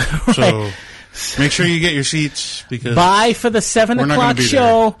be there. So. Make sure you get your seats because buy for the 7:00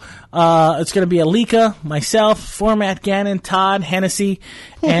 show. It's going to be Alika, myself, Phormat, Gannon, Todd, Hennessey,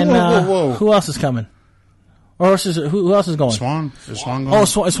 and whoa. Who else is coming? Or who else is going? Swan. Is Swan going? Oh,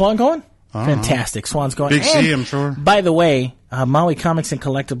 is Swan going? Fantastic. Swan's going. Big C, I'm sure. By the way, Maui Comics and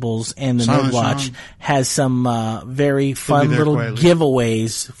Collectibles and the NERDWatch has some very fun little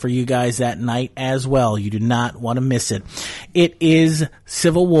giveaways for you guys that night as well. You do not want to miss it. It is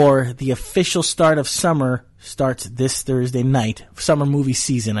Civil War. The official start of summer starts this Thursday night. Summer movie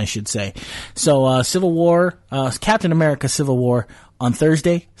season, I should say. So Civil War, Captain America Civil War on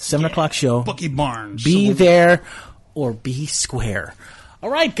Thursday, 7:00 show. Bucky Barnes. Be there or be square. All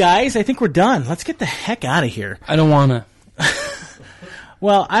right, guys, I think we're done. Let's get the heck out of here. I don't want to.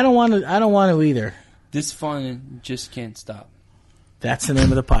 Well, I don't want to either. This fun just can't stop. That's the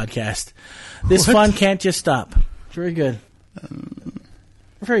name of the podcast. This fun can't just stop. Very good.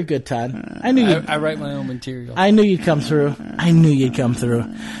 Very good, Todd. I write my own material. I knew you'd come through.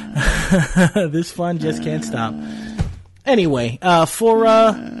 This fun just can't stop. Anyway, no,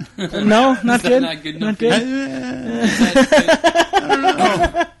 not good. Not good. Not good.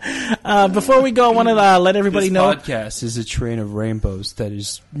 Before we go, I want to let everybody know. This podcast is a train of rainbows that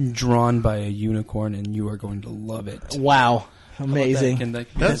is drawn by a unicorn, and you are going to love it. Wow. Amazing. You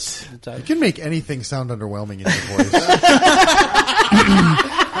can make anything sound underwhelming in your voice.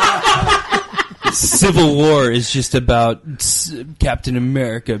 Civil War is just about Captain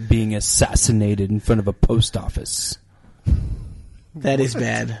America being assassinated in front of a post office. That is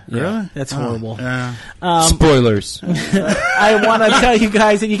bad. Yeah. That's horrible. Yeah. Spoilers. I want to tell you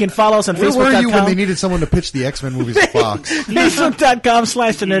guys that you can follow us on Facebook.com. Where were you when they needed someone to pitch the X-Men movies to Fox?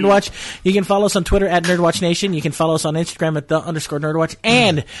 Facebook.com/TheNerdWatch. You can follow us on Twitter at NerdWatchNation. You can follow us on Instagram at _NerdWatch.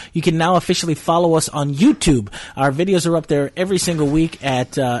 And you can now officially follow us on YouTube. Our videos are up there every single week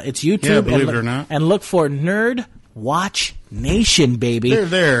at it's YouTube. Yeah, believe it or not. And look for NerdWatch Nation, baby. They're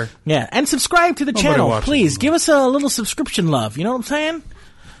there. Yeah, and subscribe to the Nobody channel. watches Please, them. give us a little subscription love. You know what I'm saying?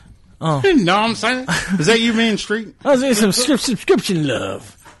 You know what I'm saying? Is that you, Main Street? I was saying some subscription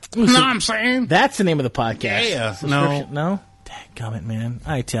love. You know what I'm saying? That's the name of the podcast. Yeah. No? Dadgummit, man.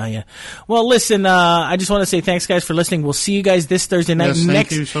 I tell you. Well, listen, I just want to say thanks, guys, for listening. We'll see you guys this Thursday night. Yes,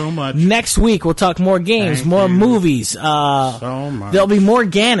 thank you so much. Next week, we'll talk more games, Thank more you movies. so much. There'll be more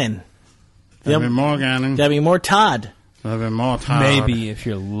Gannon. There'll be more Gannon. There'll be more Todd. There'll be more Todd. Maybe, if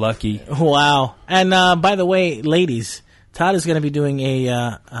you're lucky. Wow. And by the way, ladies, Todd is going to be doing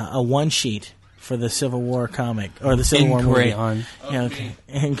a one-sheet for the Civil War comic, or the Civil War movie. Crayon. Yeah, okay.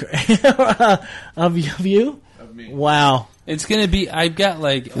 Of you? Of me. Wow. It's going to be, I've got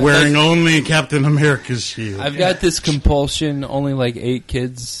Wearing only Captain America's shield. I've got this compulsion, only 8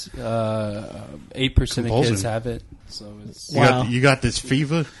 kids, 8% of kids have it. So it's... Wow. You got this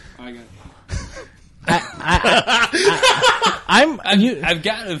fever? I got... I've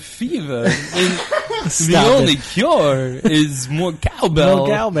got a fever. And the only cure is more cowbell.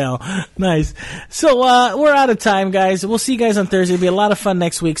 No cowbell. Nice. So we're out of time, guys. We'll see you guys on Thursday. It'll be a lot of fun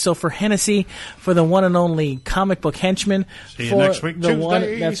next week. So for Hennessey, for the one and only comic book henchman, See you for next week, the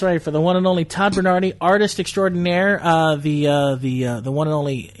Tuesday. that's right, for the one and only Todd Bernardy, artist extraordinaire, the one and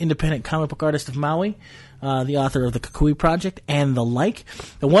only independent comic book artist of Maui. The author of the Kukui Project and the like.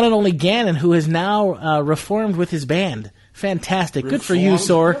 The one and only Gannon, who has now reformed with his band. Fantastic. Good for you,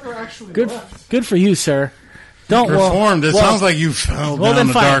 sir. Good for you, sir. Don't Reformed. It sounds like you fell down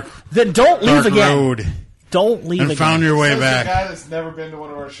the dark Then don't leave again. road Don't leave and again. found your way Says the back. guy that's never been to one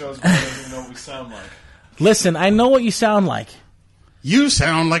of our shows but doesn't even know what we sound like. Listen, I know what you sound like. You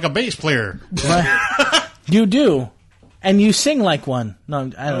sound like a bass player. You do. And you sing like one. No,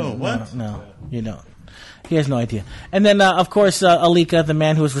 I don't. what? No, you don't. He has no idea. And then, of course, Alika, the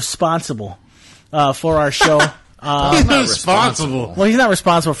man who is responsible for our show. He's not responsible. Well, he's not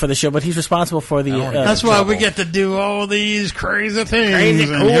responsible for the show, but he's responsible for the... That's why we get to do all these crazy things. crazy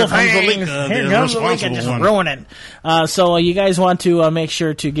And cool here things. comes Here the comes Alika responsible just one. ruining. So you guys want to make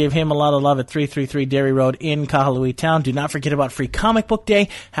sure to give him a lot of love at 333 Dairy Road in Kahului Town. Do not forget about Free Comic Book Day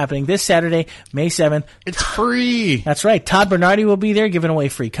happening this Saturday, May 7th. It's free. That's right. Todd Bernardy will be there giving away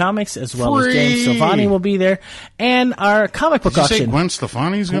free comics, as well as Free. James Silvani will be there. And our comic book Did you say auction. Gwen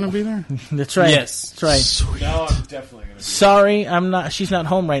Stefani's going to be there? That's right. Yes. That's right. Sweet. No, I'm definitely going to be. Sorry, I'm not. She's not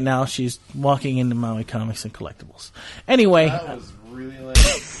home right now. She's walking into Maui Comics and Collectibles. Anyway, That was really lame.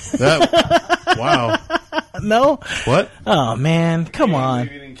 Wow. no. What? Oh man, come on.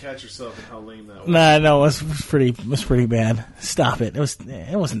 Maybe you didn't catch yourself in how lame that was. Nah, no, it was pretty bad. Stop it. It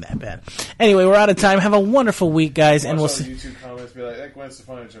wasn't that bad. Anyway, we're out of time. Have a wonderful week, guys, and we'll Watch all see. the YouTube comments be like, that Gwen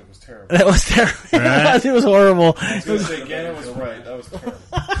Stefani joke was terrible. That was terrible. Right. It was horrible. I was going to say, Gannon was right. That was terrible.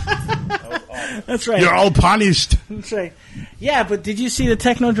 That was awful. That's right. You're all punished. That's right. Yeah, but did you see the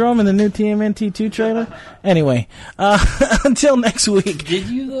Technodrome and the new TMNT 2 trailer? Anyway, until next week. Did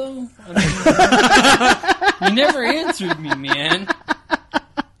you, though? I mean, you never answered me, man.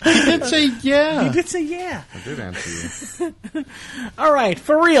 He did say yeah. You did say yeah. I did answer you. All right,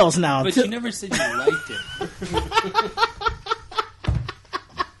 for reals now. But you never said you liked it.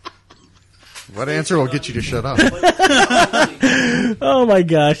 What answer will get you to shut up? Oh my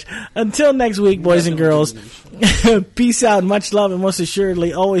gosh. Until next week, boys and girls. Peace out, much love, and most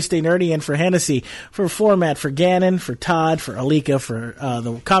assuredly, always stay nerdy. And for Hennessey, for Phormat, for Gannon, for Todd, for Alika, for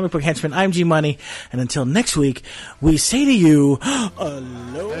the comic book henchman, I'm G Money. And until next week, we say to you,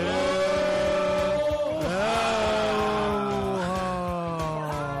 aloha.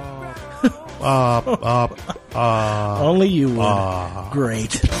 Only you would.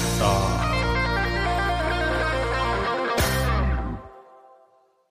 Great.